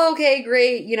they're like, oh, okay,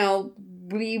 great,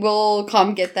 we will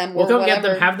come get them. We'll come get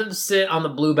them, have them sit on the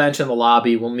blue bench in the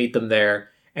lobby, we'll meet them there.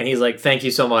 And he's like, thank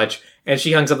you so much. And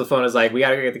she hangs up the phone and is like, we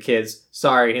gotta go get the kids.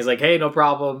 Sorry. And he's like, hey, no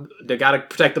problem. They gotta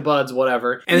protect the buds,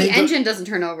 whatever. And the engine doesn't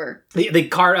turn over. The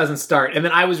car doesn't start. And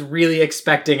then I was really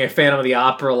expecting a Phantom of the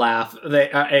Opera laugh,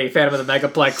 a Phantom of the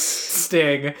Megaplex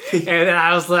sting. And then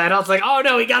I was like, oh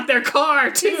no, he got their car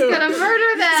too. He's gonna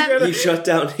murder them.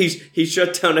 He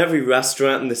shut down every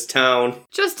restaurant in this town.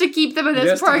 Just to keep them in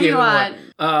this parking lot.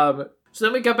 So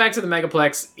then we go back to the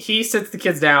Megaplexx. He sits the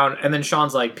kids down, and then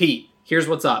Sean's like, Pete, here's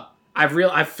what's up.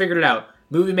 I've figured it out.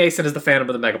 Movie Mason is the Phantom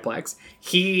of the Megaplexx.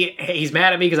 He's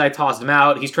mad at me because I tossed him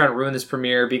out. He's trying to ruin this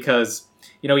premiere because,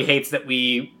 he hates that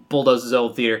we bulldoze his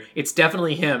old theater. It's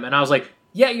definitely him. And I was like,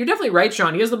 yeah, you're definitely right,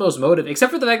 Sean. He has the most motive,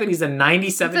 except for the fact that he's a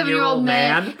 97-year-old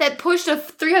man that pushed a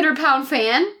 300-pound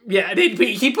fan. Yeah,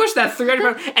 he pushed that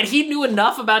 300-pound, and he knew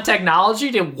enough about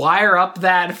technology to wire up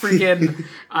that freaking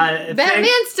That thing.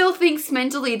 man still thinks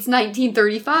mentally it's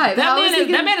 1935.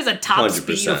 That man is a top 100%.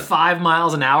 speed of 5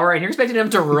 miles an hour, and you're expecting him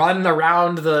to run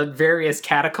around the various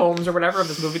catacombs or whatever of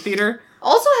this movie theater?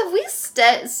 Also, have we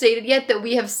stated yet that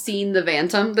we have seen the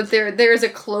Phantom? That there is a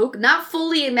cloak, not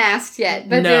fully masked yet,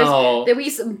 but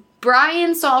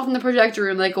Brian saw from the projector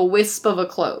room a wisp of a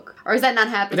cloak. Or has that not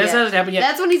happened yet? That hasn't happened yet.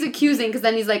 That's when he's accusing, because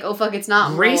then he's like, oh fuck, it's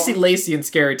not Gracie, Lacey, and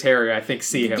Scary Terry, I think,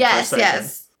 see him for a second.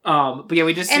 Yes. But yeah,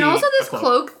 we just see and also this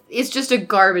cloak. it's just a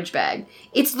garbage bag.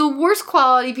 It's the worst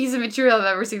quality piece of material I've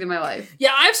ever seen in my life.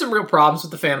 Yeah, I have some real problems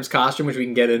with the Phantom's costume, which we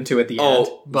can get into at the end.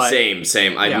 Oh, But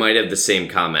same. I might have the same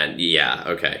comment. Yeah,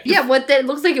 okay. Yeah, it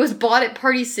looks like it was bought at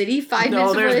Party City 5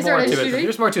 minutes before they there's more started to it. shooting.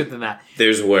 There's more to it than that.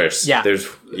 There's worse. Yeah.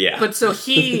 Yeah. But so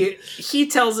he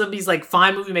tells him, he's like,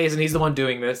 fine, Movie Mason, he's the one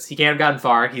doing this. He can't have gotten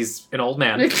far. He's an old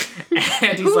man. And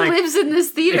he's Who like, lives in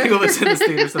this theater? who lives in this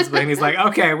theater, and he's like,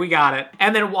 okay, we got it.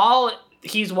 And then while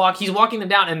he's walking them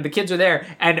down, and the kids are there,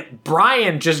 and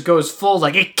Brian just goes full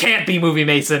like, it can't be Movie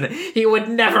Mason. He would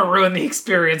never ruin the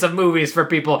experience of movies for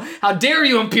people. How dare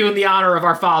you impugn the honor of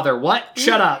our father? What?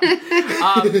 Shut up.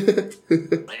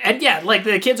 And yeah, like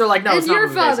the kids are like, no, And it's not your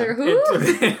Movie father,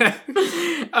 Mason.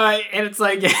 And it's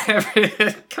like,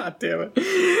 God damn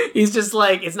it. He's just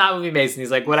like, it's not Movie Mason.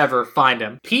 He's like, whatever, find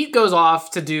him. Pete goes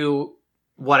off to do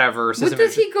whatever. What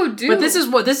does he go do? But this is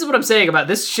what I'm saying about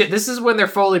this shit. This is when they're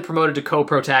fully promoted to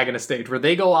co-protagonist stage, where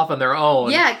they go off on their own.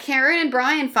 Yeah, Karen and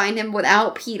Brian find him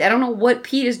without Pete. I don't know what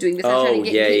Pete is doing besides trying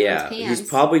to get in Caitlin's pants. He's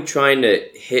probably trying to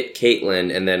hit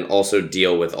Caitlin and then also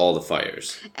deal with all the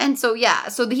fires. And so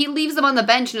he leaves them on the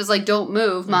bench and is like, don't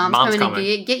move. Mom's coming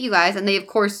to get you guys. And they, of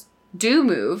course, do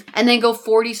move. And then go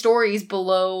 40 stories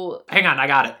below. Hang on, I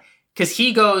got it. Because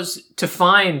he goes to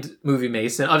find Movie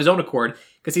Mason of his own accord.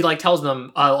 Because he, like, tells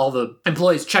them, all the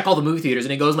employees, check all the movie theaters.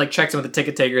 And he goes and, like, checks them with the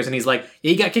ticket takers. And he's like, yeah,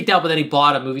 he got kicked out, but then he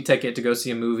bought a movie ticket to go see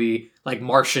a movie, like,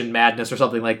 Martian Madness or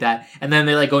something like that. And then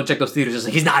they, like, go and check those theaters. It's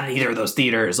like, he's not in either of those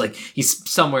theaters. Like, he's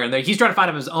somewhere in there. He's trying to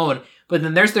find him his own. But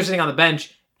then they're sitting on the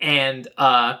bench. And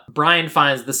Brian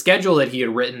finds the schedule that he had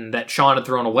written that Sean had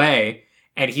thrown away.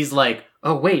 And he's like,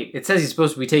 oh, wait, it says he's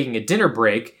supposed to be taking a dinner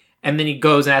break. And then he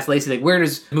goes and asks Lacey, like, where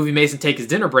does Movie Mason take his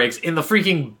dinner breaks? In the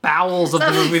freaking bowels of the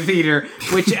movie theater,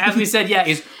 which, as we said,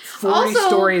 is 40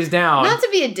 stories down. Not to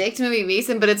be a dick to Movie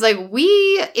Mason, but it's like,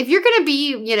 if you're going to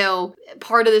be,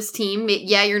 part of this team,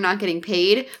 yeah, you're not getting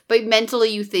paid, but mentally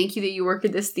you think that you work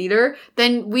at this theater,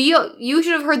 then you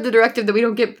should have heard the directive that we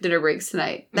don't get dinner breaks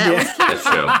tonight. That's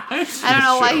true. I don't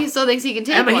know why he still thinks he can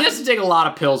take one. But he has to take a lot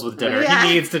of pills with dinner. Yeah.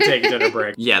 He needs to take a dinner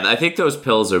break. Yeah, I think those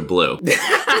pills are blue.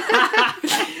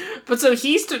 But so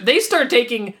they start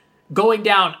going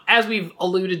down, as we've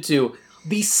alluded to,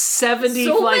 the 70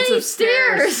 flights of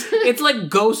stairs. It's like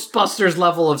Ghostbusters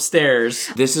level of stairs.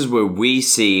 This is where we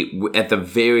see, at the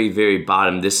very, very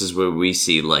bottom, this is where we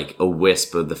see, like, a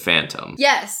wisp of the Phantom.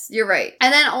 Yes, you're right.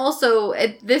 And then also,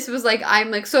 this was like,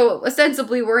 so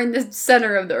ostensibly we're in the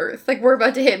center of the earth. Like, we're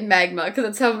about to hit magma, because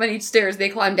that's how many stairs they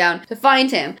climb down to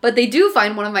find him. But they do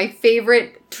find one of my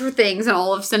favorite things in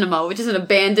all of cinema, which is an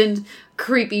abandoned,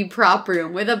 creepy prop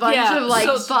room with a bunch of,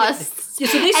 busts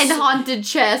and haunted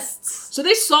chests. So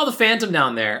they saw the Phantom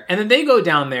down there, and then they go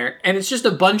down there, and it's just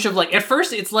a bunch of, like, at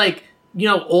first it's like,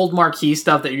 old marquee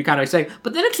stuff that you kind of say,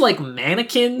 but then it's like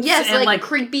mannequins. Yes, and like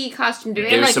creepy costume doing.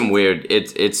 There's some weird,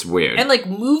 it's weird. And like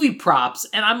movie props,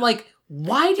 and I'm like,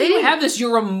 why do you have this?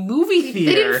 You're a movie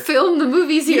theater. They didn't film the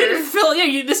movies here. You didn't film,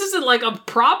 this isn't like a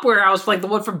prop warehouse like the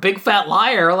one from Big Fat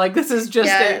Liar. Like, this is just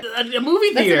a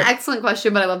movie theater. That's an excellent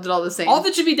question, but I loved it all the same. All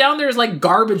that should be down there is like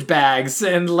garbage bags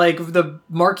and like the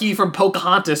marquee from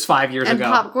Pocahontas 5 years ago.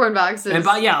 And popcorn boxes. And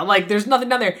there's nothing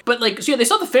down there. But like, so yeah, they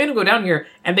saw the Phantom go down here,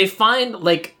 and they find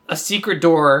like a secret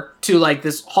door to like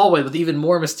this hallway with even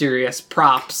more mysterious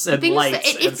props and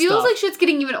lights. It feels like shit's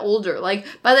getting even older. Like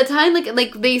by the time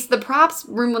the props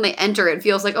room, when they enter, it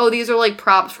feels like, oh, these are like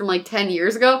props from like 10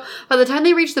 years ago. By the time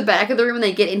they reach the back of the room and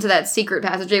they get into that secret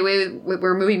passageway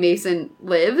where Movie Mason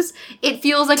lives, it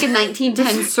feels like a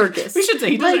 1910 circus. We should say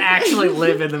he doesn't actually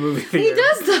live in the movie theater. He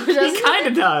does though, doesn't he? Kind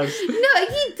of does. No,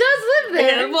 he does live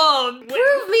there. Yeah, well,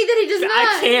 prove me that he does not.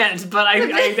 I can't, but I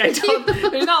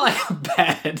don't. There's not like a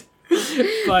bed.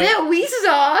 But that we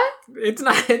saw.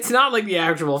 It's not like the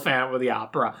actual Phantom of the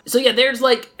Opera. So yeah, there's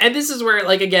like, and this is where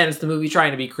like, again, it's the movie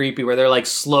trying to be creepy, where they're like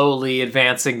slowly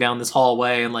advancing down this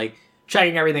hallway and like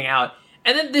checking everything out.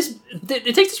 And then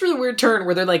it takes this really weird turn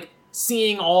where they're like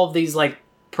seeing all of these like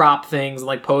prop things and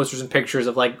like posters and pictures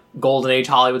of like golden age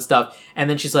Hollywood stuff. And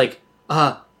then she's like,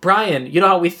 Brian, you know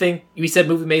how we said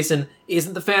Movie Mason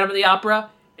isn't the Phantom of the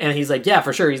Opera? And he's like, yeah,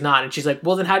 for sure, he's not. And she's like,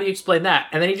 well, then how do you explain that?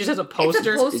 And then he just has a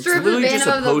poster. It's a poster of the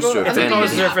Phantom of the Opera. It's a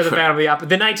poster for the Phantom of the Opera.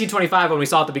 The 1925 one we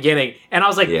saw at the beginning. And I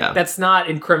was like, that's not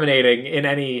incriminating in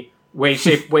any way,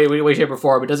 shape, or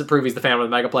form. It doesn't prove he's the Phantom of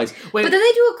the Megaplexxx. But then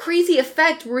they do a crazy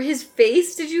effect where his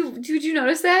face, did you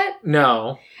notice that?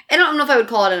 No. I don't know if I would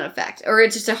call it an effect, or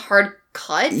it's just a hard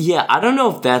cut. Yeah, I don't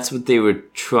know if that's what they were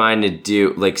trying to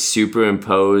do, like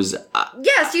superimpose.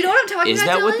 Yes, you know what I'm talking Is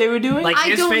about, that what Dylan? they were doing? Like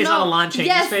his face on Lon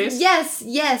Chaney's face?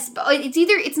 Yes. But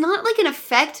it's not like an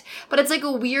effect, but it's like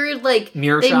a weird, like,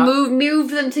 Mirror they shot?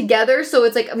 move them together, so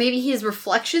it's like maybe his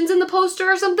reflections in the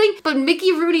poster or something. But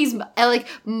Mickey Rooney's, like,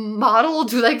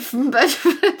 modeled, like,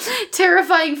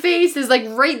 terrifying face is, like,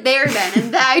 right there then,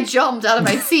 and I jumped out of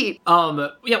my seat.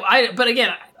 But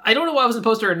again, I don't know why it was in the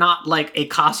poster and not like a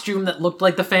costume that looked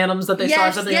like the Phantoms that they saw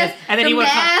or something. Yes, And then he would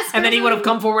have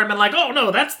come something. forward and been like, "Oh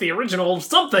no, that's the original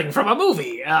something from a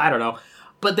movie." I don't know.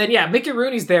 But then Mickey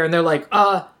Rooney's there and they're like,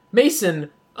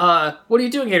 Mason, what are you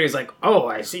doing here?" He's like, "Oh,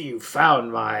 I see you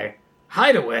found my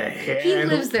hideaway." He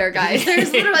lives there, guys.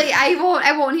 There's literally I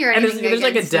won't hear And anything. there's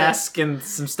like a against desk and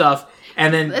some stuff.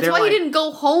 And then That's they're why like, he didn't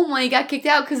go home when he got kicked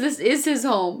out, because this is his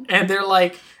home. and they're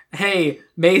like, "Hey,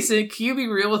 Mason, can you be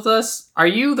real with us? Are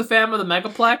you the fan of the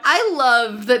Megaplex?" I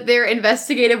love that their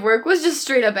investigative work was just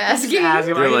straight up asking.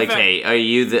 They're like, "Hey, are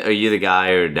you the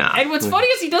guy or not?" And what's funny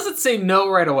is he doesn't say no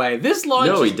right away. This launch,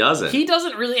 No, he doesn't. He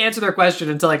doesn't really answer their question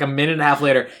until like a minute and a half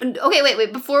later. Okay,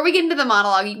 wait. Before we get into the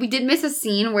monologue, we did miss a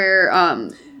scene where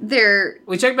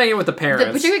We check back in with the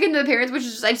parents. we check into the parents, which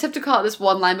is I just have to call it this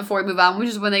one line before we move on, which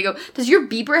is when they go, "Does your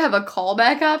beeper have a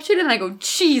callback option?" And I go,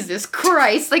 "Jesus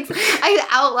Christ!" Like I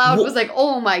out loud was like,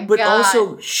 "Oh my But god!"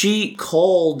 also, she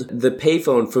called the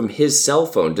payphone from his cell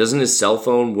phone. Doesn't his cell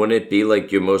phone, wouldn't it be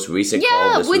like your most recent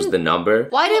call? This was the number?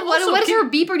 Why Also, does her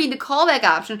beeper need the callback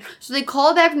option? So they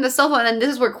call back from the cell phone, and this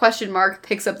is where question mark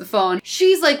picks up the phone.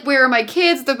 She's like, "Where are my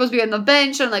kids? They're supposed to be on the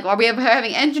bench." And like, "Are we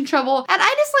having engine trouble?" And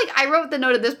I just like, I wrote the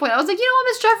note at this point. I was like, you know what,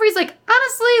 Miss Jeffries? Like,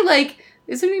 honestly, like,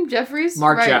 is her name Jeffries?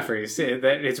 Mark Right. Jeffries.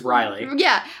 It's Riley.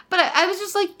 Yeah, but I was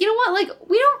just like, you know what? Like,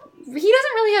 he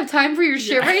doesn't really have time for your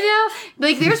shit right now.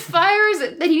 Like, there's fires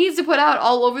that he needs to put out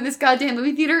all over this goddamn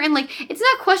movie theater, and like, it's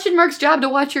not question mark's job to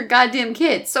watch your goddamn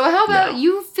kids. So how about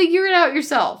you figure it out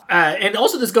yourself? And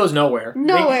also, this goes nowhere.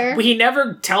 Nowhere. He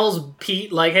never tells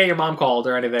Pete like, "Hey, your mom called"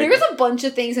 or anything. There's a bunch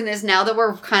of things in this now that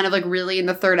we're kind of like really in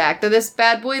the third act of this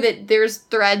bad boy that there's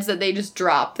threads that they just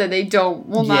drop that they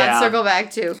will not circle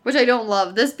back to, which I don't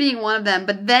love. This being one of them.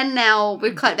 But then now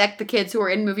we cut back the kids who are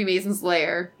in Movie Mason's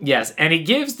lair. Yes, and he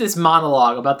gives this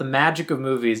monologue about the magic of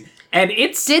movies, and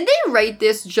it's Did they write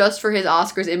this just for his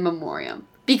Oscars in memoriam?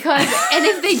 Because, and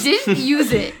if they didn't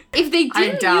use it,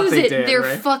 doubt they did, they're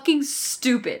right? fucking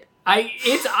stupid.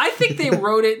 I think they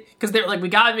wrote it because they're like, we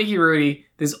got Mickey Rooney,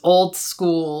 this old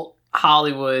school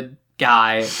Hollywood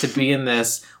guy, to be in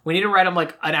this. We need to write him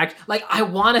like an act. Like, I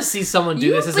want to see someone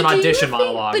do this as an audition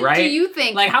monologue, right? Do you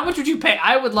think? Like, how much would you pay?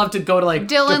 I would love to go to like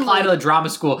to apply to a drama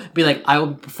school, be like, I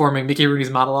will be performing Mickey Rooney's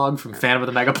monologue from Phantom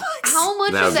of the Megaplex. How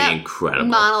much That of would be that incredible.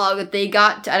 monologue that they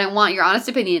got, I don't want your honest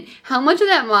opinion, how much of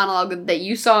that monologue that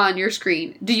you saw on your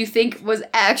screen do you think was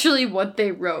actually what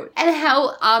they wrote? And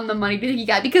how on the money do you think he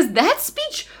got? Because that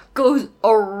speech goes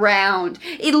around.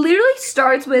 It literally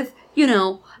starts with, you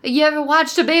know, "You ever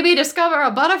watched a baby discover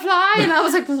a butterfly?" And I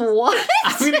was like, what?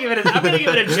 I'm gonna give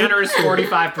it a generous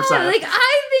 45%. Like,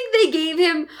 I think they gave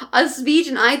him a speech,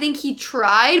 and I think he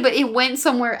tried, but it went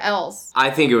somewhere else. I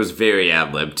think it was very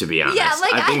ad-lib, to be honest. Yeah,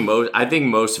 like, I think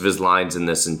most of his lines in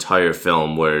this entire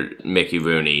film were Mickey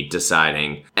Rooney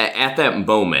deciding, at that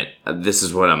moment, this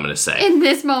is what I'm going to say. In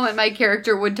this moment, my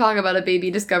character would talk about a baby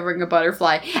discovering a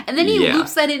butterfly, and then he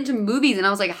loops that into movies, and I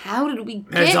was like, how did we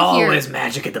get There's here? always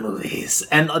magic at the movies.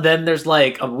 And then there's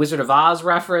like a Wizard of Oz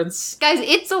reference. Guys,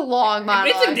 it's a long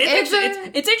monologue.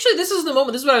 It's actually, this is the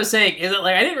moment, this is what I was saying, is that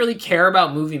like, I didn't really care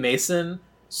about Movie Mason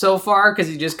so far, because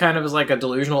he just kind of was like a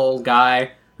delusional old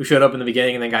guy who showed up in the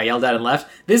beginning and then got yelled at and left.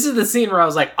 This is the scene where I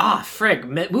was like,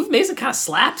 frig, Movie Mason kind of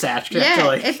slaps actually. And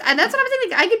that's what I'm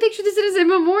thinking. I could picture this as in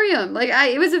memoriam. Like,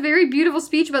 it was a very beautiful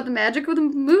speech about the magic of the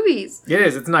movies. It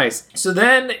is, it's nice. So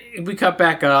then we cut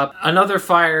back up, another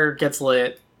fire gets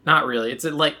lit. Not really, it's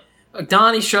like,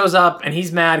 Donnie shows up and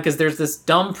he's mad because there's this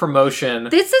dumb promotion.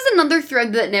 This is another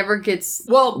thread that never gets.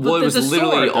 Well, it was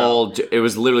literally all. It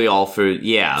was literally all for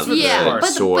the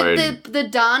sword. But the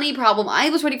Donnie problem, I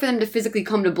was ready for them to physically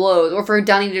come to blows, or for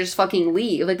Donnie to just fucking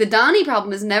leave. Like, the Donnie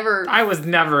problem is never. I was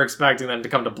never expecting them to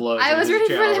come to blows. I was ready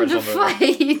for them to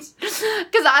fight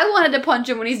because I wanted to punch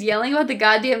him when he's yelling about the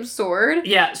goddamn sword.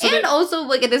 Yeah, and also,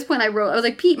 like, at this point, I was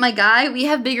like, Pete, my guy, we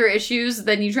have bigger issues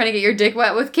than you trying to get your dick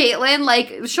wet with Caitlyn.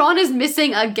 Like, Sean is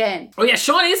missing again. Oh yeah,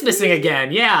 Sean is missing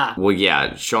again. Yeah. Well,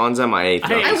 yeah, Sean's MIA.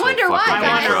 I wonder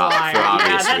why. For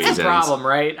obvious that's reasons. a problem,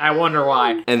 right? I wonder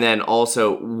why. And then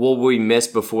also, what we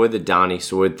missed before the Donnie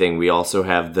Sword thing, we also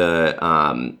have the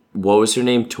what was her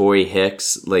name? Tori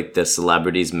Hicks, like the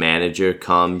celebrity's manager,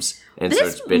 comes and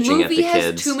starts bitching at the kids. This movie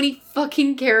has too many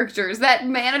fucking characters. That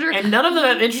manager. And none of them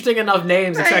have interesting enough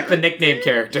names except the nickname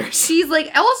characters. She's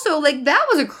like, also, like, that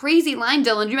was a crazy line,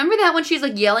 Dylan. Do you remember that when she's,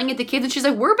 like, yelling at the kids and she's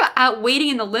like, we're out waiting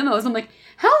in the limos? I'm like,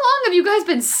 how long have you guys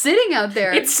been sitting out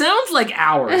there? It sounds like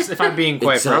hours, if I'm being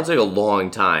quite It sounds like a long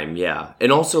time, yeah.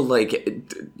 And also, like,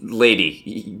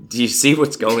 lady, do you see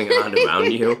what's going on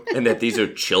around you? And that these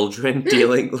are children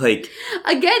dealing, like...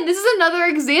 Again, this is another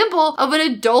example of an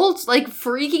adult, like,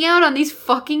 freaking out on these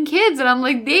fucking kids. And I'm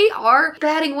like, they are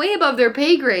batting way above their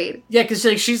pay grade. Yeah, because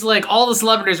she's like, all the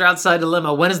celebrities are outside the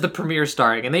limo. When is the premiere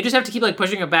starting? And they just have to keep, like,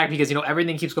 pushing it back because,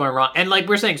 everything keeps going wrong. And, like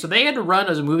we're saying, so they had to run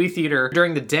as a movie theater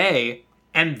during the day.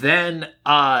 And then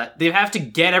they have to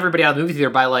get everybody out of the movie theater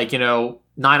by, like,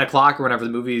 9 o'clock or whenever the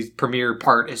movie's premiere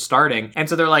part is starting. And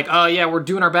so they're like, oh, yeah, we're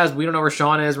doing our best. We don't know where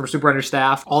Sean is. We're super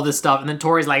understaffed. All this stuff. And then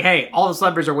Tori's like, hey, all the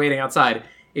celebrities are waiting outside.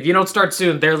 If you don't start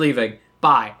soon, they're leaving.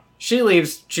 Bye. She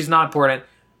leaves. She's not important.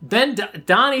 Then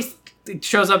Donnie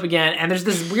shows up again. And there's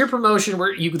this weird promotion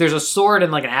where there's a sword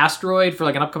and, like, an asteroid for,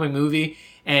 like, an upcoming movie.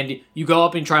 And you go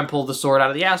up and try and pull the sword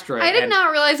out of the asteroid. I did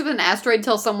not realize it was an asteroid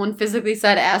until someone physically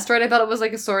said asteroid. I thought it was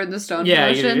like a sword in the stone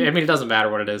promotion. It doesn't matter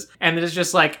what it is. And it's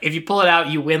just like, if you pull it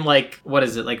out, you win, like, what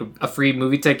is it? Like a free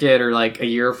movie ticket or like a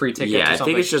year free ticket or something? Yeah, I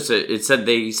think it's just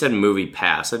he said movie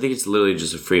pass. I think it's literally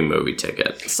just a free movie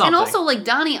ticket. Something. And also, like,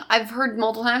 Donnie, I've heard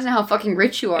multiple times now how fucking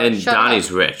rich you are. And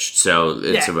Donnie's rich, so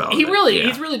it's irrelevant.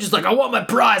 He's really just like, I want my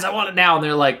prize, I want it now. And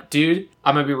they're like, dude,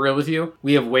 I'm gonna be real with you.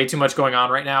 We have way too much going on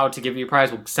right now to give you a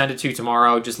prize. We'll send it to you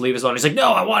tomorrow. Just leave us alone. He's like,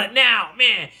 no, I want it now,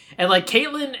 man. And like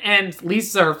Caitlin and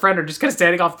Lisa, her friend, are just kind of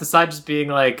standing off to the side, just being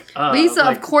like, Lisa,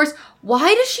 of course.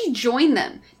 Why does she join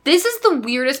them? This is the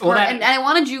weirdest part, and I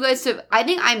wanted you guys to. I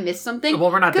think I missed something.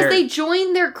 Well, we're not there because they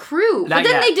joined their crew, but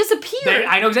then they disappeared.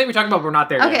 I know exactly what you're talking about. But we're not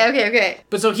there. Okay.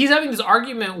 But so he's having this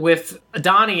argument with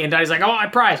Donnie, and Donnie's like, "I want my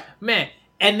prize, man."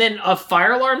 And then a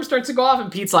fire alarm starts to go off,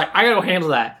 and Pete's like, I gotta go handle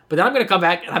that. But then I'm gonna come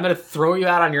back, and I'm gonna throw you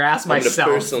out on your ass myself. I'm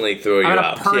gonna personally throw you out.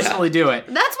 I'm gonna personally do it.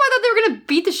 That's why I thought they were gonna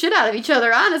beat the shit out of each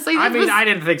other, honestly. I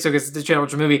didn't think so, because it's a Channel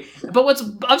movie. But what's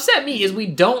upset me is we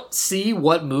don't see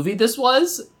what movie this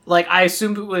was. Like, I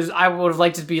assumed I would have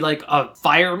liked it to be, like, a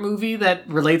fire movie that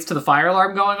relates to the fire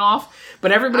alarm going off.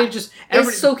 But everybody is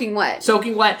soaking wet.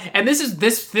 Soaking wet. And this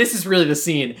is really the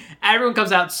scene. Everyone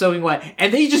comes out soaking wet,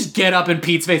 and they just get up in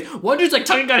Pete's face. One dude's, like,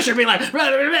 tongue gushing, being like, and,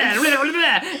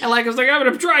 like, it's like, I'm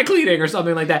gonna try cleaning or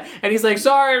something like that. And he's like,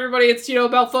 sorry, everybody, it's,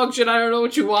 malfunction. I don't know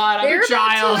what you want. I'm a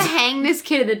child. They're about to hang this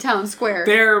kid in the town square.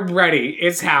 They're ready.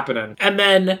 It's happening. And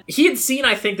then he had seen,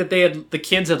 I think, that the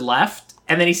kids had left.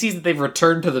 And then he sees that they've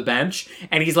returned to the bench,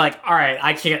 and he's like, all right,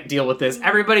 I can't deal with this.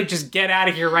 Everybody just get out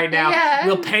of here right now. Yeah.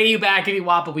 We'll pay you back if you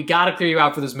want, but we gotta clear you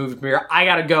out for this movie premiere. I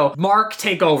gotta go. Mark,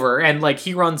 take over. And, like,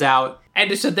 he runs out.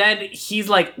 And so then he's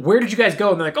like, where did you guys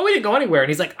go? And they're like, oh, we didn't go anywhere. And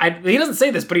he's like, he doesn't say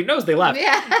this, but he knows they left.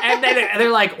 Yeah. And then they're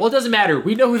like, well, it doesn't matter.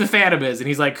 We know who the Phantom is. And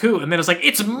he's like, who? And then it's like,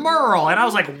 it's Merle. And I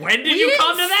was like, when did you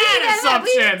come to that assumption?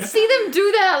 We didn't see them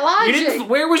do that logic.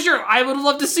 Where was I would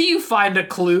love to see you find a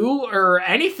clue or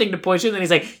anything to push in. And then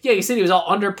he's like, yeah, you said he was all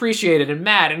underappreciated and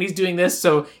mad. And he's doing this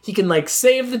so he can, like,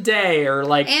 save the day or,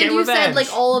 like, get revenge. And you said,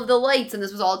 like, all of the lights, and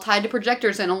this was all tied to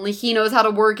projectors, and only he knows how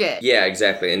to work it. Yeah,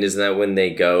 exactly. And isn't that when they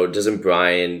go, doesn't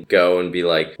Brian go and be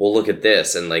like, well, look at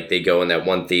this, and like they go in that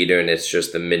one theater and it's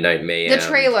just the Midnight Mayhem, the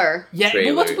trailer. Yeah,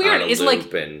 but what's weird is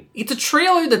like it's a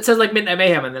trailer that says like Midnight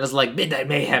Mayhem, and then it's like Midnight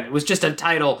Mayhem. It was just a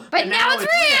title, but now it's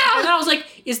real. And I was like,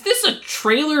 is this a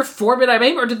trailer for Midnight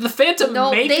Mayhem, or did the Phantom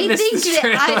make this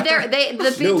trailer? The Phantom cut there are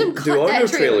that no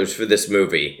trailers for this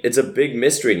movie. It's a big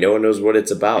mystery. No one knows what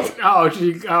it's about.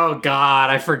 Oh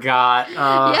God, I forgot.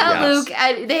 Yes.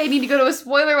 Luke, they need to go to a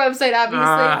spoiler website,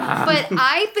 obviously. But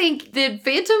I think the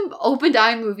Phantom opened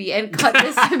iMovie and cut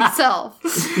this himself.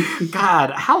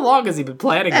 God, how long has he been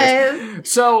planning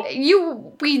this?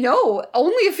 We know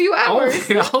only a few hours.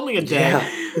 Only a day.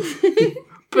 Yeah.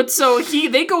 But so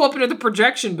they go up into the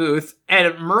projection booth,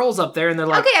 and Merle's up there, and they're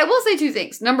like... Okay, I will say two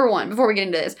things. Number one, before we get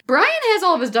into this, Brian has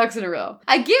all of his ducks in a row.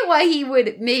 I get why he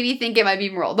would maybe think it might be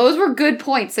Merle. Those were good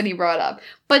points that he brought up.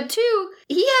 But two,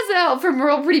 he has it out for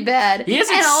Merle pretty bad. He has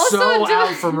it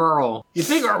out for Merle. You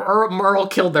think Merle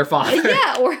killed their father?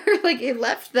 Yeah, or like it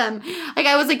left them. Like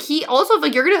I was like, he also, if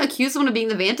like you're gonna accuse someone of being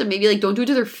the Phantom, maybe like don't do it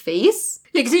to their face.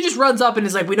 Yeah, because he just runs up and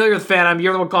is like, we know you're the Phantom,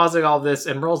 you're the one causing all this.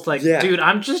 And Merle's like, dude,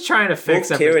 I'm just trying to fix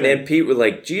everything. Karen and Pete were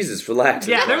like, Jesus, relax.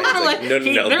 Yeah, they're literally like,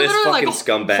 No, they're this literally, fucking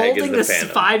scumbag is holding the this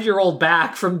Phantom. 5-year-old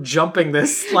back from jumping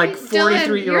this, like,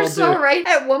 43-year-old You're dude. so right.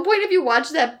 At one point, if you watch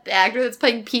that actor that's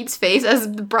playing Pete's face as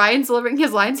Brian's delivering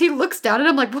his lines, he looks down at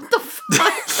him like, what the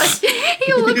fuck? Like,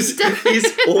 he looks down.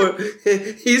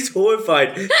 He's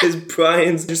horrified as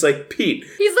Brian's just like, Pete.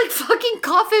 He's like, fucking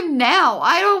cuff him now.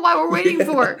 I don't know why we're waiting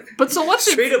for. But so what's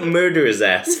Straight up murder his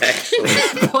ass, actually.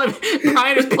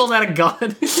 Brian is pulling out a gun.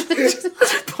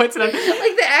 Points it at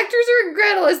Like, the actors are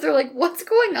incredulous. They're like, what's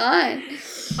going on?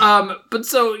 But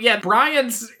so, yeah,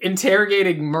 Brian's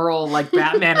interrogating Merle like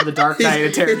Batman in the Dark Knight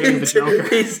interrogating the Joker.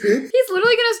 He's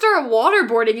literally gonna start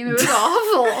waterboarding him. It was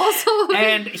awful. Also,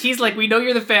 And he's like, we know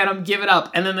you're the Phantom, give it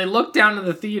up. And then they look down to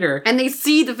the theater. and they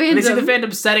see the Phantom. They see the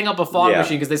Phantom setting up a fog Yeah.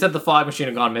 machine because they said the fog machine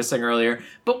had gone missing earlier.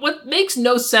 But what makes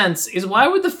no sense is why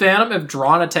would the Phantom have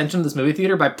drawn attention to this movie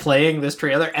theater by playing this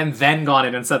trailer and then gone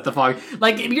in and set the fog?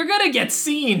 Like, you're gonna get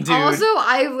seen, dude. Also,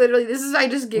 I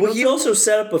just giggled. Well, he also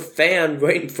set up a fan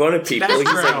right in front of people. That's He's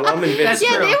true. like, well, I'm invincible. That's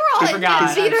Yeah, true. they were all I forgot.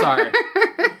 I'm theater. sorry.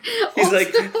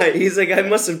 He's like, I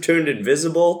must have turned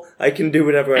invisible. I can do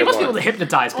whatever They I must be want. able to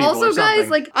hypnotize people Also, or something. guys,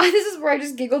 like, this is where I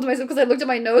just giggled to myself because I looked at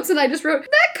my notes and I just wrote,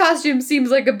 that costume seems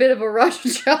like a bit of a rush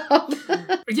job.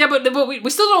 Yeah, but we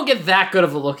still don't get that good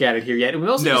of a look at it here yet. We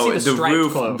also No, see the striped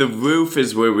roof. cloak. The roof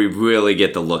is where we really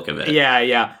get the look of it.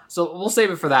 Yeah. So we'll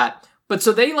save it for that. But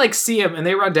so they like see him and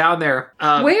they run down there.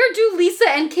 Where do Lisa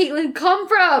and Caitlin come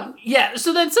from? Yeah.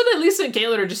 So then suddenly Lisa and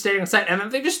Caitlin are just standing on set, and then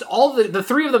they just all the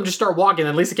three of them just start walking.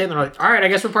 And Lisa and Caitlin are like, "All right, I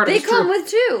guess we're part of They this come troop."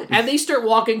 with two. And they start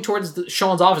walking towards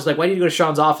Sean's office. Like, why do you go to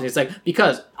Sean's office? It's like,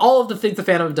 because all of the things the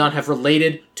Phantom have done have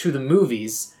related to the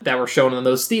movies that were shown in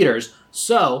those theaters.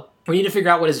 So we need to figure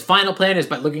out what his final plan is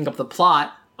by looking up the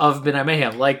plot of Midnight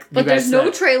Mayhem. Like, But you guys there's no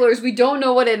said. trailers. We don't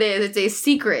know what it is. It's a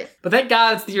secret. But thank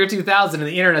God it's the year 2000 and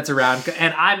the internet's around.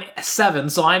 And I'm 7,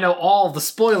 so I know all the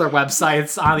spoiler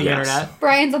websites on the Yes. internet.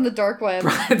 Brian's on the dark web.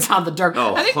 Brian's on the dark.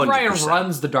 Oh, I think Brian 100%.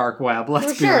 runs the dark web. Let's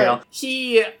For be sure. real.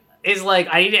 He is like,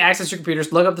 I need to access your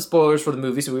computers, look up the spoilers for the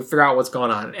movie, so we figure out what's going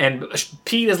on. And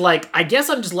Pete is like, I guess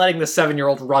I'm just letting this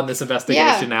 7-year-old run this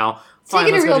investigation now. Fine,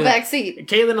 Taking a let's go real do that. back seat.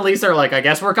 Caitlin and Elisa are like, I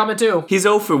guess we're coming too. He's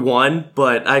 0 for 1,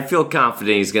 but I feel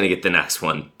confident he's going to get the next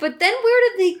one. But then where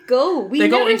did they go? They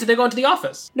go into the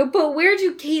office. No, but where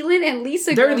do Caitlin and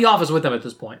Lisa They're go? in the office with them at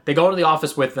this point. They go into the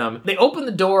office with them. They open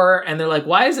the door and they're like,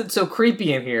 why is it so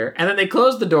creepy in here? And then they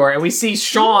close the door and we see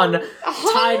Sean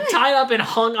tied up and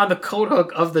hung on the coat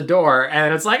hook of the door.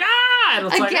 And it's like, ah! And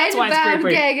it's like, Again, that's why it's bound,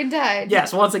 creepy. gag, and tied.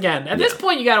 Yes, once again. At this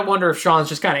point, you gotta wonder if Sean's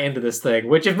just kind of into this thing.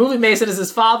 Which, if Movie Mason is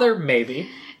his father, maybe.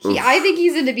 I think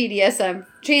he's into BDSM.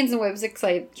 Chains and whips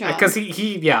excite John. Because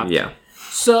yeah. Yeah.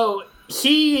 So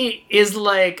he is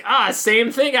like,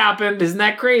 same thing happened. Isn't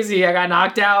that crazy? I got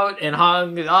knocked out and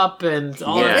hung up and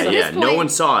all Yeah, that. yeah. this No point, one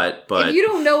saw it, but if you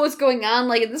don't know what's going on,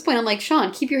 like, at this point, I'm like,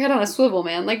 Sean, keep your head on a swivel,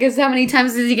 man. Like, how many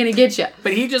times is he gonna get you?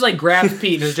 But he just like grabs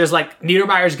Pete and is just like,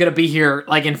 Niedermeyer's gonna be here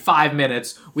like in 5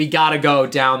 minutes. We gotta go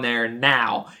down there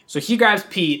now. So he grabs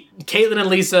Pete. Caitlin and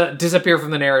Lisa disappear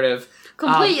from the narrative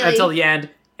Completely. until the end,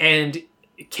 and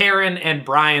Karen and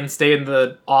Brian stay in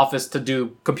the office to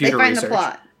do computer They find the research.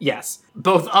 plot. Yes,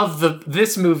 both of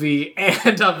this movie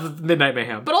and of Midnight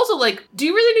Mayhem. But also, like, do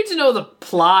you really need to know the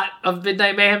plot of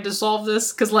Midnight Mayhem to solve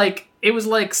this? Because, like, it was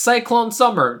like Cyclone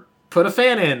Summer. Put a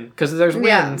fan in because there's Yeah.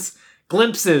 winds.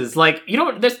 Glimpses, like, you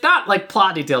know, there's not like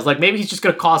plot details. Like, maybe he's just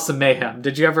gonna cause some mayhem.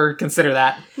 Did you ever consider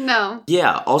that? No.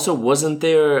 yeah. Also, wasn't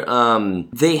there?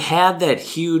 They had that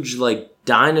huge like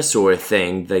dinosaur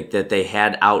thing like that they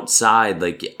had outside.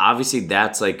 Like, obviously,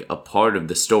 that's like a part of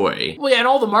the story. Well, yeah, and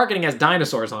all the marketing has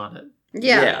dinosaurs on it.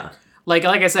 Yeah. Like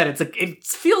I said, it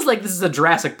feels like this is a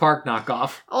Jurassic Park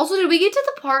knockoff. Also, did we get to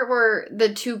the part where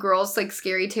the two girls, like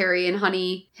Scary Terry and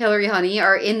Hillary Honey,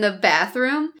 are in the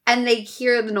bathroom and they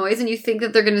hear the noise and you think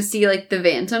that they're going to see, like, the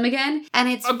Phantom again? And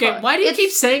it's... Okay, why do you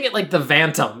keep saying it like the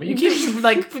Phantom? You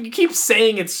keep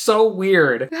saying it's so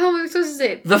weird. How am I supposed to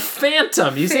say it? The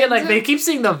Phantom. You say it like they keep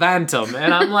saying the Phantom,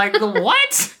 and I'm like, the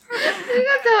what?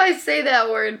 That's how I say that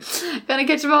word. Gonna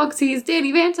catch him all because he's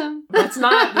Danny Phantom. That's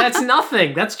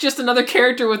nothing. That's just another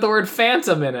character with the word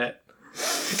Phantom in it.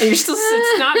 And you're still,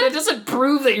 it doesn't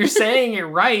prove that you're saying it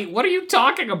right. What are you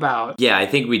talking about? Yeah, I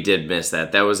think we did miss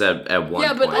that. That was at one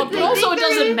Yeah, but point. also it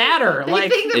doesn't matter. They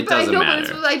Like, think that it doesn't I know,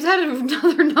 matter. But I just had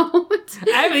another note.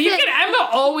 Emma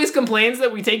always complains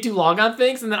that we take too long on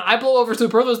things, and then I blow over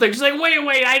superfluous things. She's like,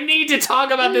 wait, I need to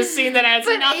talk about this scene that adds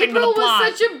But nothing April to the plot.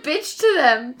 was such a bitch to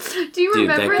them. Do you Dude,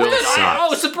 that remember girl that? sucks.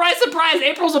 Oh, surprise, surprise!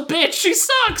 April's a bitch. She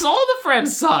sucks. All the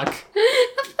friends suck.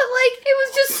 But, like, it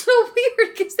was just so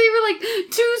weird because they were like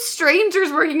two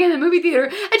strangers working in the movie theater.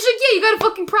 And she's like, yeah, you got a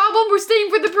fucking problem? We're staying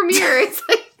for the premiere. It's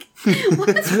like...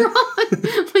 What's wrong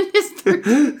with this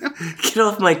 13-year-old? Get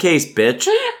off my case, bitch.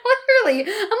 Literally.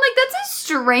 I'm like, that's a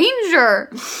stranger.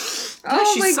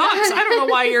 Oh she my sucks. God. I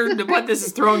don't know what this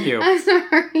is throwing you. I'm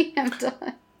sorry, I'm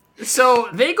done. So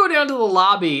they go down to the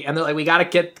lobby and they're like, we gotta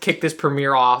kick this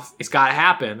premiere off. It's gotta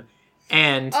happen.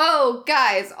 And Oh,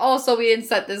 guys, also we didn't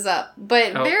set this up,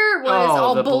 but there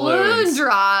was the a balloon balloons.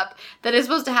 drop that is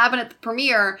supposed to happen at the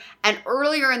premiere, and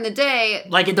earlier in the day,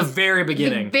 like at the very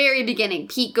beginning.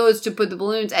 Pete goes to put the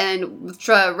balloons, and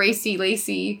Racy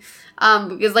Lacey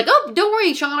is like, oh, don't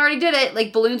worry, Sean already did it.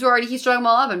 Like, balloons were already, he strung them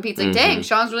all up, and Pete's like, dang,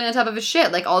 Sean's really on top of his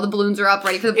shit. Like, all the balloons are up,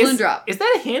 ready for the balloon drop. Is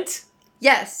that a hint?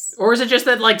 Yes. Or is it just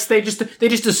that, like, they just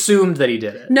assumed that he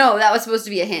did it? No, that was supposed to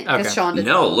be a hint, because Okay. Sean did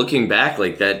No, looking back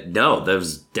like that, no, that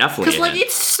was definitely Because, like,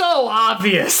 it's so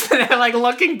obvious, like,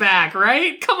 looking back,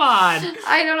 right? Come on.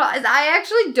 I don't know. I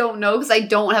actually don't know, because I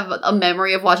don't have a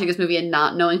memory of watching this movie and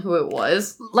not knowing who it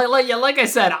was. Like I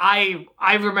said, I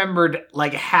remembered,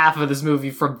 like, half of this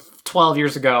movie from 12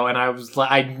 years ago, and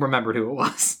I remembered who it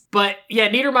was. But, yeah,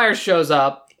 Niedermeyer shows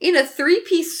up. In a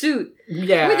 3-piece suit.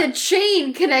 Yeah. With a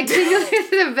chain connecting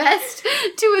the vest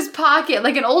to his pocket,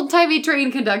 like an old-timey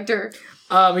train conductor.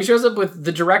 He shows up with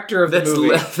the director of the movie.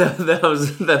 That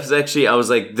was actually, I was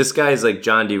like, this guy is like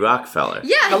John D. Rockefeller.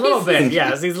 Yeah. A little bit,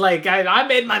 yes. He's like, I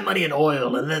made my money in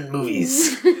oil and then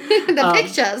movies. The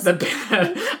pictures.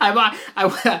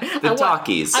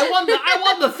 Talkies. I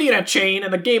won the theater chain in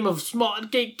the game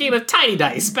of tiny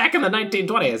dice back in the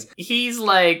 1920s. He's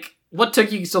like, what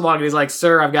took you so long? And he's like,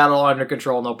 sir, I've got it all under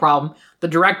control, no problem. The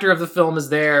director of the film is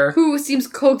there. Who seems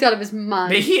coked out of his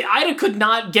mind. I could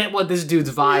not get what this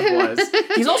dude's vibe was.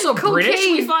 He's also British,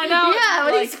 we find out. Yeah,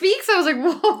 when he speaks, I was like,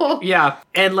 whoa. Yeah,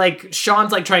 and like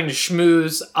Sean's like trying to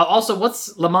schmooze. Also,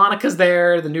 LaMonica's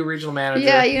there, the new regional manager.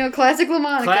 Yeah, classic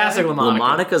LaMonica. Classic LaMonica.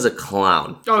 LaMonica's a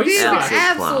clown. Oh, he's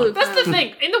Absolute That's the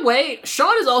thing. In a way,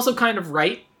 Sean is also kind of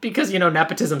right. Because,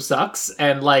 nepotism sucks,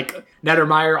 and, like,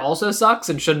 Niedermeyer also sucks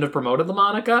and shouldn't have promoted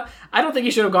LaMonica. I don't think he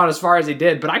should have gone as far as he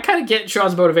did, but I kind of get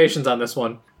Sean's motivations on this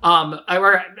one.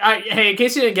 Hey, in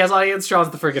case you didn't guess, audience, Sean's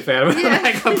the freaking fan of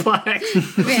Megaplex.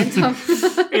 Phantom.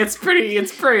 It's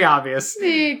pretty obvious.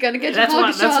 You gotta get your That's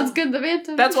Sean's why- good, the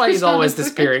Phantom. That's why he's Sean always is the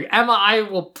disappearing. Emma, I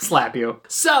will slap you.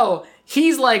 So,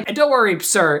 he's like, don't worry,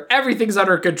 sir, everything's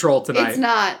under control tonight. It's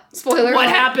not. Spoiler What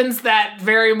alert. happens that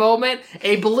very moment?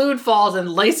 A balloon falls and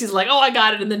Lacey's like, oh, I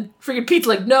got it. And then freaking Pete's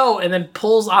like, no. And then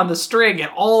pulls on the string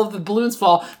and all of the balloons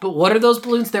fall. But what are those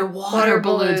balloons? They're water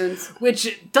balloons.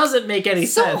 Which doesn't make any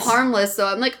So sense. harmless, though.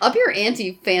 I'm like, up your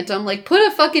ante, Phantom. Like, put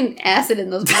a fucking acid in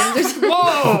those balloons.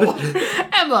 Whoa!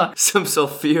 Emma! Some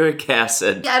sulfuric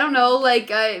acid. I don't know, like,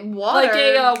 water.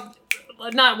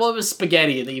 Like it was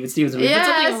spaghetti in the Even Stevens movie. but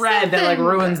something red that like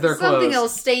ruins their clothes. Something that'll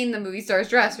stain the movie star's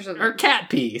dress or something. Or cat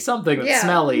pee, something that's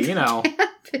smelly,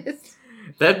 Piss.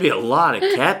 That'd be a lot of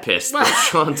cat piss that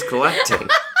Sean's collecting.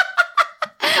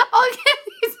 I'll get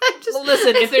these. Well,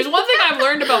 listen, if there's one thing I've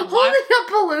learned about holding up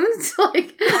balloons to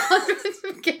like hundreds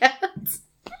of cats.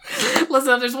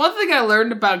 Listen, if there's one thing I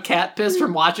learned about cat piss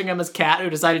from watching Emma's cat who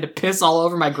decided to piss all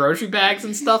over my grocery bags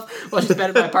and stuff while she's been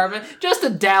in my apartment, just a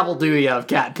dabble do ya of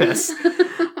cat piss.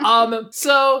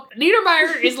 So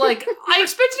Niedermeyer is like, I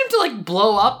expected him to like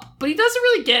blow up, but he doesn't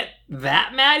really get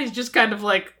that mad. He's just kind of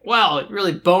like, well, it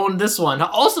really boned this one.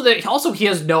 Also, he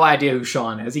has no idea who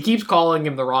Sean is. He keeps calling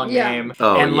him the wrong name.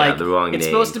 Oh, and, yeah, like, the wrong it's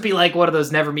name. supposed to be like one of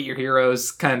those never meet your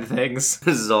heroes kind of things.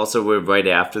 This is also where right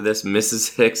after this,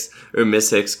 Miss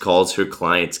Hicks calls her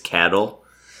clients cattle.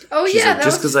 Oh, She's yeah. like,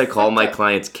 just because I call my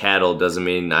clients cattle doesn't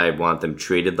mean I want them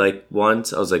treated like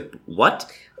ones. I was like,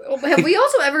 what? Have we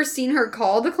also ever seen her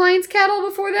call the clients cattle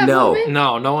before that No. moment?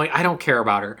 No, I don't care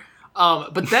about her.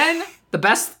 But then the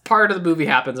best part of the movie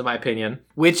happens, in my opinion,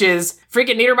 which is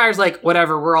freaking Niedermeyer's like,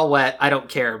 whatever, we're all wet. I don't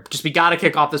care. Just, we gotta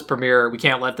kick off this premiere. We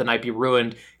can't let the night be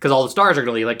ruined because all the stars are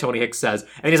gonna leave, like Tony Hicks says.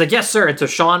 And he's like, yes, sir. And so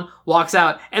Sean walks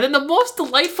out. And then the most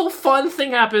delightful, fun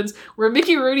thing happens where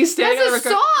Mickey Rooney's standing on the That's a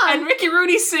record. song! And Mickey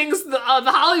Rooney sings the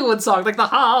Hollywood song, like the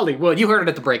Hollywood. You heard it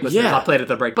at the break, listeners. Yeah. I played it at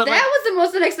the break. But That like, was the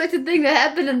most unexpected thing that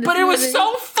happened in this but it was movie.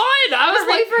 so fun. I was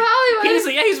Hooray like, for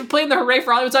Hollywood. he's playing the Hooray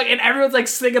for Hollywood song, and everyone's like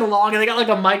singing along, and they got like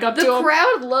a mic up The to him.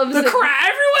 crowd loves it.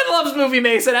 Everyone loves Movie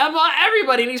Mason.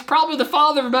 Everybody, and he's probably the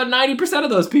father of about 90% of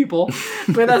those people.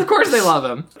 But of course they love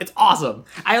him. It's awesome.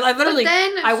 I literally,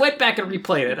 I went back and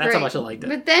replayed it. That's how Great. much I liked it.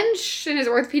 But then, in his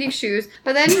orthopedic shoes,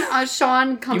 but then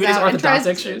Sean comes mean his out and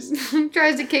orthodontic shoes?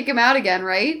 tries to kick him out again,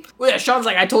 right? Well, yeah, Sean's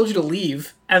like, I told you to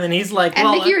leave. And then he's like, And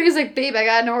well, Mickey Rooney's like, babe, I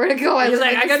got nowhere to go. he's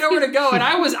like, I got nowhere to go. And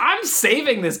I'm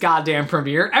saving this goddamn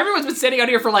premiere. Everyone's been sitting out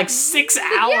here for like 6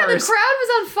 hours. Yeah, the crowd was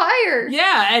on fire.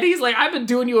 Yeah, and he's like, I've been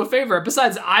doing you a favor.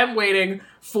 Besides, I'm waiting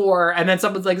and then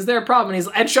someone's like, is there a problem?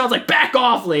 And Sean's like, back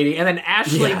off, lady. And then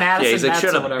Ashley Madison, he's like,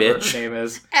 shut up, whatever bitch. her name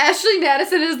is. Ashley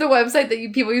Madison is the website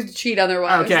that people use to cheat on their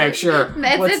wives. Okay, sure.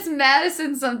 It's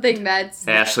Madison something Mets.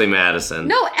 Ashley Madison.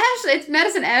 No, Ashley. It's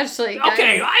Madison Ashley. Guys.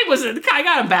 Okay, I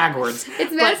got him backwards.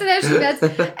 It's Madison Ashley Mets.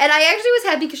 And I actually was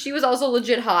happy because she was also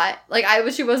legit hot. Like, I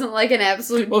wish she wasn't like an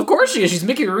absolute... Well, of course she is. She's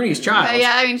Mickey Rooney's child.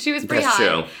 Yeah, I mean, she was pretty That's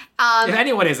hot. true. If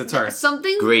anyone is, it's her.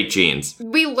 Something... Great genes.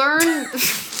 We learned...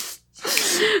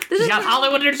 She's got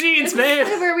Hollywood in her jeans, man.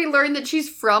 Where we learned that she's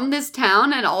from this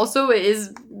town and also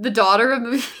is the daughter of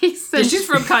Movie Mason. Yeah, she's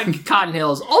from Cotton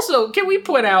Hills. Also, can we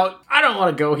point out, I don't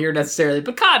want to go here necessarily,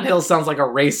 but Cotton Hills sounds like a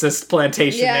racist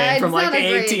plantation name from like the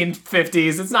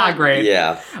 1850s. It's not great.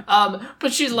 Yeah.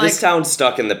 But she's like... This town's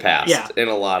stuck in the past in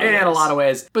a lot of ways. In a lot of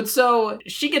ways. But so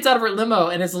she gets out of her limo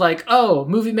and is like, oh,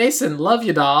 Movie Mason, love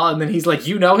you, doll. And then he's like,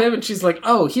 you know him? And she's like,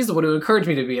 oh, he's the one who encouraged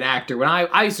me to be an actor when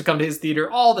I used to come to his theater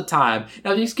all the time.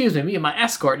 Now, excuse me and my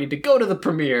escort need to go to the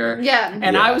premiere. Yeah.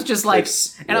 And I was just like,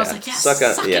 I was like, yes,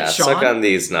 suck on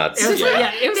these nuts. There was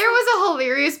a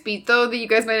hilarious beat, though, that you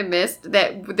guys might have missed,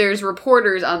 that there's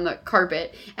reporters on the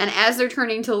carpet, and as they're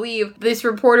turning to leave, this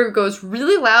reporter goes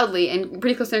really loudly and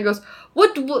pretty close to him goes,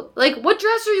 what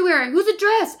dress are you wearing? Who's the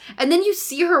dress? And then you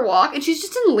see her walk, and she's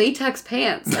just in latex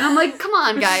pants. And I'm like, come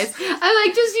on, guys. I'm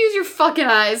like, just use your fucking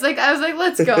eyes. Like, I was like,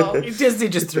 let's go. Disney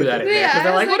just threw that in there. Yeah,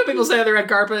 They're like, what do people say on the red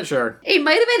carpet? Sure. It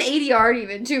might have been ADR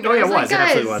even, too. But Oh, yeah, I was like, it guys.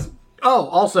 absolutely was. Oh,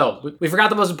 also, we forgot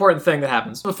the most important thing that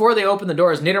happens. Before they open the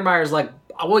doors, Niedermeyer's like,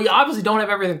 well, you obviously don't have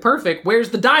everything perfect.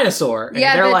 Where's the dinosaur? And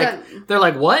Yeah, they're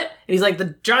like, what? And he's like,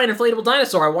 the giant inflatable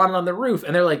dinosaur I wanted on the roof.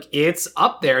 And they're like, it's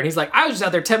up there. And he's like, I was just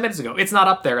out there 10 minutes ago. It's not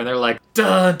up there. And they're like,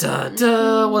 duh, duh,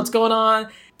 duh, what's going on?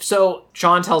 So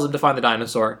Sean tells him to find the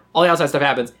dinosaur. All the outside stuff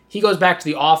happens. He goes back to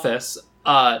the office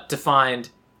to find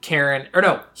Karen. Or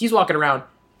no, he's walking around.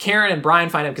 Karen and Brian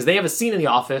find him because they have a scene in the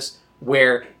office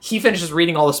where he finishes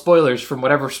reading all the spoilers from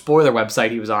whatever spoiler website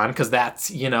he was on, because that's,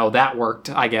 that worked,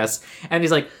 I guess. And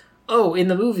he's like, oh, in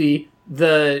the movie,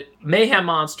 the mayhem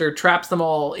monster traps them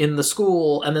all in the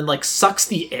school and then, like, sucks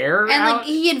the air and out. like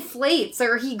he inflates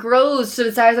or he grows to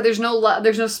the size that there's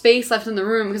no space left in the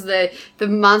room because the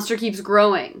monster keeps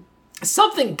growing.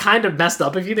 Something kind of messed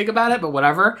up if you think about it, but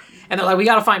whatever. And they're like, we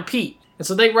gotta find Pete. And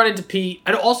so they run into Pete,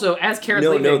 and also, as Karen's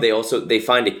leaving... they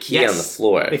find a key on the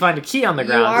floor. They find a key on the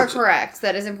ground. You are correct.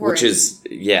 That is important. Which is,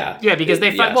 yeah. Yeah, because they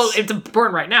find... Yes. Well, it's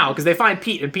important right now, because they find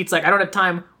Pete, and Pete's like, I don't have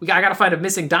time, I gotta find a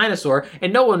missing dinosaur,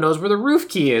 and no one knows where the roof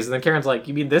key is. And then Karen's like,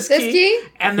 you mean this key? This key?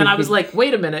 And then I was like,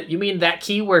 wait a minute, you mean that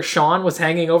key where Sean was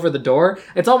hanging over the door?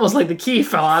 It's almost like the key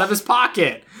fell out of his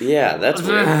pocket. Yeah, that's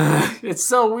weird. It's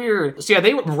so weird. So yeah,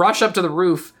 they rush up to the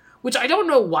roof, which I don't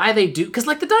know why they do, because,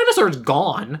 like, the dinosaur's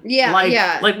gone. Yeah,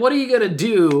 yeah. Like, what are you gonna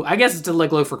do? I guess it's to,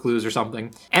 like, look for clues or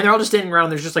something. And they're all just standing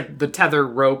around, there's just, like, the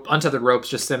untethered ropes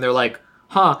just sitting there, like,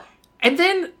 huh. And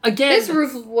then, again... This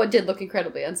roof did look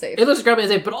incredibly unsafe. It looks incredibly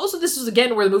unsafe, but also this is,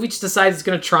 again, where the movie just decides it's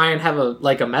gonna try and have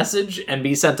a message and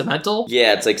be sentimental.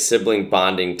 Yeah, it's like sibling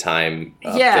bonding time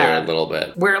up there a little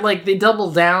bit. Where, like, they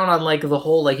double down on, like, the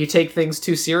whole, like, you take things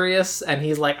too serious, and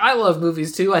he's like, I love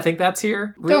movies too, I think that's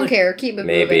here. Really? Don't care, keep it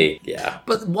Maybe, moving. yeah.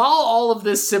 But while all of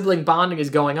this sibling bonding is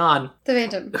going on... The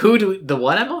Phantom. The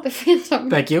what, Emma? The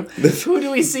Phantom. Thank you. Who do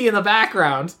we see in the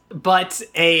background but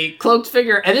a cloaked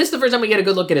figure? And this is the first time we get a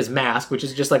good look at his mask, which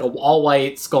is just like a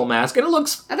all-white skull mask. And it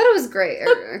looks... I thought it was gray.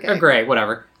 Or gray,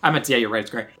 whatever. I meant, yeah, you're right, it's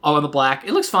gray. Oh, and the black.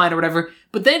 It looks fine or whatever.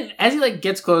 But then, as he, like,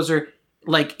 gets closer,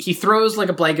 like, he throws, like,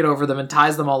 a blanket over them and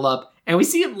ties them all up. And we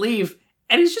see him leave,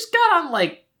 and he's just got on,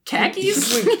 like, khakis?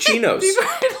 He's wearing chinos.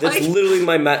 That's literally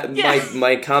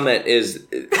my comment is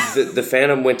the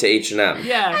Phantom went to H&M.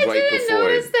 Yeah. I didn't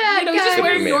notice that. He's just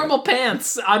wearing normal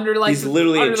pants under, like, he's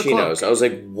literally under in chinos. cloak. I was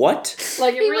like, what?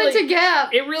 Like, He went to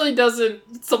Gap. It really doesn't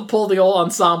pull the whole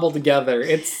ensemble together.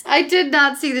 I did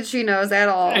not see the chinos at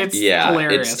all. It's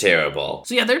hilarious. It's terrible.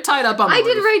 So yeah, they're tied up on the I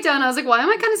did roof. write down, I was like, why am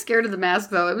I kind of scared of the mask,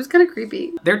 though? It was kind of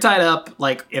creepy. They're tied up,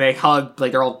 like, in a hug,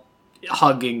 like, they're all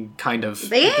hugging, kind of.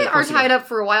 They are tied up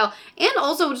for a while. And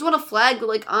also, just want to flag,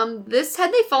 like, this,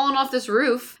 had they fallen off this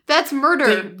roof, that's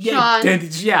murder, Sean.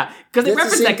 Yeah, because they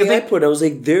reference that, because I put. I was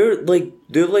like, they're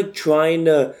trying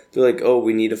to. They're like, oh,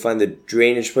 we need to find the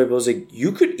drainage pipe. I was like,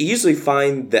 you could easily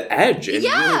find the edge. And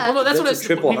yeah. Well, no, that's what it's.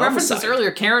 Triple we referenced this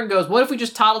earlier. Karen goes, "What if we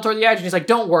just toddle toward the edge?" And he's like,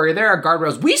 "Don't worry, there are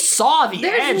guardrails. We saw the edge.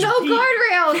 There's no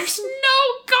guardrails. There's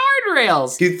no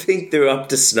guardrails. Do you think they're up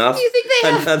to snuff? Do you think they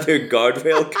have another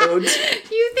guardrail codes?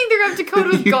 You think they're up to code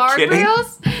with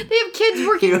guardrails? They have kids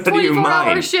working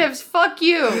 24-hour shifts. Fuck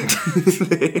you.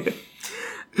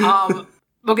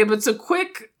 Okay, but so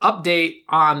quick update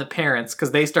on the parents,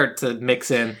 because they start to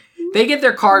mix in. They get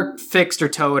their car fixed or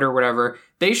towed or whatever.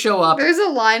 They show up. There's a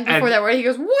line before that where he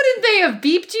goes, wouldn't they have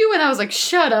beeped you? And I was like,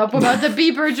 shut up about the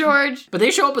beeper, George. But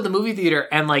they show up at the movie theater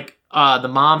and like the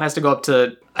mom has to go up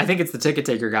to, I think it's the ticket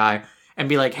taker guy, and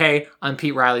be like, hey, I'm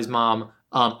Pete Riley's mom.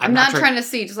 I'm not trying to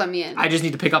see, just let me in. I just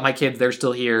need to pick up my kids. They're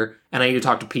still here. And I need to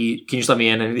talk to Pete. Can you just let me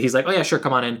in? And he's like, oh yeah, sure,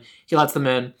 come on in. He lets them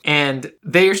in. And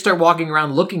they start walking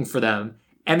around looking for them.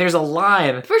 And there's a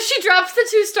line where she drops the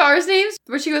 2 stars names,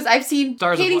 where she goes, I've seen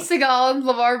Stars Katie Seagal and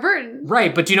LeVar Burton.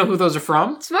 Right, but do you know who those are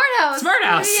from? Smart House. Smart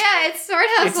House. Yeah, it's Smart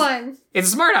House one. It's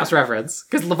a Smart House reference,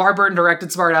 because LeVar Burton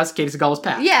directed Smart House, Katie Seagal was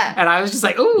Pat. Yeah. And I was just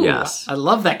like, ooh, yes. I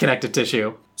love that connective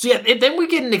tissue. So yeah, then we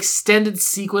get an extended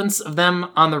sequence of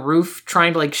them on the roof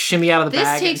trying to like shimmy out of the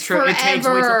bag. This takes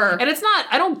forever. And it's not,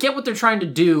 I don't get what they're trying to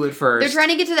do at first. They're trying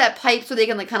to get to that pipe so they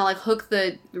can like kind of like hook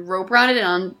the rope around it and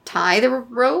untie the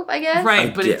rope, I guess.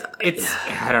 Right, but it's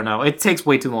I don't know. It takes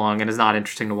way too long and is not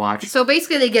interesting to watch. So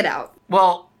basically they get out.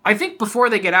 Well, I think before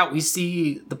they get out, we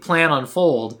see the plan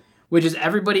unfold, which is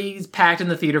everybody's packed in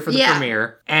the theater for the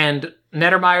premiere. And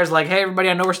Nettermeyer's like, hey, everybody,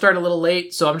 I know we're starting a little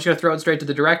late, so I'm just going to throw it straight to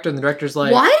the director. And the director's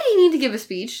like... Why did he need to give a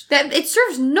speech? That it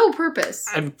serves no purpose.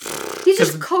 He's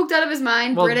just coked out of his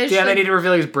mind, British. Yeah, they need to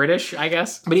reveal he's British, I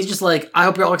guess. But he's just like, I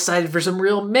hope you're all excited for some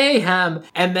real mayhem.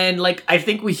 And then, like, I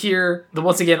think we hear the,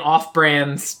 once again,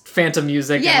 off-brand Phantom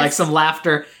music and, like, some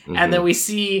laughter. Mm-hmm. And then we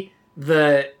see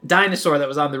the dinosaur that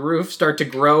was on the roof start to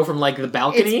grow from like the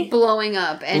balcony. It's blowing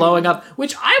up.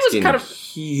 Which I was kind of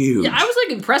huge. Yeah, I was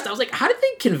like impressed. I was like, how did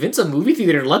they convince a movie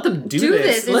theater to let them do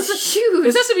this? It's huge.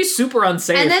 This has to be super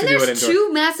unsafe. And then to there's do it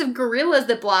 2 massive gorillas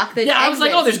that block the exit. I was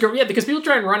like, oh, there's because people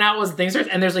try and run out as things start,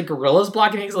 and there's like gorillas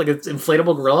blocking things, like it's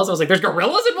inflatable gorillas. I was like, there's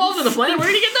gorillas involved in the plan? Where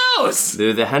did you get those?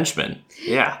 They're the henchmen.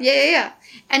 Yeah. Yeah.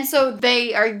 And so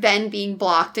they are then being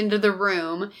blocked into the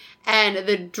room, and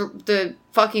the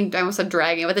fucking, I almost said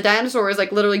dragon, but the dinosaur is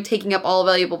like literally taking up all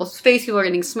valuable space. People are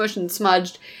getting smushed and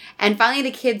smudged. And finally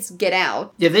the kids get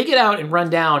out. Yeah, they get out and run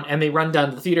down, and they run down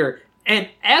to the theater. And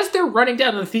as they're running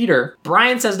down to the theater,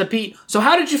 Brian says to Pete, so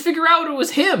how did you figure out it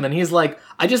was him? And he's like,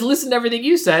 I just listened to everything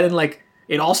you said, and like,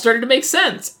 it all started to make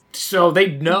sense. So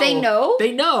they know. They know?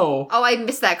 They know. Oh, I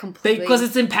missed that completely. Because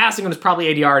it's in passing when it's probably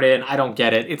 80 yard in. I don't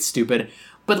get it. It's stupid.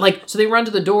 But, like, so they run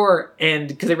to the door, and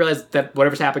because they realize that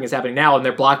whatever's happening is happening now, and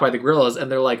they're blocked by the gorillas,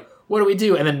 and they're like, what do we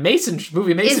do? And then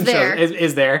Movie Mason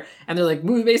is there, and they're like,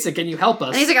 Movie Mason, can you help us?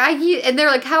 And he's like, and they're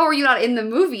like, how are you not in the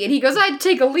movie? And he goes, I had to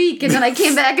take a leak, and then I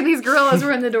came back, and these gorillas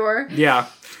were in the door. Yeah.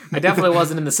 I definitely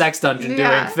wasn't in the sex dungeon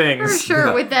doing things. For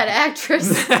sure, with that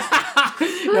actress.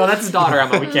 No, that's his daughter,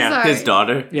 Emma. We can't. Sorry. His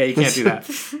daughter? Yeah, you can't do that.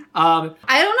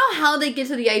 I don't know how they get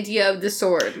to the idea of the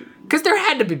sword. Because there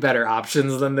had to be better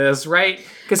options than this, right?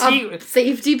 Because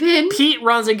safety pin. Pete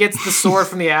runs and gets the sword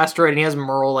from the asteroid, and he has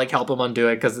Merle like help him undo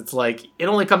it because it's like it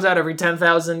only comes out every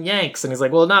 10,000 yanks, and he's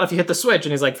like, well, not if you hit the switch,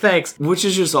 and he's like, thanks. Which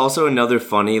is just also another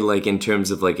funny, like in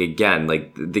terms of like again,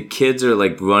 like the kids are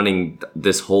like running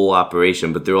this whole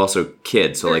operation, but they're also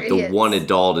kids, so they're like idiots. The one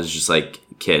adult is just like,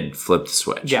 kid, flip the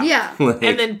switch. Yeah. Like,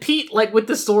 and then Pete, like with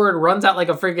the sword, runs out like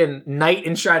a freaking knight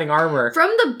in shining armor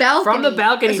from the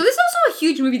balcony. So this is also a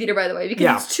huge movie theater, by the way,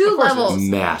 because it's 2 levels.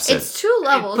 It's massive. It's 2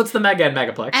 levels. It puts the Mega and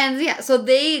Megaplexx. And yeah, so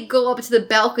they go up to the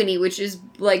balcony, which is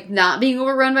like not being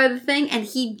overrun by the thing, and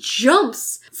he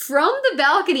jumps from the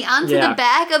balcony onto the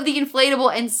back of the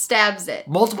inflatable and stabs it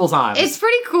multiple times. It's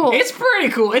pretty cool.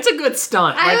 It's a good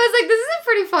stunt. I was like, this is a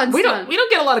pretty fun stunt. We don't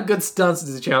get a lot of good stunts in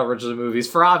Disney Channel original movies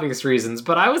for obvious reasons,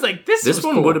 but I was like, this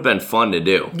one cool. Would have been fun to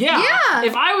do. Yeah.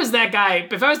 If I was the guy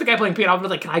playing Pete, I would be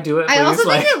like, can I do it? Please? I also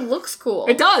think it looks cool.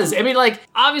 It does. I mean, like,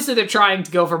 obviously they're trying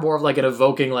to go for more of like an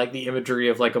evoking like the imagery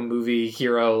of like a movie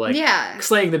hero, like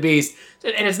slaying the beast.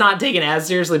 And it's not taken as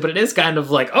seriously, but it is kind of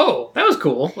like, oh, that was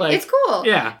cool. Like, it's cool.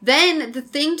 Yeah. Then the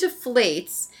thing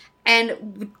deflates,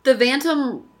 and the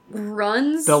Phantom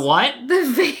runs. The what?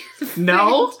 The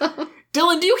No? Phantom.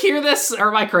 Dylan, do you hear this, or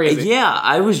am I crazy? Yeah,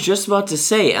 I was just about to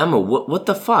say, Emma, what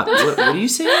the fuck? What are you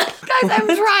saying? Guys, I'm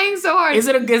trying so hard. Is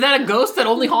that a ghost that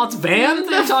only haunts vans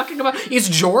that you're talking about? Is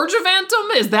George a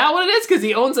Phantom? Is that what it is? Because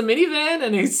he owns a minivan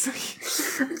and he's...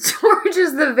 George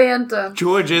is the Phantom.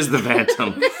 George is the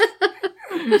Phantom.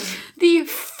 The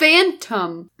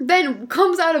Phantom then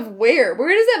comes out of where?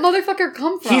 Where does that motherfucker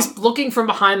come from? He's looking from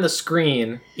behind the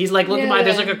screen. He's like looking behind.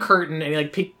 There's like a curtain, and he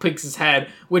like peeks his head.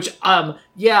 Which,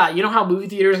 you know how movie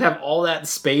theaters have all that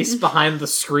space behind the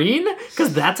screen?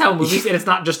 Because that's how movies, and it's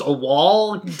not just a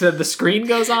wall. The screen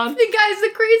goes on.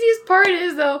 The craziest part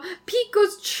is though, Pete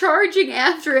goes charging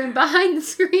after him behind the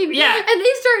screen. Yeah, and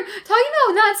they start talking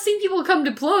about not seeing people come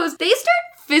to blows. They start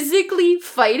physically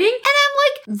fighting, and I'm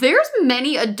like, there's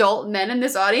many adult men in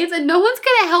this audience, and no one's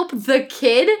gonna help the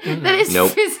kid that is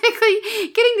physically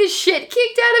getting the shit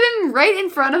kicked out of him right in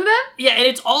front of them. Yeah, and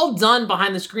it's all done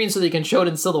behind the screen so they can show it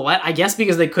in silhouette. I guess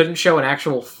because they couldn't show an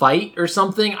actual fight or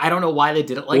something. I don't know why they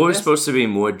did it like this. Or it's supposed to be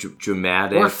more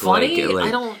dramatic. Or funny? Like,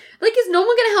 I don't... Like, is no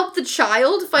one gonna help the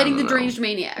child fighting the deranged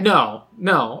maniac? No,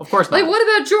 of course not. Like, what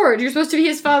about George? You're supposed to be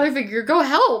his father figure. Go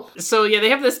help. So, yeah,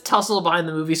 they have this tussle behind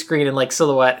the movie screen in, like,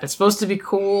 silhouette. It's supposed to be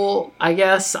cool, I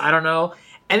guess. I don't know.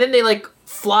 And then they, like,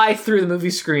 fly through the movie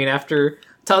screen after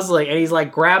tussling, and he's,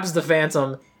 like, grabs the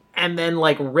Phantom and then,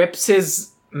 like, rips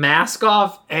his mask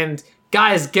off, and...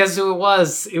 Guys, guess who it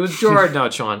was? It was George. No,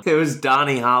 Sean. It was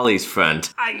Donnie Holly's friend.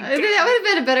 That would have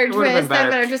been a better twist.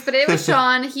 But it was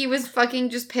Sean. He was fucking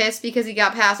just pissed because he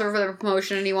got passed over for the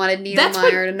promotion and he wanted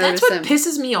Needlemeyer to notice him. That's what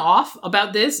pisses me off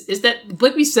about this, is that,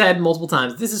 like we said multiple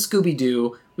times, this is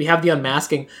Scooby-Doo. We have the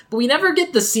unmasking, but we never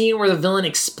get the scene where the villain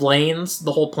explains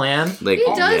the whole plan. Like, he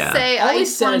does say, I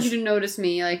just wanted you to notice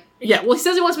me. Like, yeah, well, he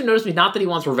says he wants me to notice me, not that he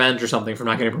wants revenge or something for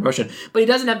not getting a promotion, but he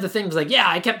doesn't have the things like,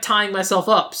 I kept tying myself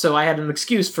up, so I had an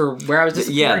excuse for where I was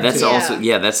disappearing. Yeah, that's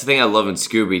that's the thing I love in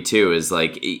Scooby, too, is,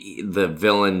 like, the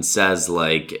villain says,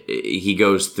 like, he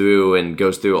goes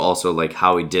through also, like,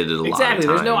 how he did it a lot of times. Exactly,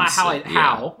 there's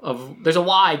no there's a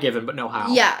why given, but no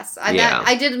how. Yes,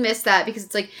 I did miss that, because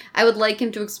it's like, I would like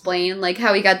him to explain, like,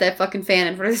 how he got that fucking fan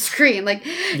in front of the screen. Like,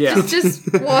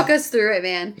 just walk us through it,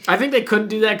 man. I think they couldn't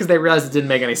do that because they realized it didn't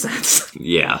make any sense.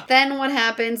 Yeah. Then what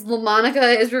happens?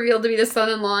 LaMonica is revealed to be the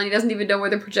son-in-law, and he doesn't even know where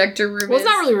the projector room is. Well, it's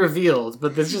not really revealed,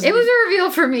 but this just... It was a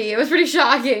reveal for me. It was pretty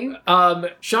shocking.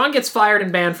 Sean gets fired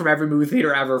and banned from every movie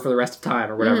theater ever for the rest of time,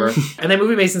 or whatever. And then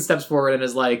Movie Mason steps forward and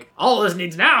is like, all this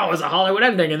needs now is a Hollywood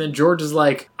ending. And then George is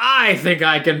like, I think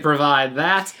I can provide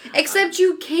that. Except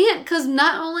you can't, because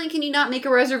not only can you not make a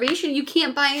reservation, you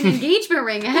can't buy an engagement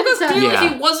ring ahead of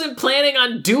time. He wasn't planning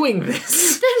on doing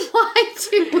this. Then why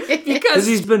do it? Because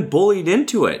he's been bullied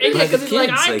into it. Because he's like,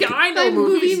 I know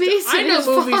movies. I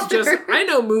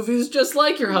know movies just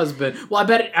like your husband. Well, I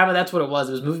bet that's what it was.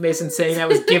 It was Movie Mason saying that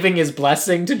was giving his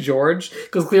blessing to George,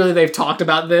 because clearly they've talked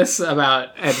about this and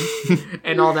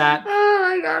all that.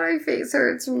 Oh my god, my face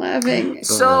hurts from laughing.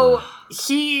 So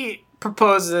he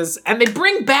proposes, and they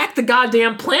bring back the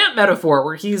goddamn plant metaphor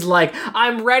where he's like,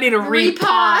 I'm ready to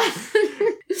repot.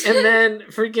 And then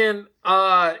freaking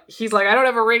he's like, I don't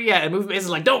have a ring yet. And Movie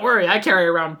Mason's like, don't worry, I carry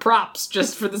around props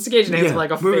just for this occasion. It's like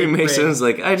a Movie fake Mason's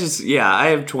ring. like, I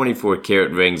have 24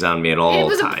 karat rings on me at all times. It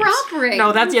was a prop ring.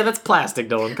 No, that's plastic,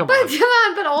 Dylan. Come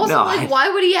on. But also, why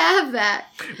would he have that?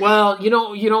 Well, you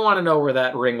don't want to know where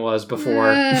that ring was before.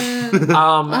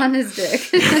 On his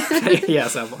dick.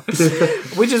 Yes,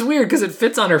 which is weird because it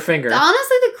fits on her finger.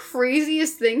 Honestly, the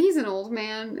craziest thing, he's an old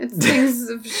man. Things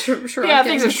have shrunken. Yeah,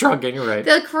 things have shrunken, you're right.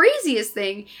 The craziest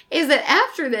thing is that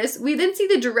after this, we then see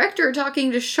the director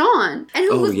talking to Sean, and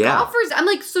who offers. I'm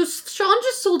like, so Sean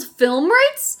just sold film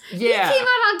rights? Yeah. He came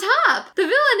out on top. The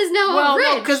villain is now rich.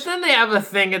 No, because then they have a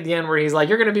thing at the end where he's like,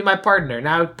 you're going to be my partner.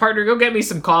 Now, partner, go get me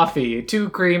some coffee. 2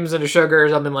 creams and a sugar or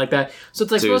something like that. So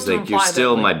it's like, supposed to imply you're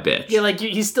still that, my bitch. Yeah, like,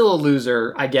 he's still a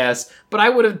loser, I guess. But I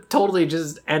would have totally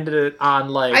just ended it on,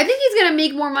 like... I think he's going to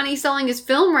make more money selling his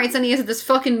film rights than he is at this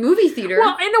fucking movie theater.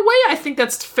 Well, in a way, I think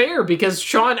that's fair, because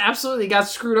Sean absolutely got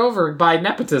screwed over by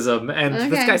nepotism, and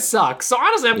this guy sucks. So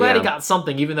honestly, I'm glad he got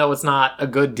something, even though it's not a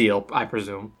good deal, I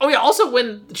presume. Oh yeah, also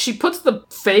when she puts the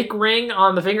fake ring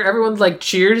on the finger, everyone's like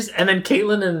cheers, and then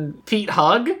Caitlin and Pete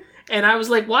hug. And I was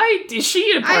like, why is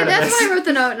she a part of this? That's why I wrote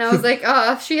the note, and I was like,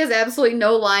 she has absolutely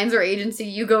no lines or agency.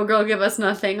 You go, girl, give us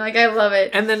nothing. Like, I love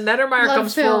it. And then Nettermeyer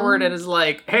comes forward and is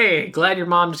like, hey, glad your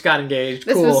mom just got engaged.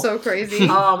 This was so crazy.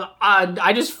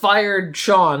 I just fired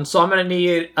Sean, so I'm going to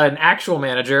need an actual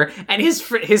manager. And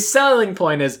his selling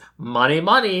point is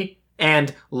money,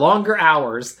 and longer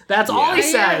hours. That's all he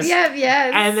says.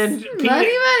 Yeah. And then Pete,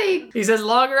 money. He says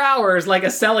longer hours, like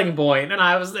a selling point.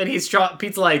 And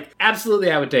Pete's like,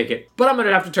 absolutely, I would take it, but I'm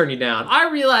gonna have to turn you down. I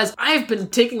realize I've been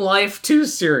taking life too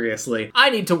seriously.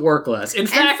 I need to work less. In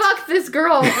fact, fuck this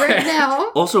girl right now.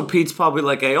 Also, Pete's probably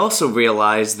like, I also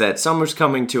realized that summer's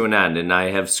coming to an end, and I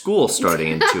have school starting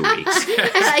in 2 weeks.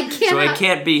 So I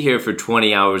can't be here for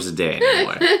 20 hours a day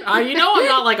anymore. I'm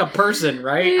not like a person,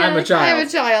 right? Yeah, I'm a child. I'm a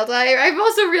child. I've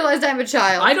also realized I'm a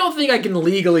child. I don't think I can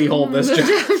legally hold this job.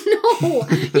 No,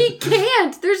 he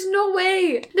can't. There's no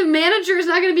way. The manager is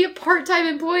not going to be a part-time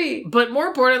employee. But more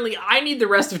importantly, I need the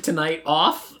rest of tonight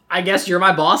off. I guess you're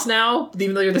my boss now,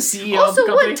 even though you're the CEO of Also, the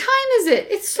company. what time is it?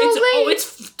 It's so late. Oh,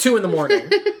 it's 2 in the morning.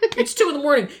 It's 2 in the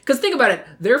morning. Because think about it.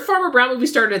 Their Farmer Brown movie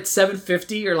started at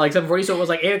 7:50 or like 7:40, so it was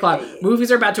like 8 o'clock.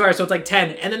 Movies are about 2 hours, so it's like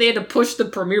 10. And then they had to push the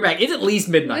premiere back. It's at least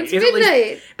midnight. It's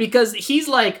midnight. Because he's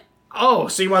like, oh,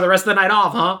 so you want the rest of the night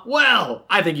off, huh? Well,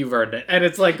 I think you've earned it. And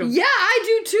it's like... Yeah, I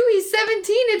do too. He's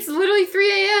 17. It's literally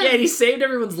 3 a.m. Yeah, and he saved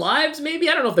everyone's lives, maybe?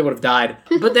 I don't know if they would have died.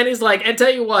 But then he's like, and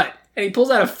tell you what... And he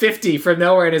pulls out a 50 from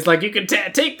nowhere and is like, you can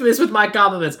take this with my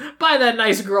compliments. Buy that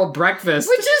nice girl breakfast.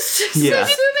 Which is just Yeah.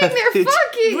 assuming they're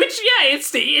fucking. Which, yeah,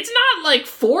 it's not like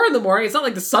 4 in the morning. It's not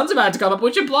like the sun's about to come up,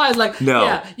 which implies like, No.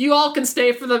 yeah, you all can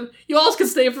stay for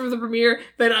the premiere.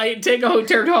 Then I take a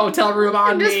hotel room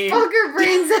on Just me. fuck her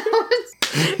brains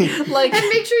out. Like, And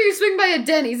make sure you swing by a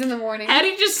Denny's in the morning. had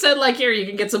he just said like, here, you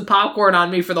can get some popcorn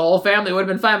on me for the whole family, it would have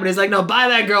been fine. But he's like, no, buy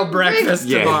that girl breakfast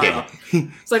Yeah, tomorrow. yeah.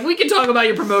 It's like, we can talk about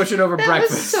your promotion over That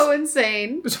breakfast. was so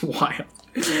insane. It's wild.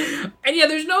 And yeah,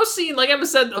 there's no scene, like Emma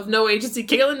said, of no agency.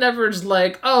 Caitlin never is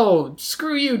like, oh,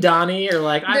 screw you, Donnie, or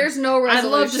like, There's no I'd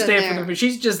love to resolution stay there. for the...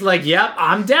 She's just like, yep,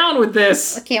 I'm down with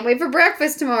this. I can't wait for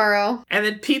breakfast tomorrow. And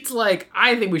then Pete's like,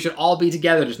 I think we should all be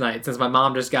together tonight since my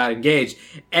mom just got engaged.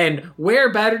 And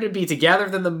where better to be together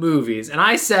than the movies? And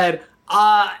I said,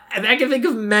 and I can think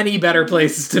of many better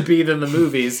places to be than the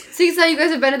movies. See, so you guys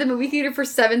have been at the movie theater for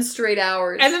 7 straight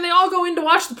hours. And then they all go in to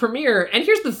watch the premiere. And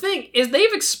here's the thing, is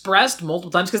they've expressed multiple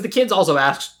times, because the kids also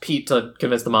asked Pete to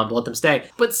convince the mom to let them stay.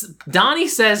 But Donnie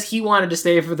says he wanted to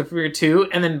stay for the premiere too.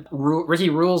 And then Ricky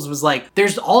Rules was like,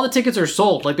 all the tickets are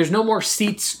sold. Like, there's no more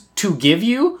seats to give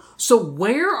you. So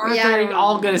where are they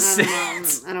all going to sit?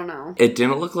 I don't know. It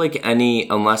didn't look like any,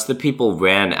 unless the people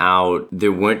ran out,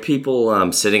 there weren't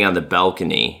people sitting on the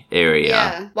balcony area.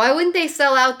 Yeah. Why wouldn't they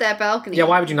sell out that balcony? Yeah,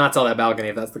 why would you not sell that balcony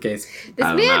if that's the case?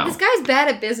 This guy's bad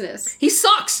at business. He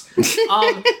sucks.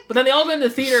 But then they all go into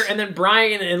the theater, and then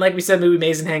Brian and like we said, Movie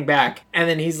Mason hang back. And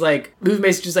then he's like, Movie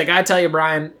Mason's just like, I tell you,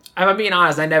 Brian, if I'm being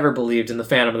honest, I never believed in the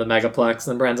Phantom of the Megaplex.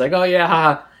 And then Brian's like, oh yeah,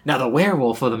 haha. Now the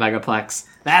werewolf of the Megaplex.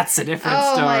 That's a different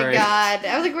story. Oh my god.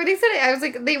 I was like, where they said it? I was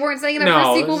like, they weren't saying it No,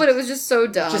 for a sequel, but it was just so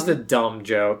dumb. Just a dumb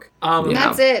joke.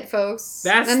 That's it, folks.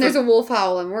 There's a wolf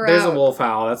howling. There's out. a wolf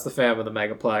howl. That's the Phantom of the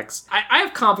Megaplex. I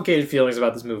have complicated feelings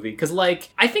about this movie because, like,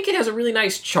 I think it has a really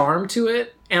nice charm to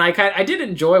it, and I did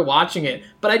enjoy watching it,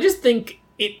 but I just think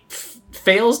it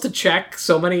fails to check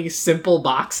so many simple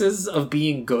boxes of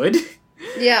being good.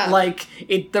 Yeah. Like,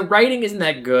 the writing isn't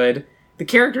that good. The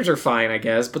characters are fine, I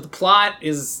guess, but the plot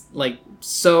is, like,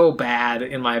 so bad,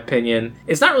 in my opinion.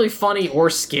 It's not really funny or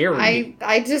scary.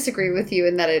 I disagree with you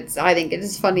in that I think it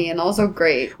is funny and also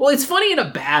great. Well, it's funny in a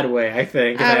bad way, I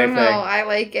think. I don't know. I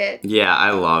like it. Yeah,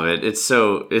 I love it. It's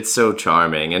so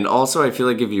charming. And also, I feel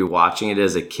like if you're watching it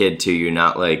as a kid, too, you're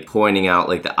not, like, pointing out,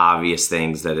 like, the obvious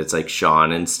things that it's, like,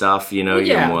 Sean and stuff, you know? Well,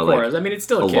 yeah, you're more, of course. like, I mean, it's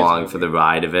still a kid's along movie. for the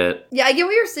ride of it. Yeah, I get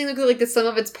what you're saying, like the sum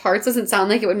of its parts doesn't sound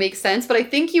like it would make sense, but I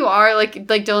think you are, like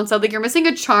Dylan said, like, you're missing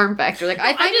a charm factor. Like,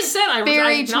 I find just said I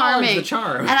very acknowledge charming. the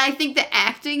charm. And I think the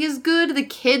acting is good. The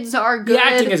kids are good. The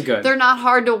acting is good. They're not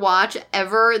hard to watch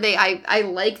ever. I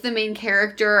like the main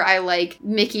character. I like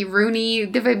Mickey Rooney.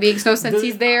 If it makes no sense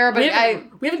he's there, but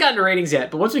we haven't gotten to ratings yet,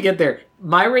 but once we get there,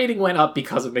 my rating went up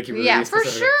because of Mickey Rooney. Yeah, for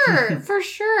sure. For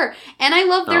sure. And I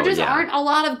love there aren't a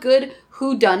lot of good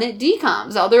whodunit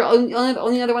DComs. The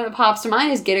only other one that pops to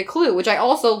mind is Get a Clue, which I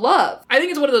also love. I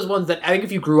think it's one of those ones that I think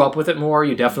if you grew up with it more,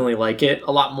 you definitely like it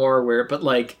a lot more. But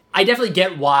like, I definitely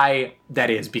get why that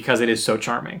is, because it is so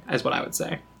charming, is what I would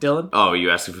say. Dylan? Oh, are you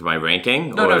asking for my ranking?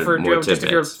 No, for more Joe, just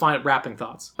if you're tidbits? wrapping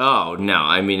thoughts. Oh, no.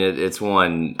 I mean, it's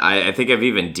one... I think I've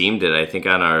even deemed it. I think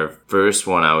on our first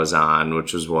one I was on,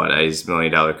 which was what? Ice $1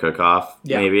 Million Cook-Off?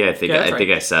 Yeah. Maybe? I think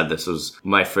Yeah, I said this was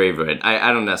my favorite.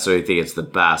 I don't necessarily think it's the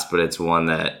best, but it's one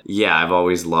that, yeah, I've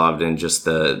always loved, and just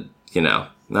the, you know...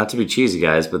 Not to be cheesy,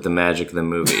 guys, but the magic of the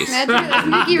movies. That's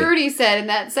Mickey Rooney said in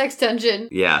that sex dungeon.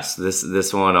 Yes,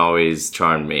 this one always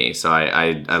charmed me, so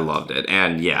I loved it.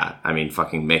 And yeah, I mean,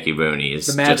 fucking Mickey Rooney is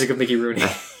The magic of Mickey Rooney.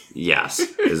 Yes,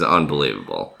 is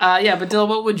unbelievable. Yeah, but Dylan,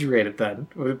 what would you rate it then?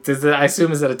 I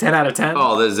assume, is it a 10 out of 10?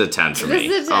 Oh, this is a 10 for me.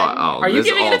 This is a 10. Are you this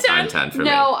giving it a all-time 10? 10 for me.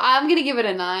 No, I'm going to give it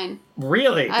a 9.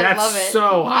 Really? I That's love it.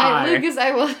 so high. Lucas,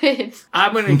 I love it.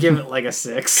 I'm going to give it like a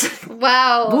 6.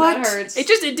 Wow, What? that hurts. It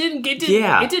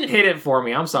didn't hit it for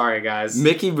me. I'm sorry, guys.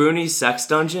 Mickey Rooney's Sex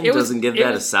Dungeon doesn't give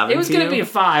that a 7 It was to going you? to be a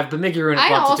 5, but Mickey Rooney I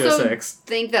bumped it to a also 6.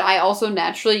 think that I also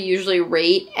naturally usually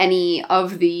rate any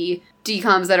of the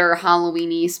DComs that are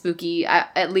Halloween-y, spooky,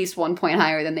 at least 1 point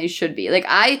higher than they should be. Like,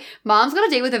 Mom's Got a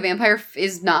Date with a Vampire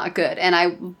is not good, and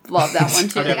I love that one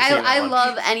too. I've Like, never seen that I one.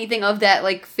 love anything of that,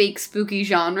 like, fake spooky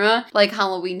genre, like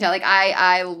Halloween time. Like,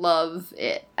 I love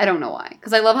it. I don't know why,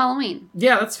 because I love Halloween.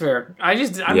 Yeah, that's fair. I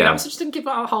just didn't get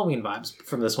Halloween vibes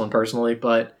from this one personally,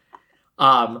 but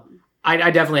I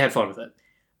definitely had fun with it.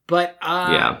 But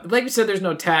like we said, there's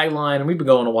no tagline, and we've been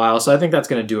going a while, so I think that's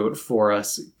going to do it for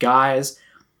us, guys.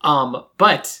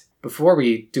 But before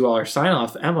we do all our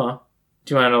sign-off, Emma,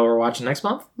 do you want to know what we're watching next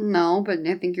month? No, but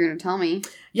I think you're going to tell me.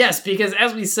 Yes, because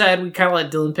as we said, we kind of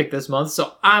let Dylan pick this month,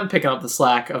 so I'm picking up the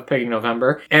slack of picking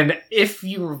November. And if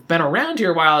you've been around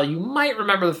here a while, you might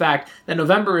remember the fact that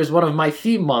November is one of my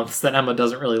theme months that Emma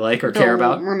doesn't really like or care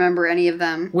about. Don't remember any of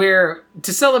them. Where,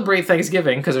 to celebrate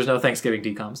Thanksgiving, because there's no Thanksgiving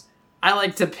DComs, I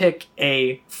like to pick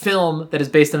a film that is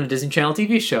based on a Disney Channel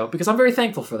TV show, because I'm very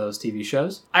thankful for those TV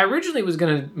shows. I originally was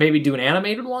going to maybe do an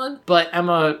animated one, but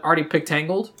Emma already picked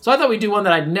Tangled. So I thought we'd do one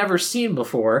that I'd never seen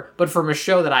before, but from a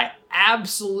show that I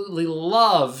absolutely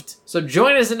loved. So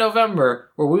join us in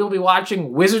November, where we will be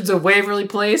watching Wizards of Waverly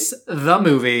Place, the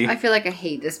movie. I feel like I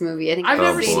hate this movie. I think I've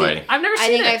never seen seen it. it. I've never seen I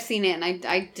think it. I've seen it, and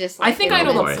I dislike I think it I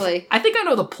know immensely. I think I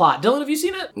know the plot. Dylan, have you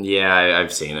seen it? Yeah,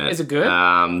 I've seen it. Is it good?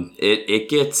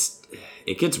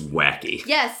 It gets wacky.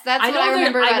 Yes, that's what know I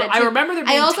remember about it, too. I remember there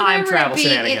being also time remember travel it being,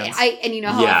 shenanigans. and you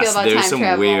know how I feel about time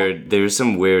travel. There's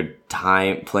some weird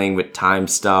time playing with time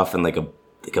stuff and like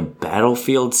a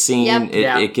battlefield scene.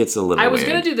 Yep. It gets a little I was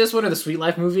weird. going to do this one or the Sweet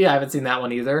Life movie. I haven't seen that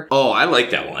one either. Oh, I like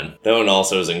that one. That one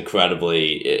also is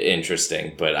incredibly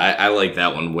interesting, but I like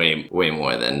that one way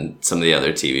more than some of the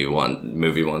other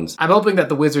movie ones. I'm hoping that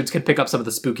the Wizards can pick up some of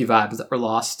the spooky vibes that were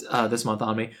lost this month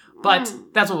on me. But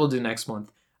that's what we'll do next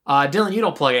month. Dylan, you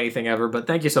don't plug anything ever, but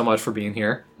thank you so much for being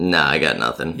here. Nah, I got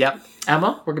nothing. Yep.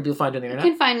 Emma, where can people find you on the You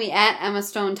internet? can find me at Emma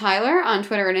Stone Tyler on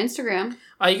Twitter and Instagram.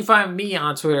 You can find me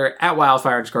on Twitter at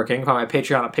wildfire_king. You can find my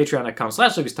Patreon at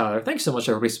patreon.com/LucasTyler. Thanks so much,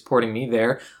 everybody, supporting me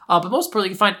there. But most importantly,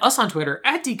 you can find us on Twitter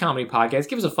at DComedy Podcast.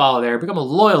 Give us a follow there. Become a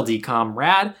loyal DCom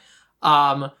rad.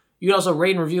 You can also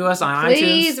rate and review us on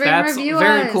Please, iTunes. rate and That's review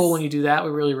very us. cool when you do that.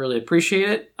 We really, really appreciate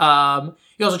it.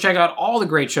 You can also check out all the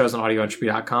great shows on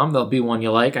audioentropy.com. There'll be one you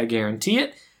like, I guarantee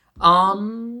it.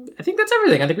 I think that's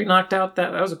everything. I think we knocked out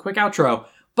that was a quick outro.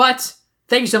 But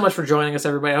thank you so much for joining us,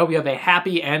 everybody. I hope you have a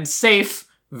happy and safe,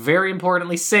 very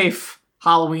importantly safe,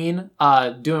 Halloween.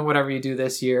 Doing whatever you do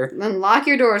this year. Then lock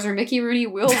your doors or Mickey Rooney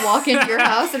will walk into your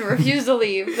house and refuse to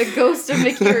leave. The ghost of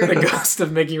Mickey Rooney. The ghost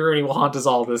of Mickey Rooney will haunt us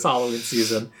all this Halloween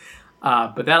season.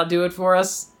 But that'll do it for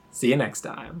us. See you next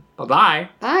time. Bye-bye.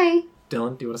 Bye.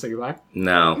 Dylan, do you want to say goodbye?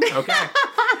 No. Okay.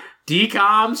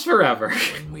 DComs forever.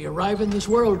 When we arrive in this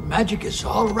world, magic is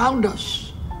all around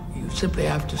us. You simply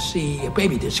have to see a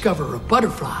baby discover a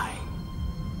butterfly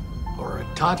or a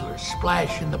toddler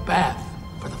splash in the bath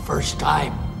for the first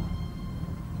time.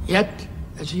 Yet,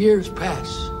 as years pass,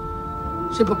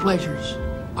 simple pleasures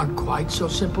aren't quite so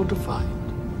simple to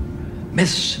find.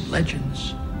 Myths and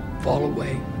legends fall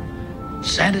away.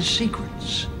 Santa's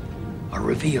secrets are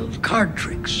revealed. Card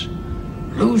tricks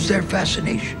lose their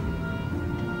fascination.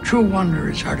 True wonder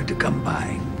is harder to come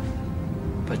by.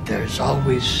 But there's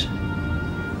always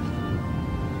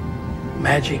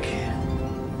magic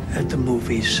at the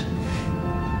movies.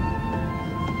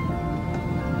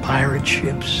 Pirate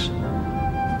ships,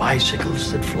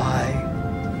 bicycles that fly,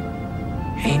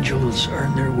 angels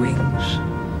earn their wings,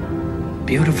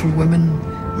 beautiful women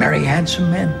marry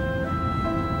handsome men,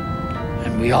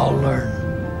 and we all learn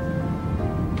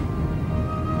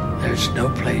there's no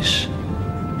place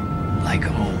like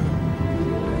home.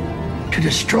 To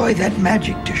destroy that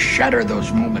magic, to shatter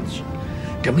those moments,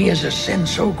 to me is a sin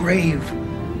so grave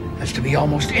as to be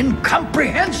almost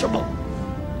incomprehensible.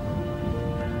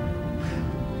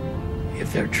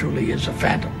 If there truly is a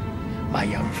phantom, my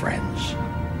young friends,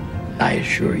 I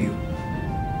assure you,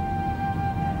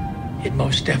 it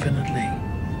most definitely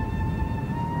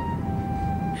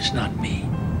is not me.